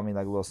 draw me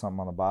like a little something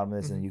on the bottom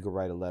of this, and you could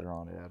write a letter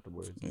on it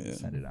afterwards, and Yeah.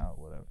 send it out,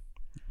 whatever.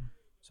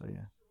 So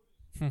yeah,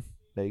 Hmm.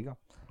 there you go.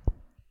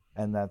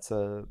 And that's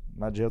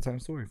my jail time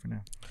story for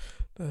now.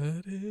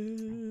 That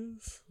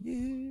is.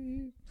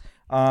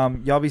 Yeah.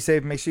 Y'all be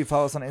safe. Make sure you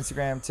follow us on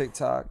Instagram,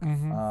 TikTok,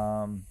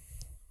 Mhm.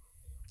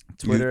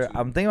 Twitter. YouTube.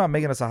 I'm thinking about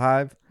making us a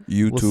hive.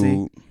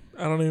 YouTube.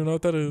 I don't even know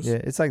what that is. Yeah,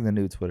 it's like the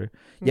new Twitter.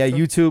 Yeah, Okay.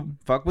 YouTube.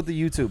 Fuck with the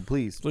YouTube,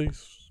 please.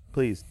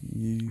 Please.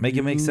 Make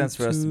it make sense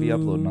for us to be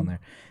uploading on there.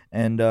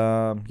 And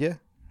yeah,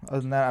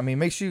 other than that, I mean,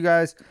 make sure you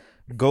guys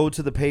go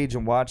to the page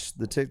and watch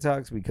the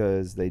TikToks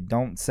because they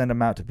don't send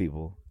them out to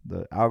people.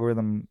 The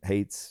algorithm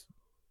hates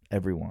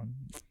everyone.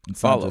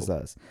 It's Follow. not just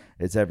us.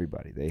 It's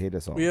everybody. They hate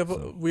us all. We have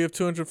so, we have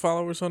 200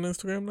 followers on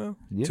Instagram now.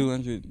 yeah.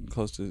 200,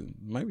 close to,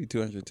 might be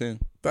 210.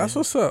 That's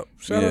what's up.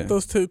 Shout Yeah. out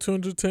those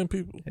 210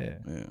 people. Yeah.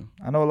 Yeah.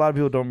 I know a lot of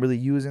people don't really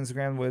use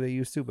Instagram the way they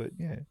used to, but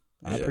yeah,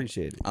 I Yeah.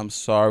 appreciate it. I'm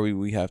sorry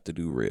we have to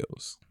do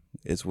reels.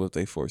 It's what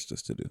they forced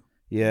us to do.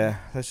 Yeah,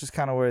 that's just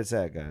kind of where it's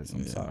at, guys. I'm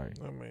Yeah. sorry.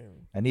 I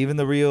mean, And even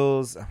the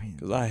reels, I mean,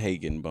 Because I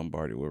hate getting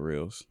bombarded with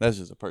reels. That's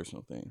just a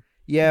personal thing.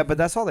 yeah, but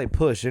that's all they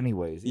push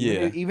anyways.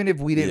 Even if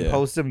we didn't Yeah.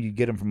 post them, you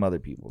get them from other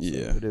people. So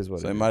Yeah. it is what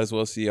So it they is. might as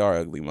well see our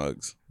ugly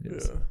mugs.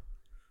 Yes. yeah.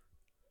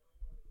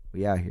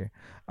 We out here.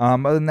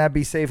 Other than that,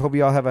 be safe. Hope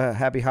you all have a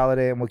happy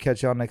holiday, and we'll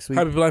catch y'all next week.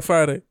 Happy Black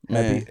Friday.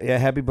 Man.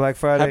 Happy Black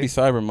Friday. Happy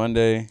Cyber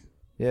Monday.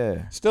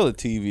 Yeah. Still a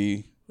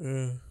TV.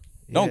 Yeah.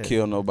 Don't Yeah.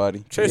 kill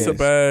nobody. Chase a Yes.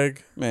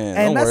 bag. Man,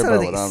 And don't that's worry another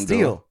about thing. what I'm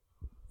Steal.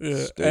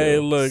 Yeah. Still. Hey,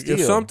 look, if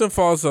Steal. something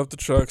falls off the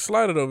truck,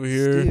 slide it over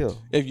here. Steal.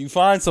 doing. If you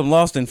find some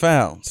lost and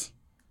founds,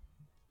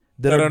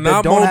 That are are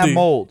not don't have moldy.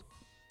 mold.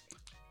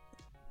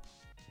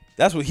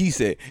 That's what he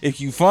said. If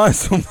you find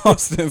some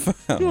lost and You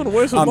found, want to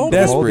wear some I'm Moldy?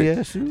 desperate. Moldy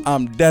ass shoes?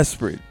 I'm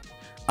desperate.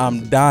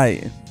 I'm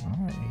dying. All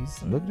right,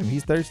 look at him.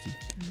 He's thirsty.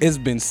 It's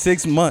been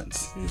 6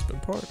 months. He's been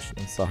parched.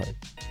 I'm sorry.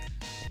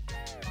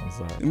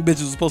 Them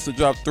bitches was supposed to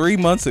drop 3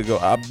 months ago.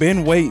 I've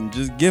been waiting.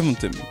 Just give them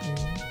to me.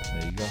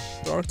 There you go.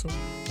 Talk to him.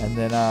 And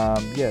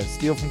then,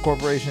 steal from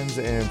corporations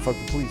and fuck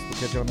the police. We'll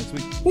catch y'all next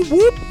week. Whoop,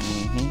 whoop.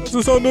 That's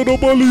the sound of the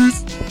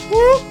police.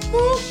 Whoop,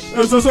 whoop.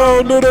 That's the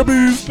sound of the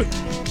beast.